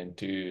 what are we going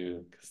to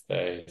do? Because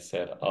they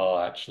said, oh,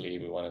 actually,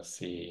 we want to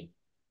see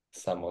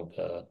some of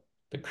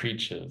the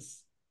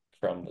creatures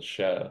from the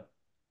show.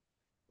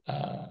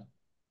 Uh,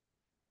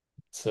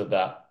 so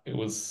that it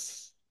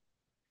was,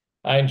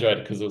 I enjoyed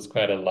it because it was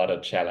quite a lot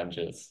of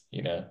challenges.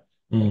 And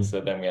Mm.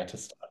 so then we had to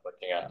start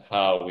looking at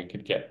how we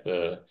could get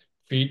the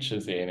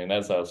features in. And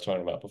as I was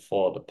talking about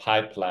before, the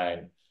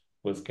pipeline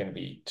was going to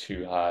be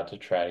too hard to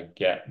try to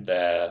get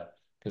there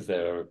because they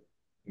were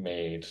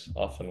made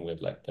often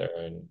with like their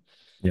own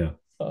Yeah.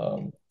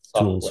 Tools.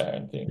 software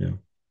and things. Yeah.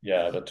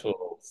 Yeah, the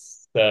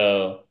tools.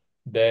 So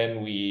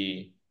then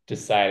we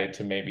decided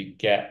to maybe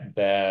get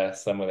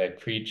some of their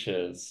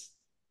creatures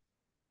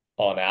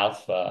on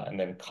alpha and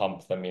then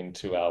comp them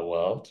into our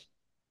world.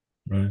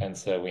 Right. And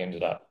so we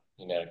ended up,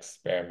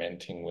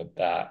 experimenting with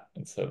that.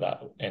 And so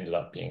that ended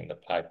up being the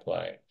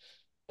pipeline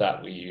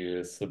that we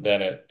use.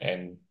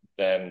 And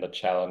then the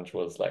challenge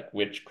was like,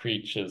 which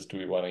creatures do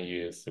we want to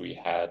use? So we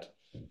had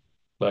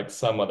like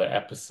some of the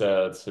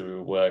episodes who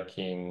were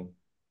working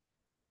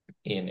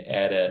in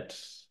edit,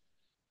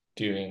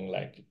 doing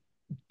like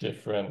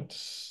different,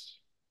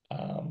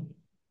 um,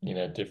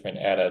 different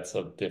edits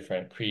of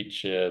different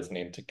creatures and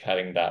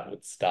intercutting that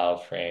with style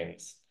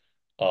frames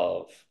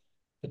of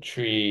the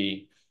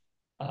tree.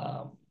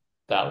 Um,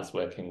 that was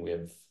working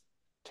with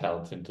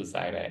talented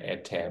designer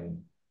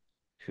Etem,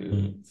 Mm.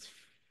 who's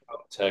from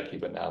Turkey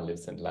but now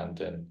lives in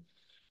London.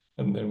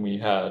 And then we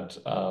had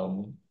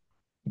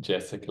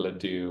Jessica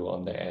Ledoux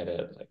on the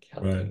edit, like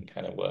Right. helping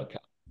kind of work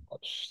out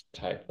which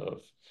type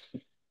of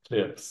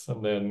clips.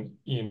 And then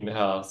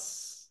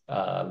in-house,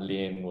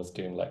 Lynn was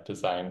doing like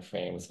design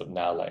frames of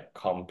now like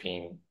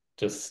comping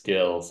just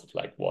skills of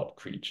like what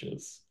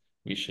creatures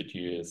we should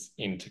use,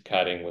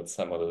 intercutting with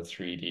some of the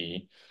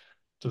 3D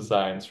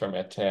designs from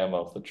Etem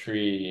of the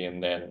tree.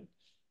 And then,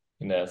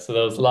 so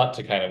there was a lot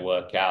to kind of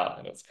work out,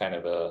 and it's kind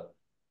of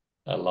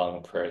a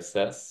long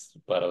process,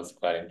 but it was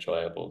quite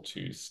enjoyable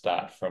to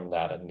start from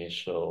that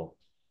initial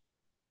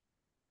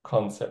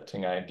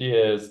concepting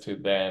ideas to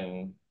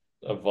then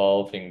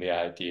evolving the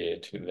idea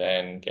to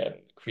then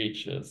getting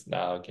creatures,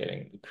 now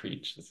getting the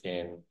creatures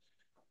in,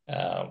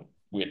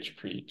 which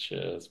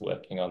creatures,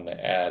 working on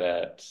the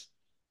edit,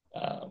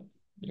 um,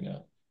 you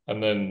know.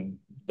 And then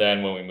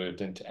when we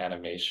moved into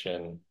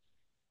animation,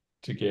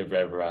 to give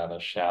everyone a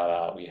shout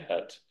out, we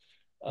had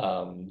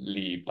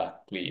Lee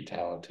Buckley,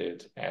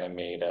 talented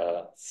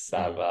animator, Mm.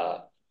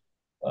 Sava,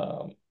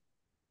 um,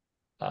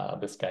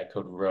 this guy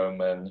called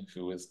Roman,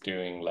 who was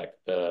doing like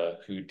the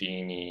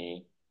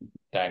Houdini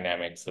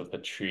dynamics of the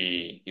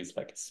tree. He's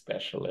like a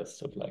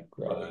specialist of like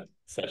Right. growing.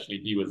 Essentially,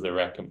 he was a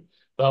recommend.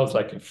 That was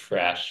like a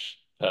fresh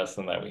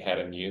person that we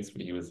hadn't used,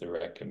 but he was a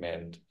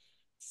recommend.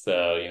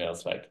 So,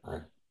 it's like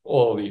Right.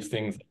 all these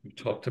things that we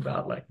talked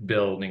about, like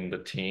building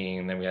the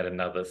team. Then we had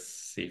another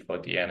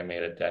C4D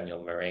animator,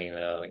 Daniel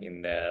Moreno,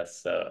 in there.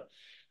 So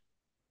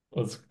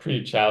was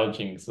pretty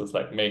challenging because it was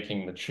like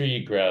making the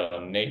tree grow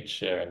and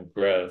nature and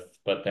growth,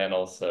 but then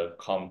also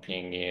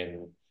comping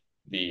in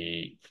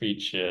the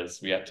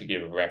creatures. We had to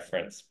give a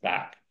reference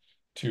back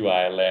to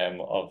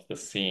ILM of the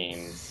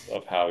scenes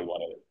of how we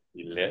wanted it to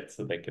be lit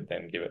so they could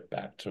then give it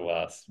back to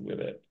us with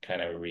it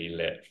kind of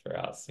relit for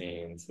our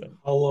scenes. And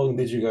How long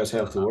did you guys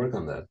have to work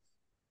on that?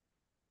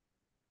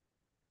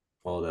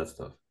 All that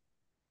stuff.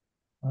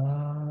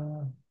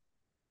 uh,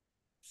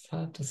 it's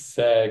hard to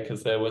say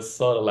because there was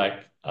sort of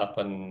like up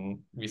and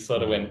we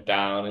sort of Mm. went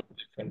down in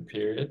different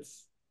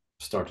periods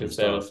Start and because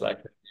there stop. was like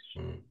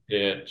Mm.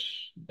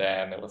 pitch,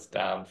 then it was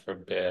down for a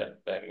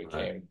bit, then we Right.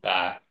 came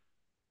back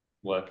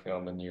working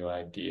on the new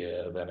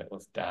idea, then it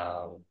was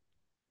down,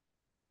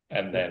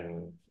 and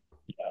then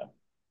yeah.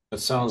 It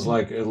sounds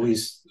like at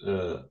least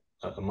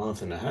a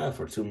month and a half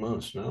or 2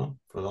 months, no,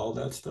 for all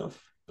that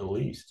stuff, at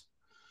least.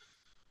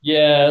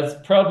 Yeah, it's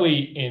probably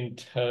in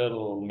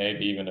total,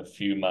 maybe even a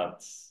few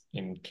months,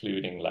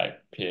 including like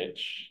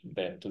pitch,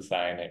 then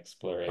design Right.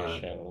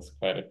 exploration. Was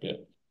quite a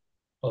bit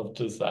of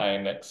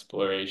design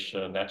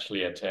exploration.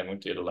 Actually, at Tim, we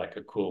did like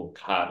a cool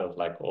cut of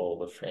like all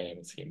the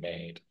frames he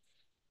made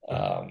Right.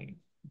 um,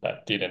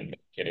 that didn't make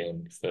it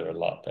in because there were a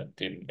lot that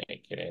didn't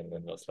make it in. And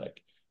it was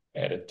like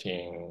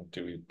editing,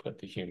 do we put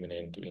the human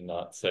in, do we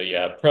not? So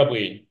yeah,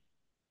 probably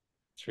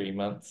 3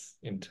 months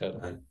in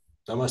total. Right.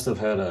 I must have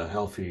had a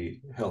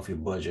healthy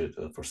budget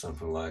for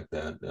something like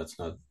that. That's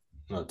not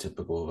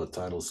typical of a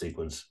title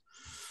sequence.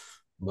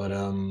 But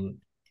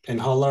and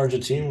how large a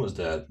team was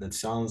that? That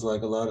sounds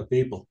like a lot of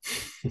people.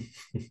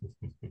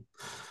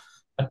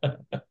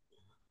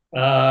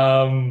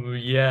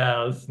 Yeah,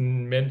 I was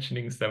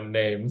mentioning some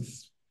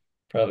names,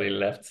 probably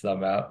left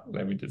some out.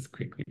 Let me just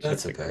quickly check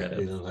That's the okay. You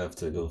credits. don't have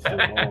to go through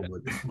them all,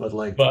 but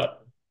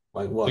But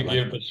like to what? Like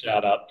give the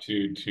shout out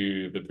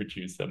to the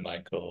producer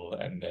Michael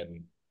and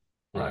then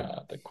right.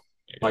 the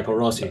Michael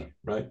coordinator. So Rossi,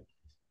 right?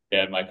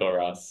 yeah, Michael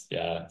Ross.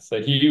 Yeah.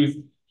 So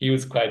he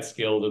was quite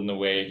skilled in the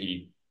way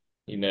he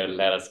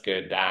let us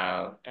go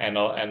down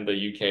and the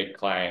UK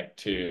client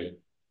too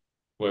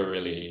were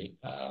really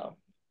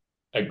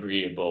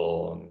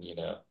agreeable and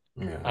Yeah,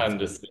 that's good.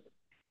 understood.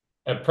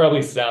 It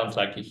probably sounds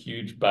like a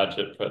huge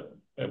budget, but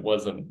it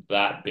wasn't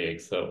that big.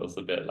 So it was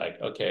a bit like,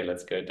 okay,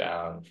 let's go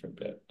down for a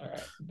bit. All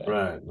right. Then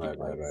Right, you right, right,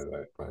 guys right,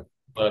 right, right, right.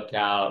 work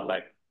out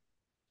like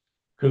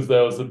because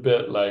there was a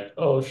bit like,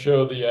 oh,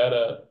 show the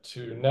edit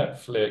to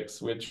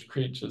Netflix. Which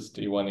creatures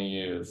do you want to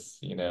use?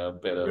 A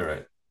bit You're of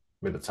right.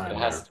 Bit of it time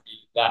has there. to be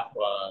that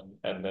one.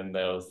 And then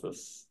there was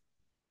this,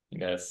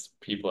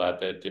 people had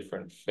their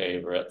different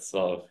favorites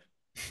of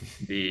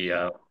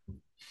the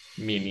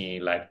mini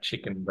like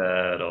chicken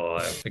bird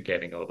or I'm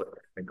forgetting all the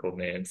technical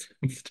names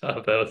and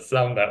stuff. There were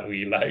some that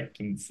we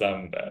liked and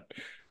some that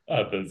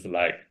others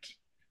liked.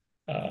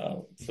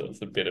 So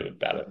it's a bit of a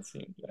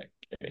balancing, like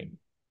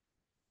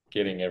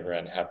getting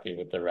everyone happy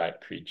with the right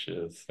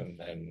creatures and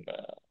then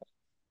All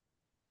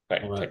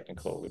quite right.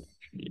 technical with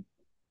tree.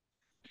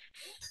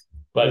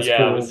 But That's yeah,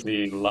 cool.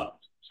 obviously, lot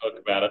to talk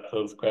about it. So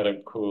it was quite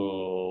a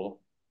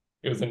cool.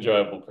 It was an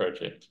enjoyable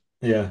project.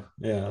 Yeah,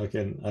 yeah,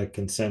 I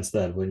can sense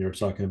that when you're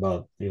talking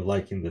about you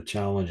liking the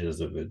challenges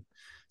of it.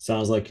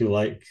 Sounds like you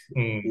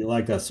Mm.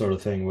 like that sort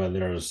of thing where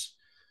there's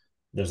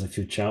a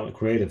few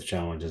creative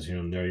challenges here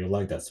and there. You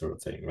like that sort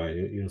of thing, right?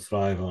 You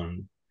thrive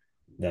on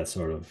that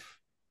sort of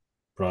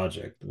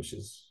project, which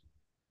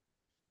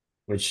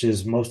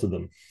is most of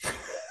them.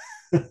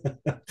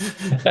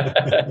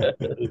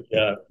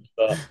 Yeah.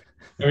 So,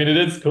 I mean, it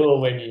is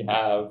cool when you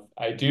have.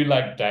 I do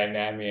like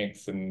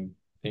dynamics and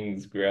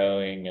things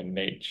growing and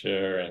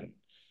nature and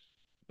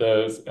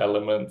those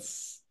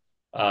elements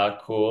are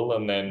cool.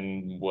 And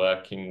then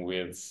working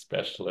with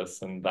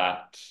specialists in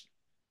that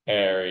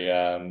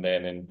area and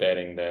then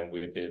embedding them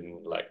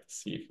within like the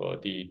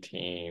C4D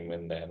team.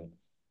 And then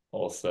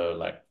also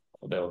like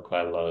there were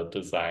quite a lot of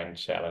design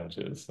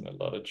challenges and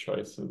a lot of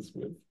choices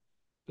with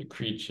the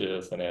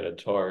creatures and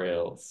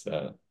editorials.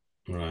 So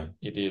Right.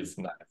 it is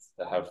nice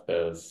to have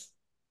those.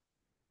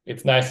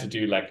 It's nice to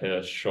do like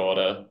a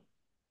shorter,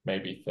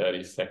 maybe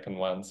 30-second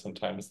one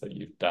sometimes that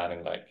you've done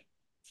in like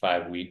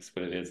 5 weeks,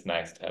 but it is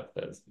nice to have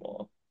those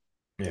more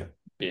Yeah.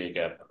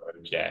 bigger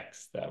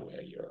projects that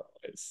where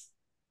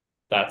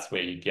that's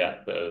where you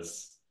get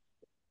those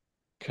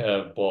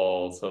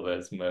curveballs or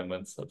those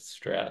moments of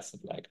stress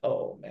of like,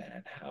 oh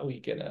man, how are we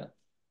gonna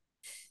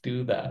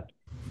do that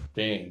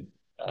thing?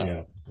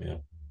 Yeah. Yeah.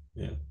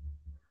 Yeah.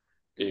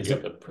 Is Bigger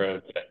it? the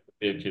project, the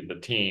bigger the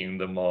team,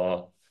 the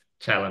more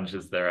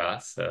challenges there are.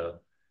 So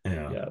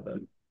Yeah. yeah,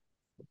 that's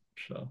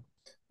sure.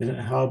 And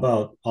how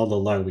about all the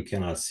light we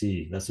cannot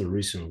see? That's a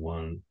recent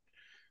one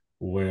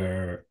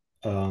where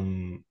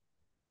um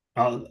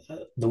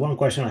the one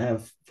question I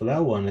have for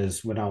that one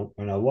is when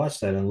I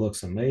watched that and it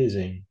looks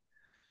amazing.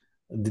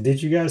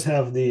 Did you guys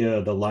have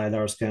the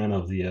lidar scan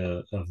of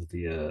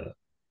the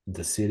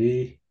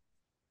city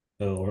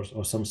or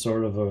some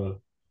sort of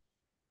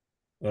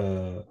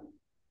uh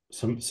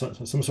some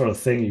sort of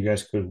thing you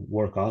guys could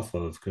work off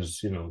of?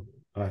 Because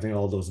I think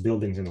all those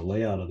buildings and the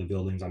layout of the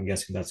buildings, I'm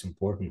guessing that's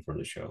important for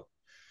the show.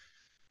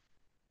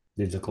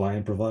 Did the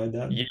client provide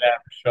that? Yeah,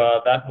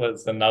 sure. That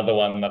was another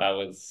one that I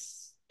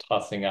was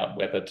tossing up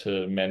whether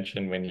to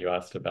mention when you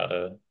asked about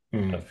a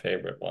Mm,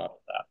 favorite one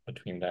that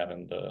between that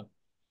and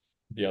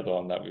the other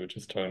one that we were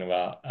just talking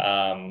about.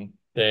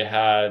 They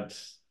had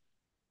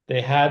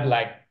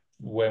like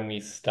when we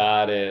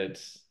started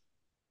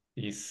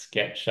these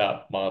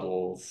SketchUp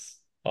models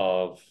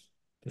of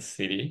the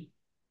city,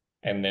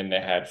 and then they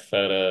had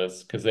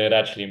photos because they had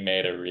actually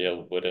made a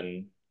real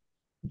wooden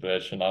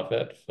version of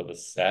it for the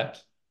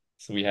set.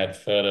 So we had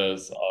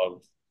photos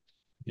of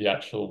the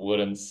actual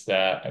wooden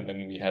set, and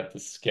then we had the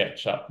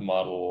SketchUp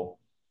model,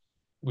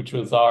 which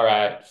was all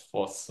right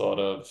for sort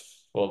of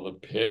for the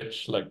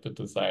pitch. Like the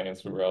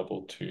designers were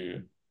able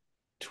to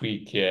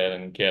tweak it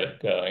and get it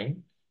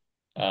going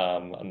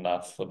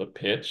enough for the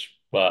pitch.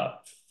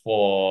 But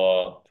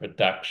for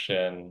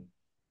production,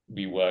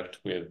 we worked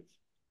with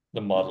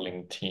the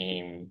modeling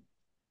team,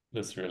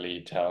 this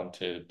really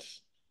talented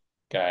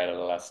guy at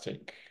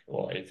Elastic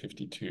or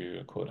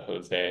A52 called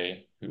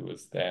Jose, who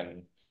was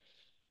then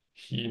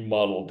he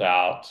modeled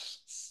out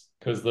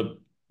because the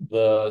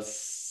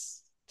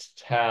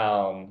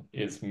town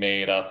is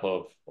made up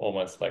of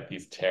almost like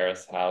these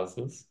terrace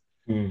houses,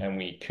 Mm, and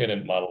we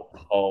couldn't model the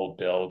whole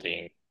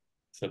building.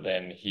 So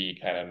then he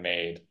kind of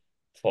made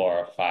 4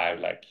 or 5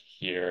 like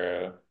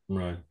hero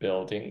right,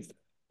 buildings,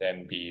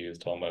 then be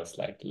used almost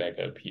like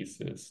Lego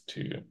pieces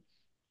to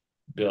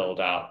build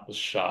out the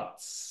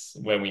shots.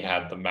 When we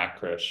had the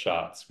macro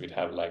shots, we'd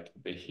have like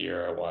the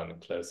hero one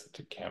closer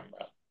to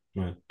camera.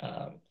 right,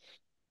 Um,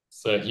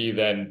 so he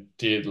then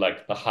did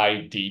like the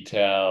high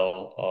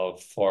detail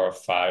of 4 or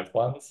 5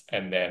 ones,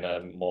 and then a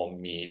more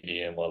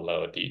medium or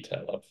lower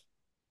detail of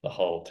the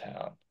whole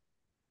town.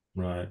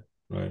 right,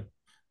 right.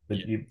 But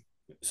Yeah. you,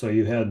 so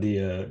you had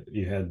the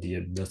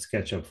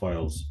SketchUp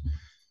files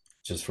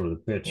just for the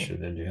pitch, Mm.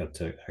 and then you had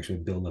to actually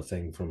build a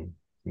thing from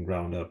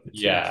ground up. It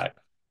seems. Yeah,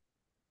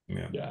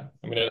 Yeah, yeah.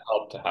 I mean, it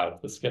helped to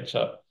have the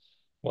SketchUp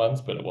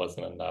ones, but it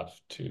wasn't enough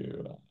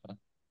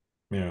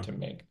yeah. to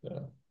make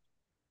the.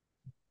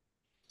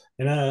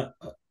 And I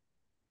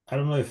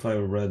don't know if I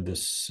read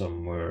this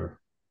somewhere.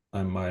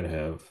 I might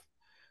have,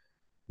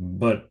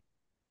 but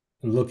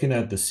looking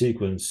at the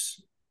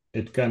sequence,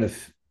 it kind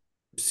of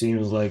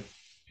seems like,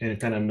 and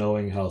kind of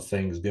knowing how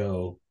things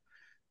go.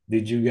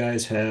 Did you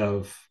guys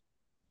have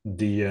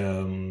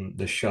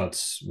the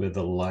shots with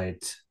the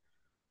light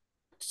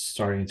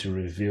starting to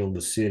reveal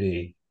the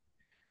city,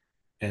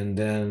 and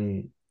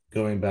then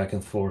going back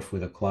and forth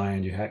with a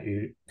client?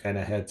 You kind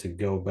of had to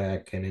go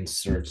back and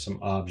insert some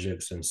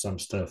objects and some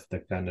stuff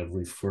that kind of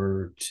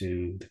refer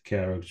to the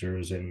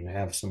characters and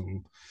have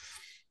some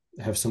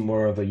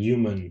more of a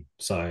human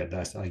side.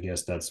 I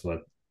guess that's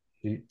what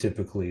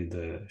typically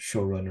the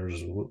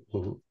showrunners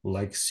will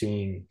like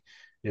seeing.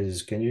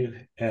 Is, can you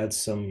add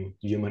some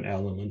human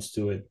elements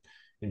to it?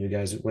 And you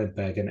guys went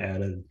back and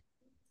added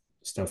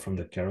stuff from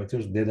the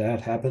characters. Did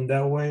that happen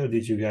that way, or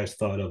did you guys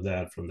thought of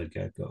that from the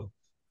get-go,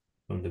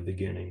 from the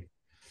beginning?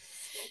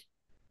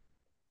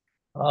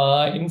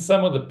 In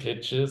some of the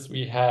pitches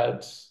we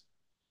had,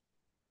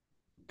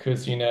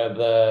 because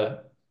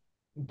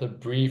the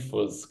brief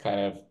was kind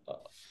of,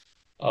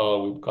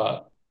 oh, we've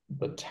got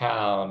the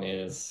town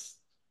is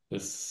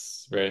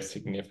this very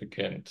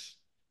significant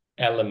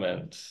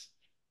element,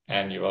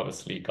 and you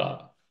obviously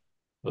got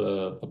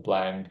the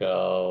blind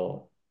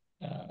girl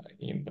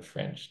in the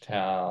French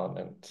town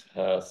and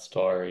her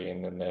story,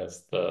 and then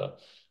there's the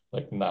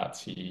like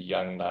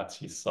young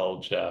Nazi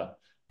soldier.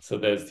 So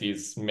there's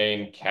these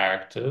main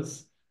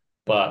characters,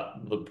 but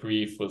the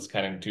brief was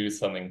kind of do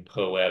something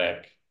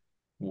poetic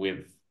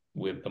with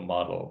with the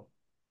model.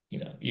 You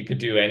know, you could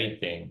do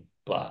anything,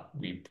 but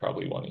we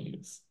probably want to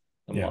use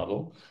the Yeah,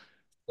 model.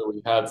 So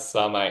we had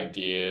some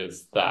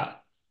ideas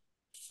that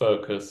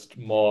focused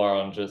more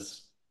on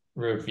just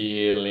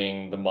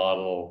revealing the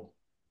model.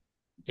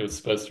 It was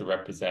supposed to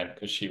represent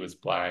because she was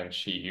blind.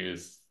 She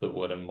used the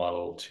wooden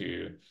model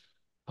to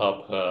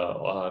help her,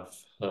 or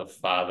her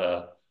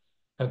father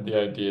had the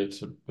idea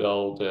to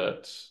build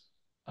it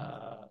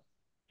uh,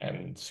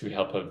 and to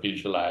help her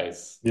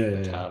visualize yeah, the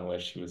yeah, yeah, town where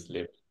she was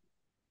living.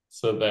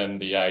 So then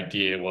the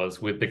idea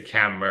was with the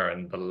camera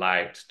and the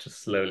light to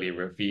slowly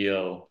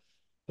reveal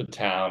the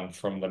town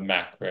from the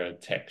macro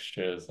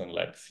textures and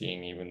like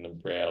seeing even the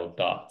braille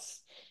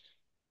dots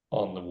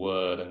on the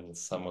wood and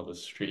some of the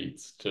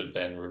streets to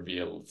then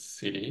reveal the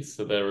city.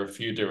 So there were a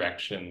few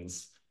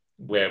directions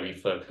where we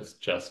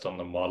focused just on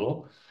the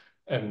model.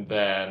 And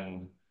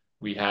then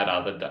we had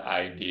other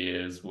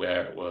ideas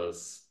where it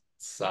was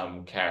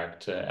some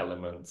character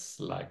elements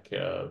like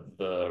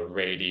the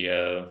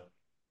radio,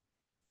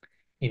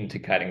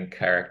 intercutting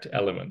character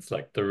elements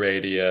like the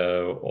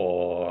radio,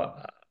 or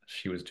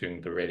she was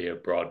doing the radio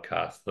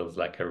broadcast. There was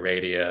like a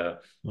radio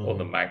or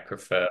the mm-hmm.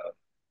 microphone.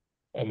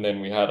 And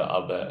then we had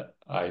other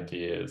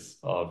ideas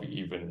of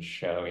even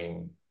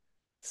showing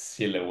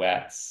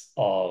silhouettes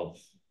of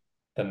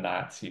the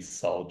Nazi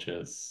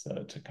soldiers,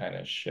 so to kind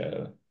of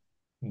show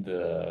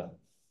the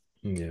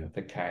Yeah,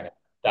 the kind of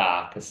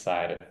darker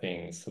side of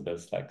things. So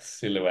there's like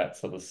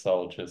silhouettes of the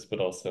soldiers, but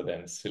also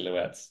then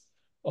silhouettes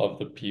of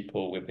the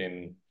people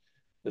within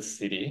the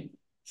city.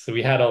 So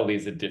we had all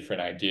these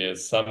different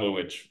ideas, some of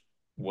which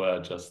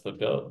were just the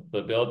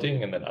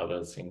building, and then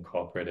others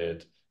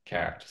incorporated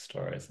character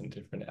stories and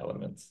different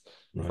elements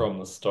right, from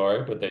the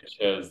story. But they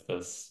chose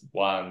this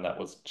one that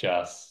was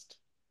just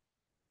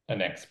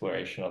an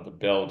exploration of the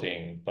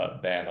building.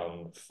 But then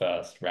on the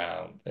first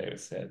round, they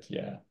said,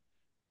 yeah,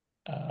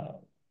 uh,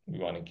 we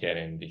want to get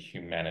in the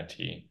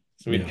humanity.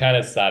 So we'd yeah, kind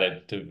of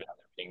started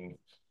developing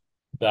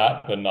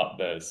that, but not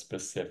those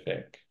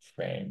specific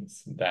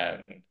frames.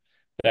 Then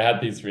they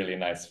had these really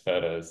nice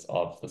photos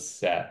of the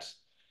set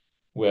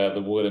where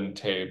the wooden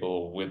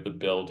table with the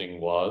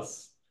building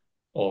was,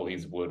 all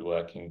these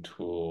woodworking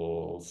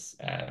tools,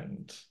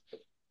 and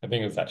I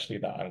think it was actually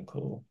the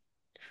uncle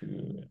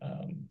who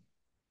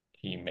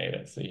he made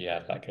it. So he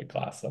had like a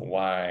glass of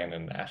wine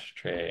and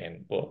ashtray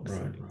and books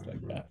and Right, things right, like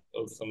right. that.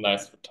 It was some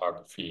nice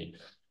photography.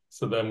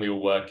 So then we were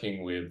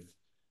working with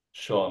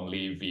Sean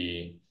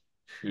Levy,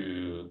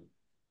 who,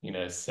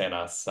 sent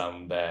us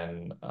some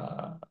then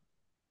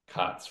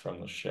cuts from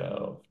the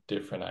show,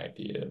 different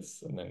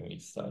ideas, and then we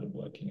started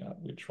working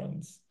out which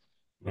ones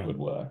Right. would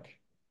work.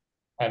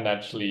 And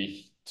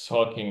actually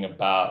talking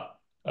about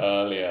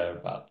earlier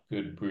about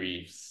good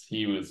briefs,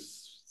 he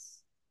was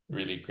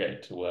really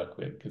great to work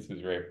with because he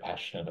was very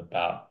passionate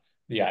about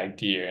the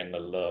idea and the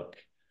look.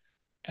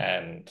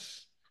 And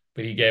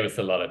but he gave us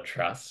a lot of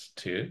trust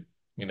too.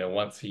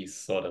 Once he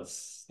sort of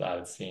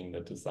started seeing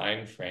the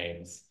design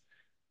frames,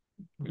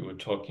 we were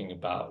talking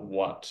about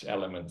what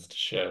elements to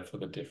show for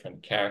the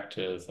different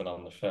characters. And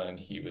on the phone,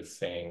 he was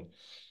saying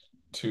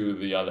to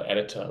the other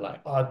editor,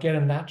 like, oh, get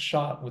in that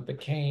shot with the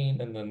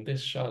cane and then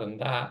this shot and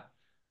that.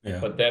 Yeah,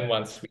 But then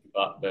once we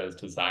got those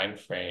design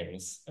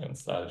frames and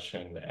started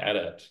showing the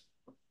edit,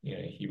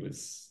 he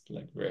was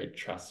like very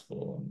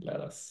trustful and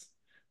let us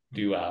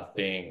do our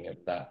thing. And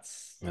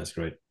that's, that's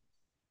great.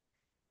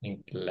 I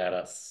think, let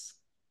us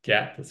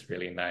get this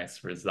really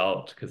nice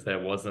result because there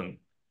wasn't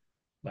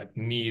like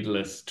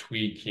needless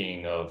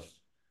tweaking of,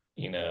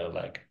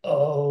 like,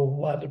 oh,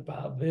 what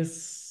about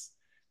this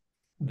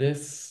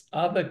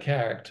other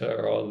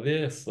character or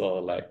this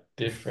or like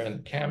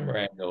different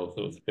camera angles.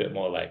 It was a bit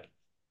more like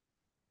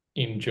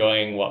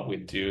enjoying what we're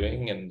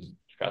doing and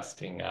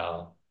trusting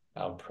our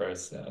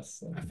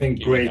process I and think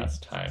giving great us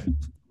time.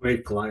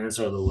 great clients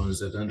are the ones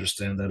that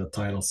understand that a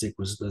title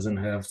sequence doesn't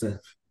have to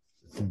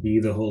be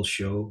the whole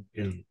show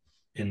in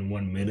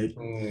 1 minute.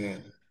 Mm,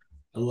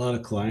 A lot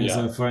of clients,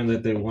 I yeah, find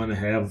that they want to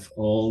have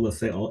all the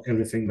thing,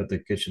 everything but the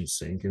kitchen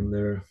sink in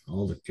there,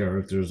 all the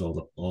characters, all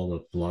the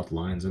plot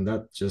lines, and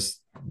that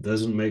just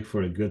doesn't make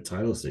for a good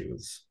title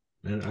sequence.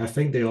 And I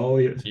think they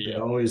yeah,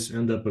 always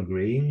end up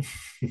agreeing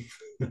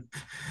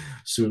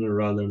sooner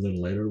rather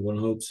than later. One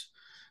hopes,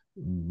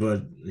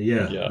 but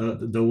yeah, yeah,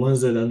 the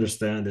ones that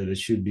understand that it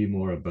should be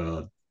more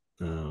about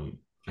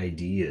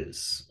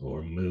ideas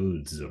or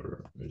moods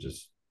or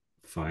just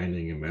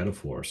finding a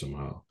metaphor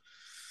somehow.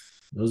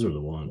 Those are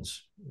the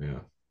ones.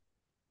 Yeah.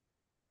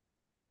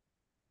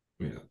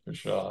 Yeah. for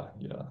sure.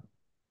 Yeah.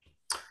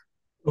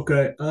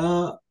 Okay.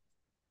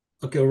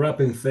 Okay,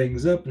 wrapping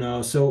things up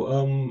now.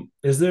 So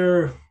is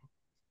there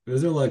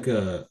like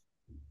a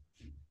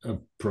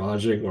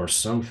project or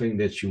something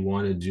that you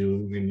want to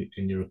do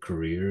in your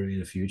career in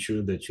the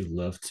future that you'd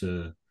love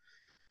to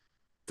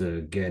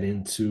get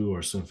into,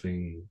 or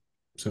something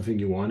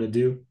you want to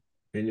do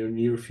in your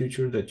near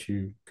future that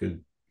you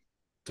could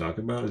talk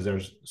about? Is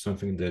there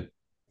something that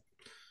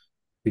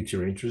piques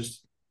your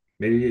interest?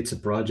 Maybe it's a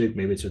project,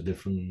 maybe it's a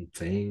different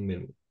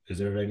thing. Is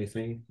there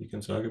anything you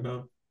can talk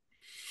about?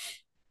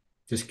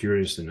 Just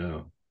curious to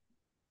know.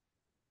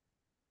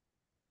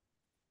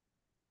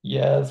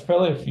 Yeah, there's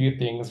probably a few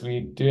things.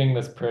 We're doing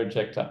this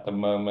project at the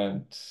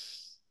moment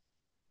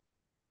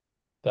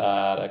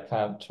that I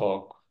can't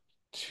talk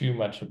too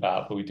much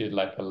about, but we did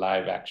like a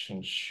live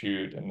action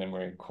shoot and then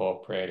we're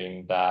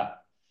incorporating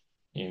that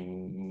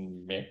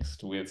in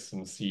mixed with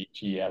some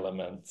CG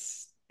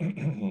elements.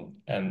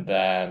 And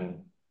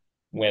then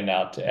went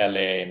out to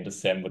LA in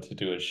December to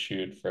do a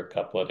shoot for a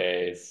couple of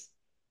days.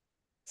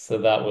 So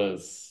that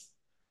was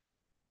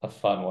a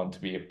fun one to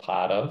be a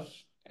part of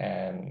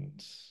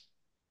and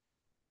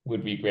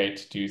would be great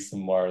to do some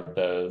more of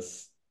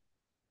those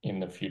in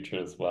the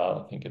future as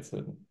well. I think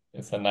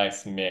it's a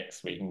nice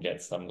mix where you can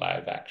get some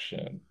live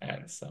action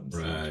and some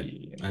Right.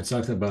 CG and I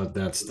talked about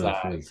that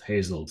stuff design. with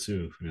Hazel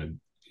too.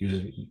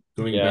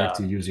 Going back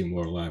to Yeah, using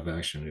more live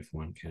action if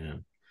one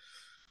can.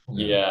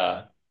 Yeah.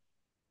 yeah.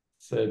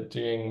 So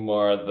doing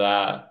more of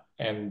that.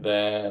 And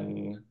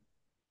then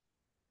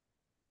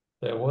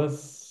there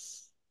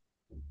was,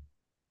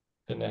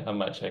 I don't know how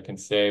much I can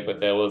say, but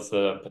there was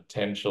a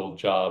potential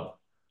job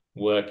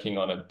working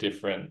on a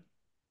different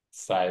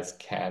size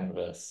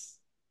canvas,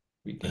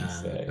 we can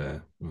say. Okay.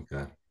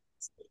 Okay.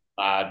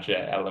 Larger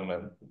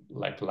element,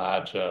 like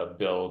larger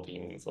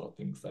buildings or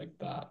things like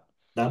that,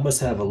 That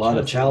must have a which lot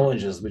of has been,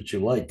 challenges, which you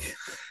like.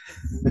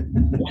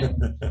 yeah.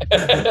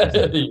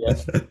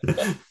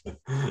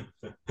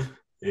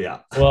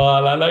 Yeah.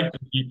 Well, I like to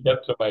keep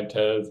kept on my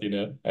toes,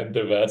 and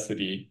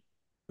diversity,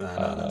 No,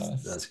 uh,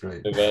 that's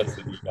great.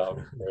 diversity of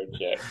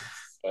projects.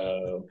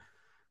 So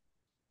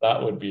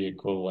that would be a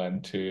cool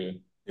one too.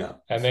 Yeah.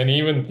 And then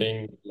even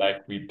things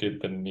like we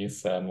did the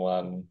Nissan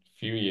one a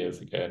few years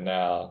ago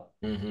now,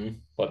 Hmm.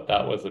 but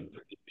that was a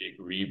pretty big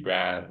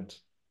rebrand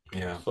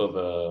Yeah. for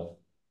the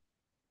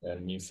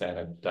Nissan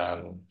had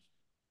done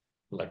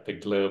like the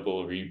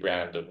global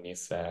rebrand of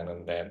Nissan,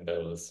 and then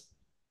there was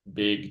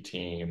big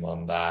team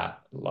on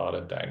that, a lot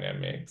of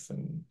dynamics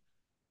and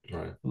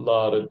Right. a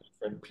lot of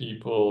different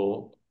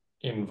people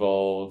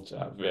involved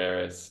at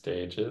various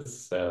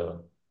stages.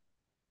 So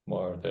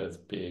more of those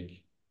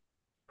big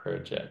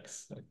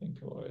projects, I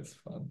think, are always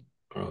fun.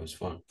 Oh, it was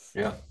fun.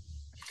 Yeah.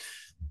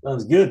 So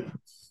Sounds good.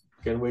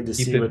 Can't wait to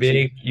keep see it what you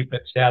big, keep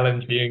it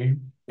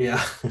challenging,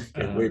 yeah.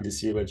 Can't uh, wait to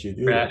see what you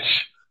do there.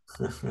 fresh.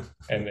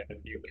 and then a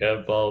few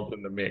curveballs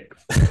in the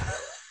mix.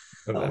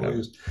 And then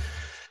Always.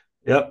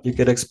 Yep, you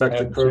can expect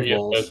the have three of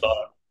curveballs. those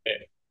on,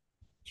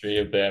 three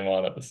of them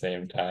on at the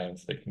same time,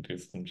 so they can do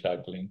some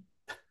juggling.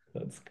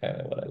 That's kind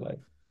of what I like.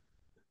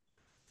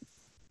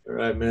 All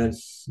right, man.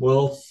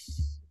 Well,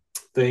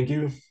 thank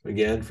you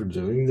again for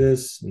doing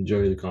this.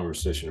 Enjoy the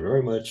conversation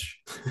very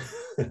much.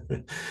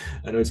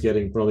 I know it's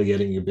probably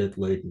getting a bit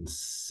late in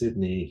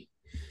Sydney.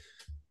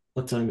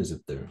 What time is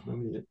it there?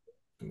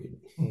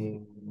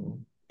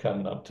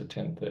 Coming up to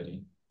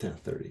 10:30.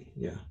 10:30.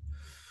 Yeah.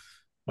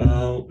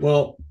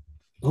 Well,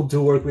 hope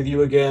to work with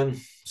you again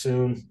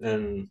soon.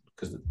 And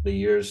because the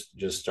year's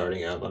just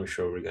starting out, I'm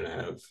sure we're gonna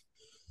have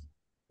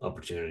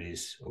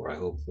opportunities, or I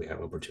hope we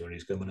have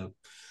opportunities coming up.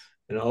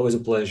 And always a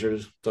pleasure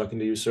talking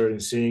to you, sir,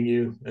 and seeing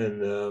you.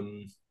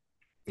 And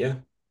yeah,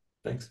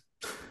 thanks.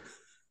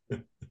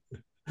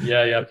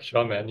 Yeah, for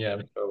sure, man. Yeah,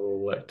 I'm sure we'll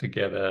work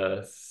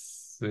together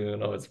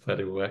soon. Always a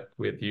pleasure to work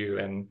with you.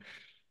 And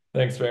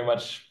thanks very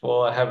much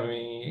for having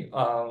me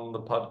on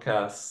the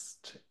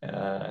podcast.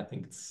 I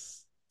think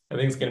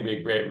it's going to be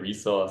a great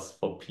resource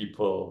for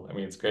people. I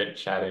mean, it's great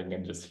chatting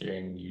and just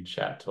hearing you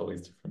chat to all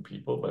these different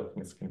people, but I think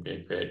it's going to be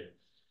a great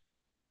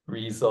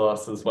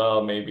resource as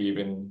well, maybe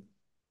even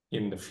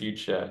in the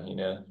future, who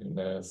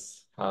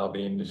knows how the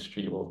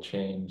industry will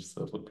change.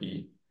 So it'll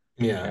be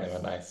Yeah, kind of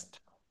a nice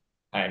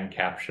time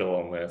capsule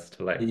almost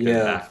to like go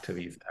yeah. back to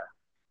these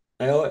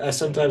I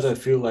sometimes I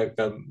things. feel like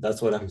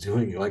that's what I'm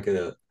doing, like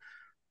a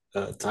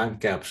time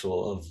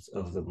capsule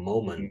of the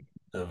moment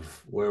Mm.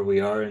 of where we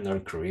are in our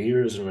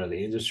careers and where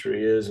the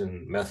industry is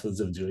and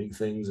methods of doing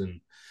things and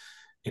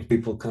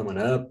people coming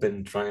up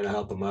and trying to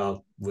help them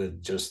out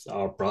with just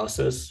our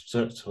process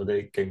so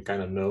they can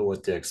kind of know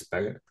what to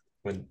expect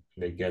when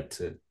they get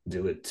to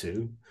do it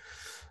too.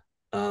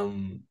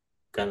 Um,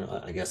 Kind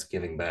of, I guess,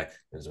 giving back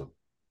is a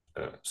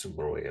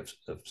super way of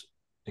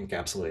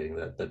encapsulating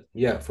that. But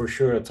yeah, for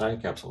sure, a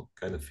time capsule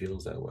kind of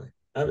feels that way.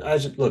 I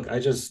just look, I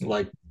just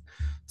like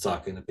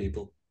talking to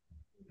people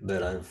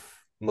that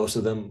most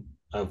of them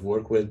I've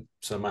worked with,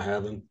 some I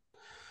haven't.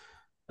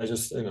 I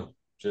just,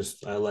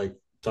 just I like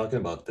talking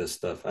about this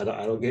stuff. I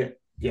don't get,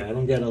 yeah, I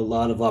don't get a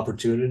lot of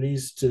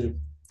opportunities to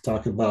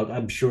talk about.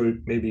 I'm sure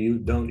maybe you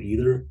don't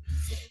either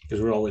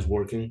because we're always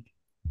working.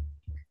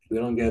 We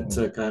don't get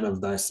to Mm. kind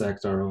of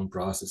dissect our own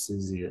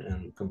processes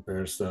and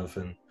compare stuff.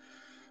 And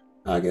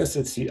I guess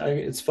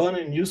it's fun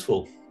and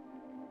useful.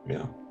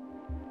 Yeah.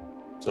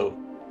 So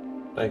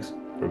thanks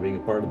for being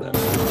a part of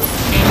that.